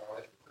from you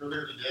about it.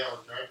 Earlier today, I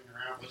was driving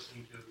around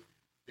listening to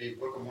the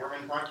Book of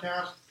Mormon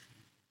podcast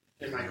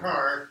in my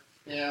car,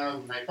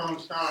 and my phone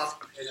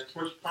stopped, and it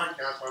switched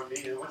podcasts on me,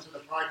 and it went to the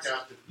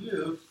podcast of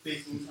you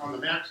speaking on the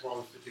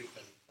Maxwell Institute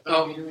thing,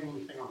 without me doing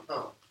anything on the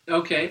phone.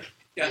 Okay.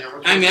 Yeah,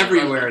 I'm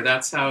everywhere.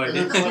 That's how it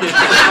is. Does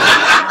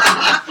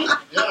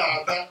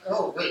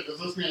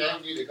this mean I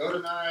don't need to go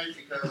tonight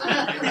because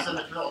it's going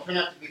to turn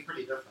out to be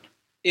pretty different?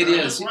 It is.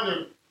 I just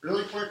wondered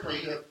really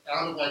quickly if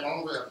out of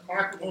all the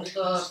apocryphal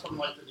stuff from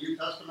the New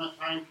Testament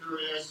time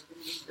period,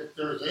 if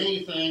there's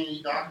anything,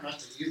 any document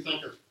that you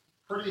think is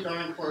pretty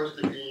darn close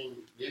to being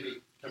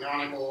maybe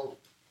canonical,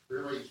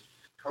 really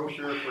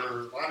kosher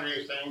for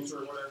Latter-day Saints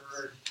or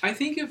whatever. I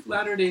think if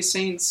Latter-day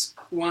Saints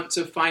want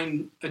to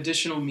find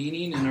additional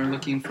meaning and are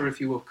looking for,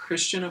 if you will,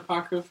 Christian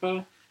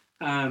Apocrypha,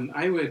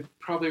 I would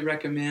probably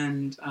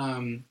recommend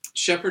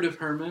Shepherd of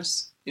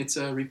Hermas. It's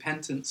a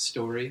repentance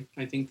story.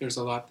 I think there's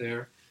a lot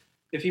there.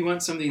 If you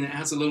want something that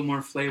has a little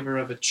more flavor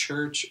of a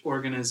church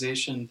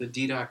organization, the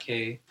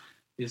Didache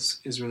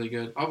is really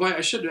good. Although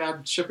I should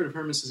add, Shepherd of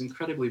Hermas is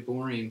incredibly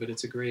boring, but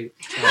it's a great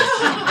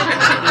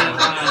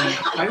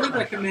I would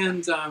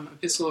recommend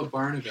Epistle of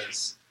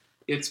Barnabas.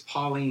 It's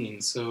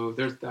Pauline. So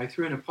I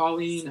threw in a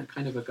Pauline, a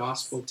kind of a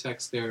gospel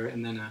text there,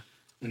 and then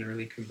an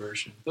early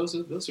conversion. Those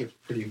are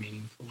pretty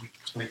meaningful.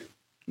 So,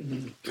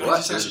 Can I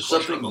just ask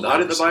something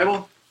not in the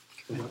Bible?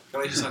 Can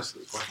I just ask a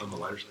question on the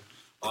lighter side?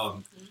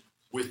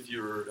 With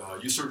your,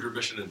 you served your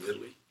mission in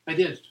Italy. I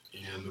did.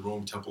 And the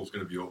Rome Temple is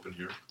going to be open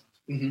here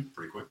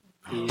pretty quick.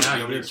 Do you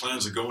have any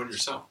plans of going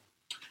yourself?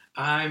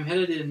 I'm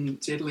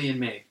headed to Italy in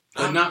May.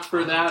 But not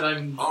for that.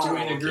 I'm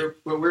doing a group,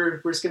 but we're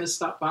just going to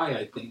stop by,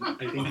 I think.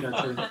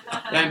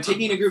 I'm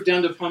taking a group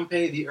down to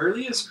Pompeii. The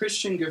earliest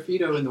Christian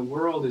graffito in the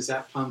world is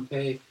at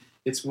Pompeii.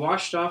 It's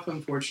washed off,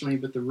 unfortunately,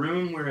 but the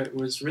room where it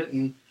was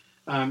written,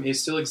 it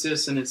still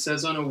exists, and it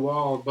says on a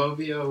wall,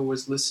 Bobbio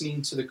was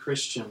listening to the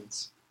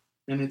Christians.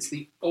 And it's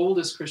the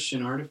oldest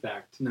Christian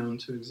artifact known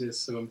to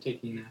exist, so I'm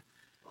taking a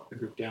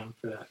group down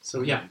for that.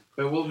 So yeah,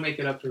 but we'll make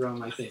it up to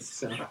Rome, I think.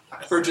 So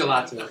for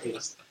gelato, at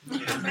least.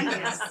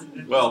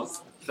 Well,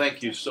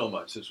 thank you so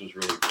much. This was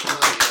really good.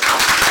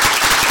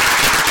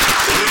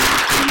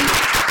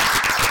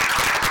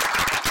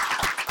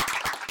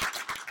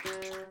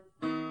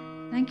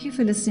 Thank you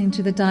for listening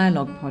to the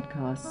Dialogue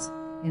podcast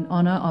in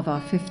honor of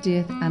our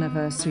 50th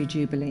anniversary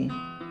jubilee.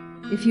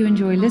 If you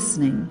enjoy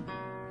listening,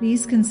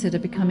 please consider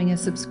becoming a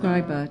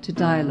subscriber to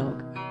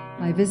Dialogue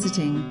by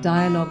visiting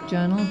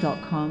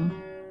dialoguejournal.com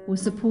or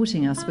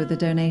supporting us with a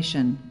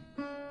donation.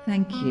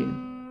 Thank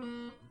you.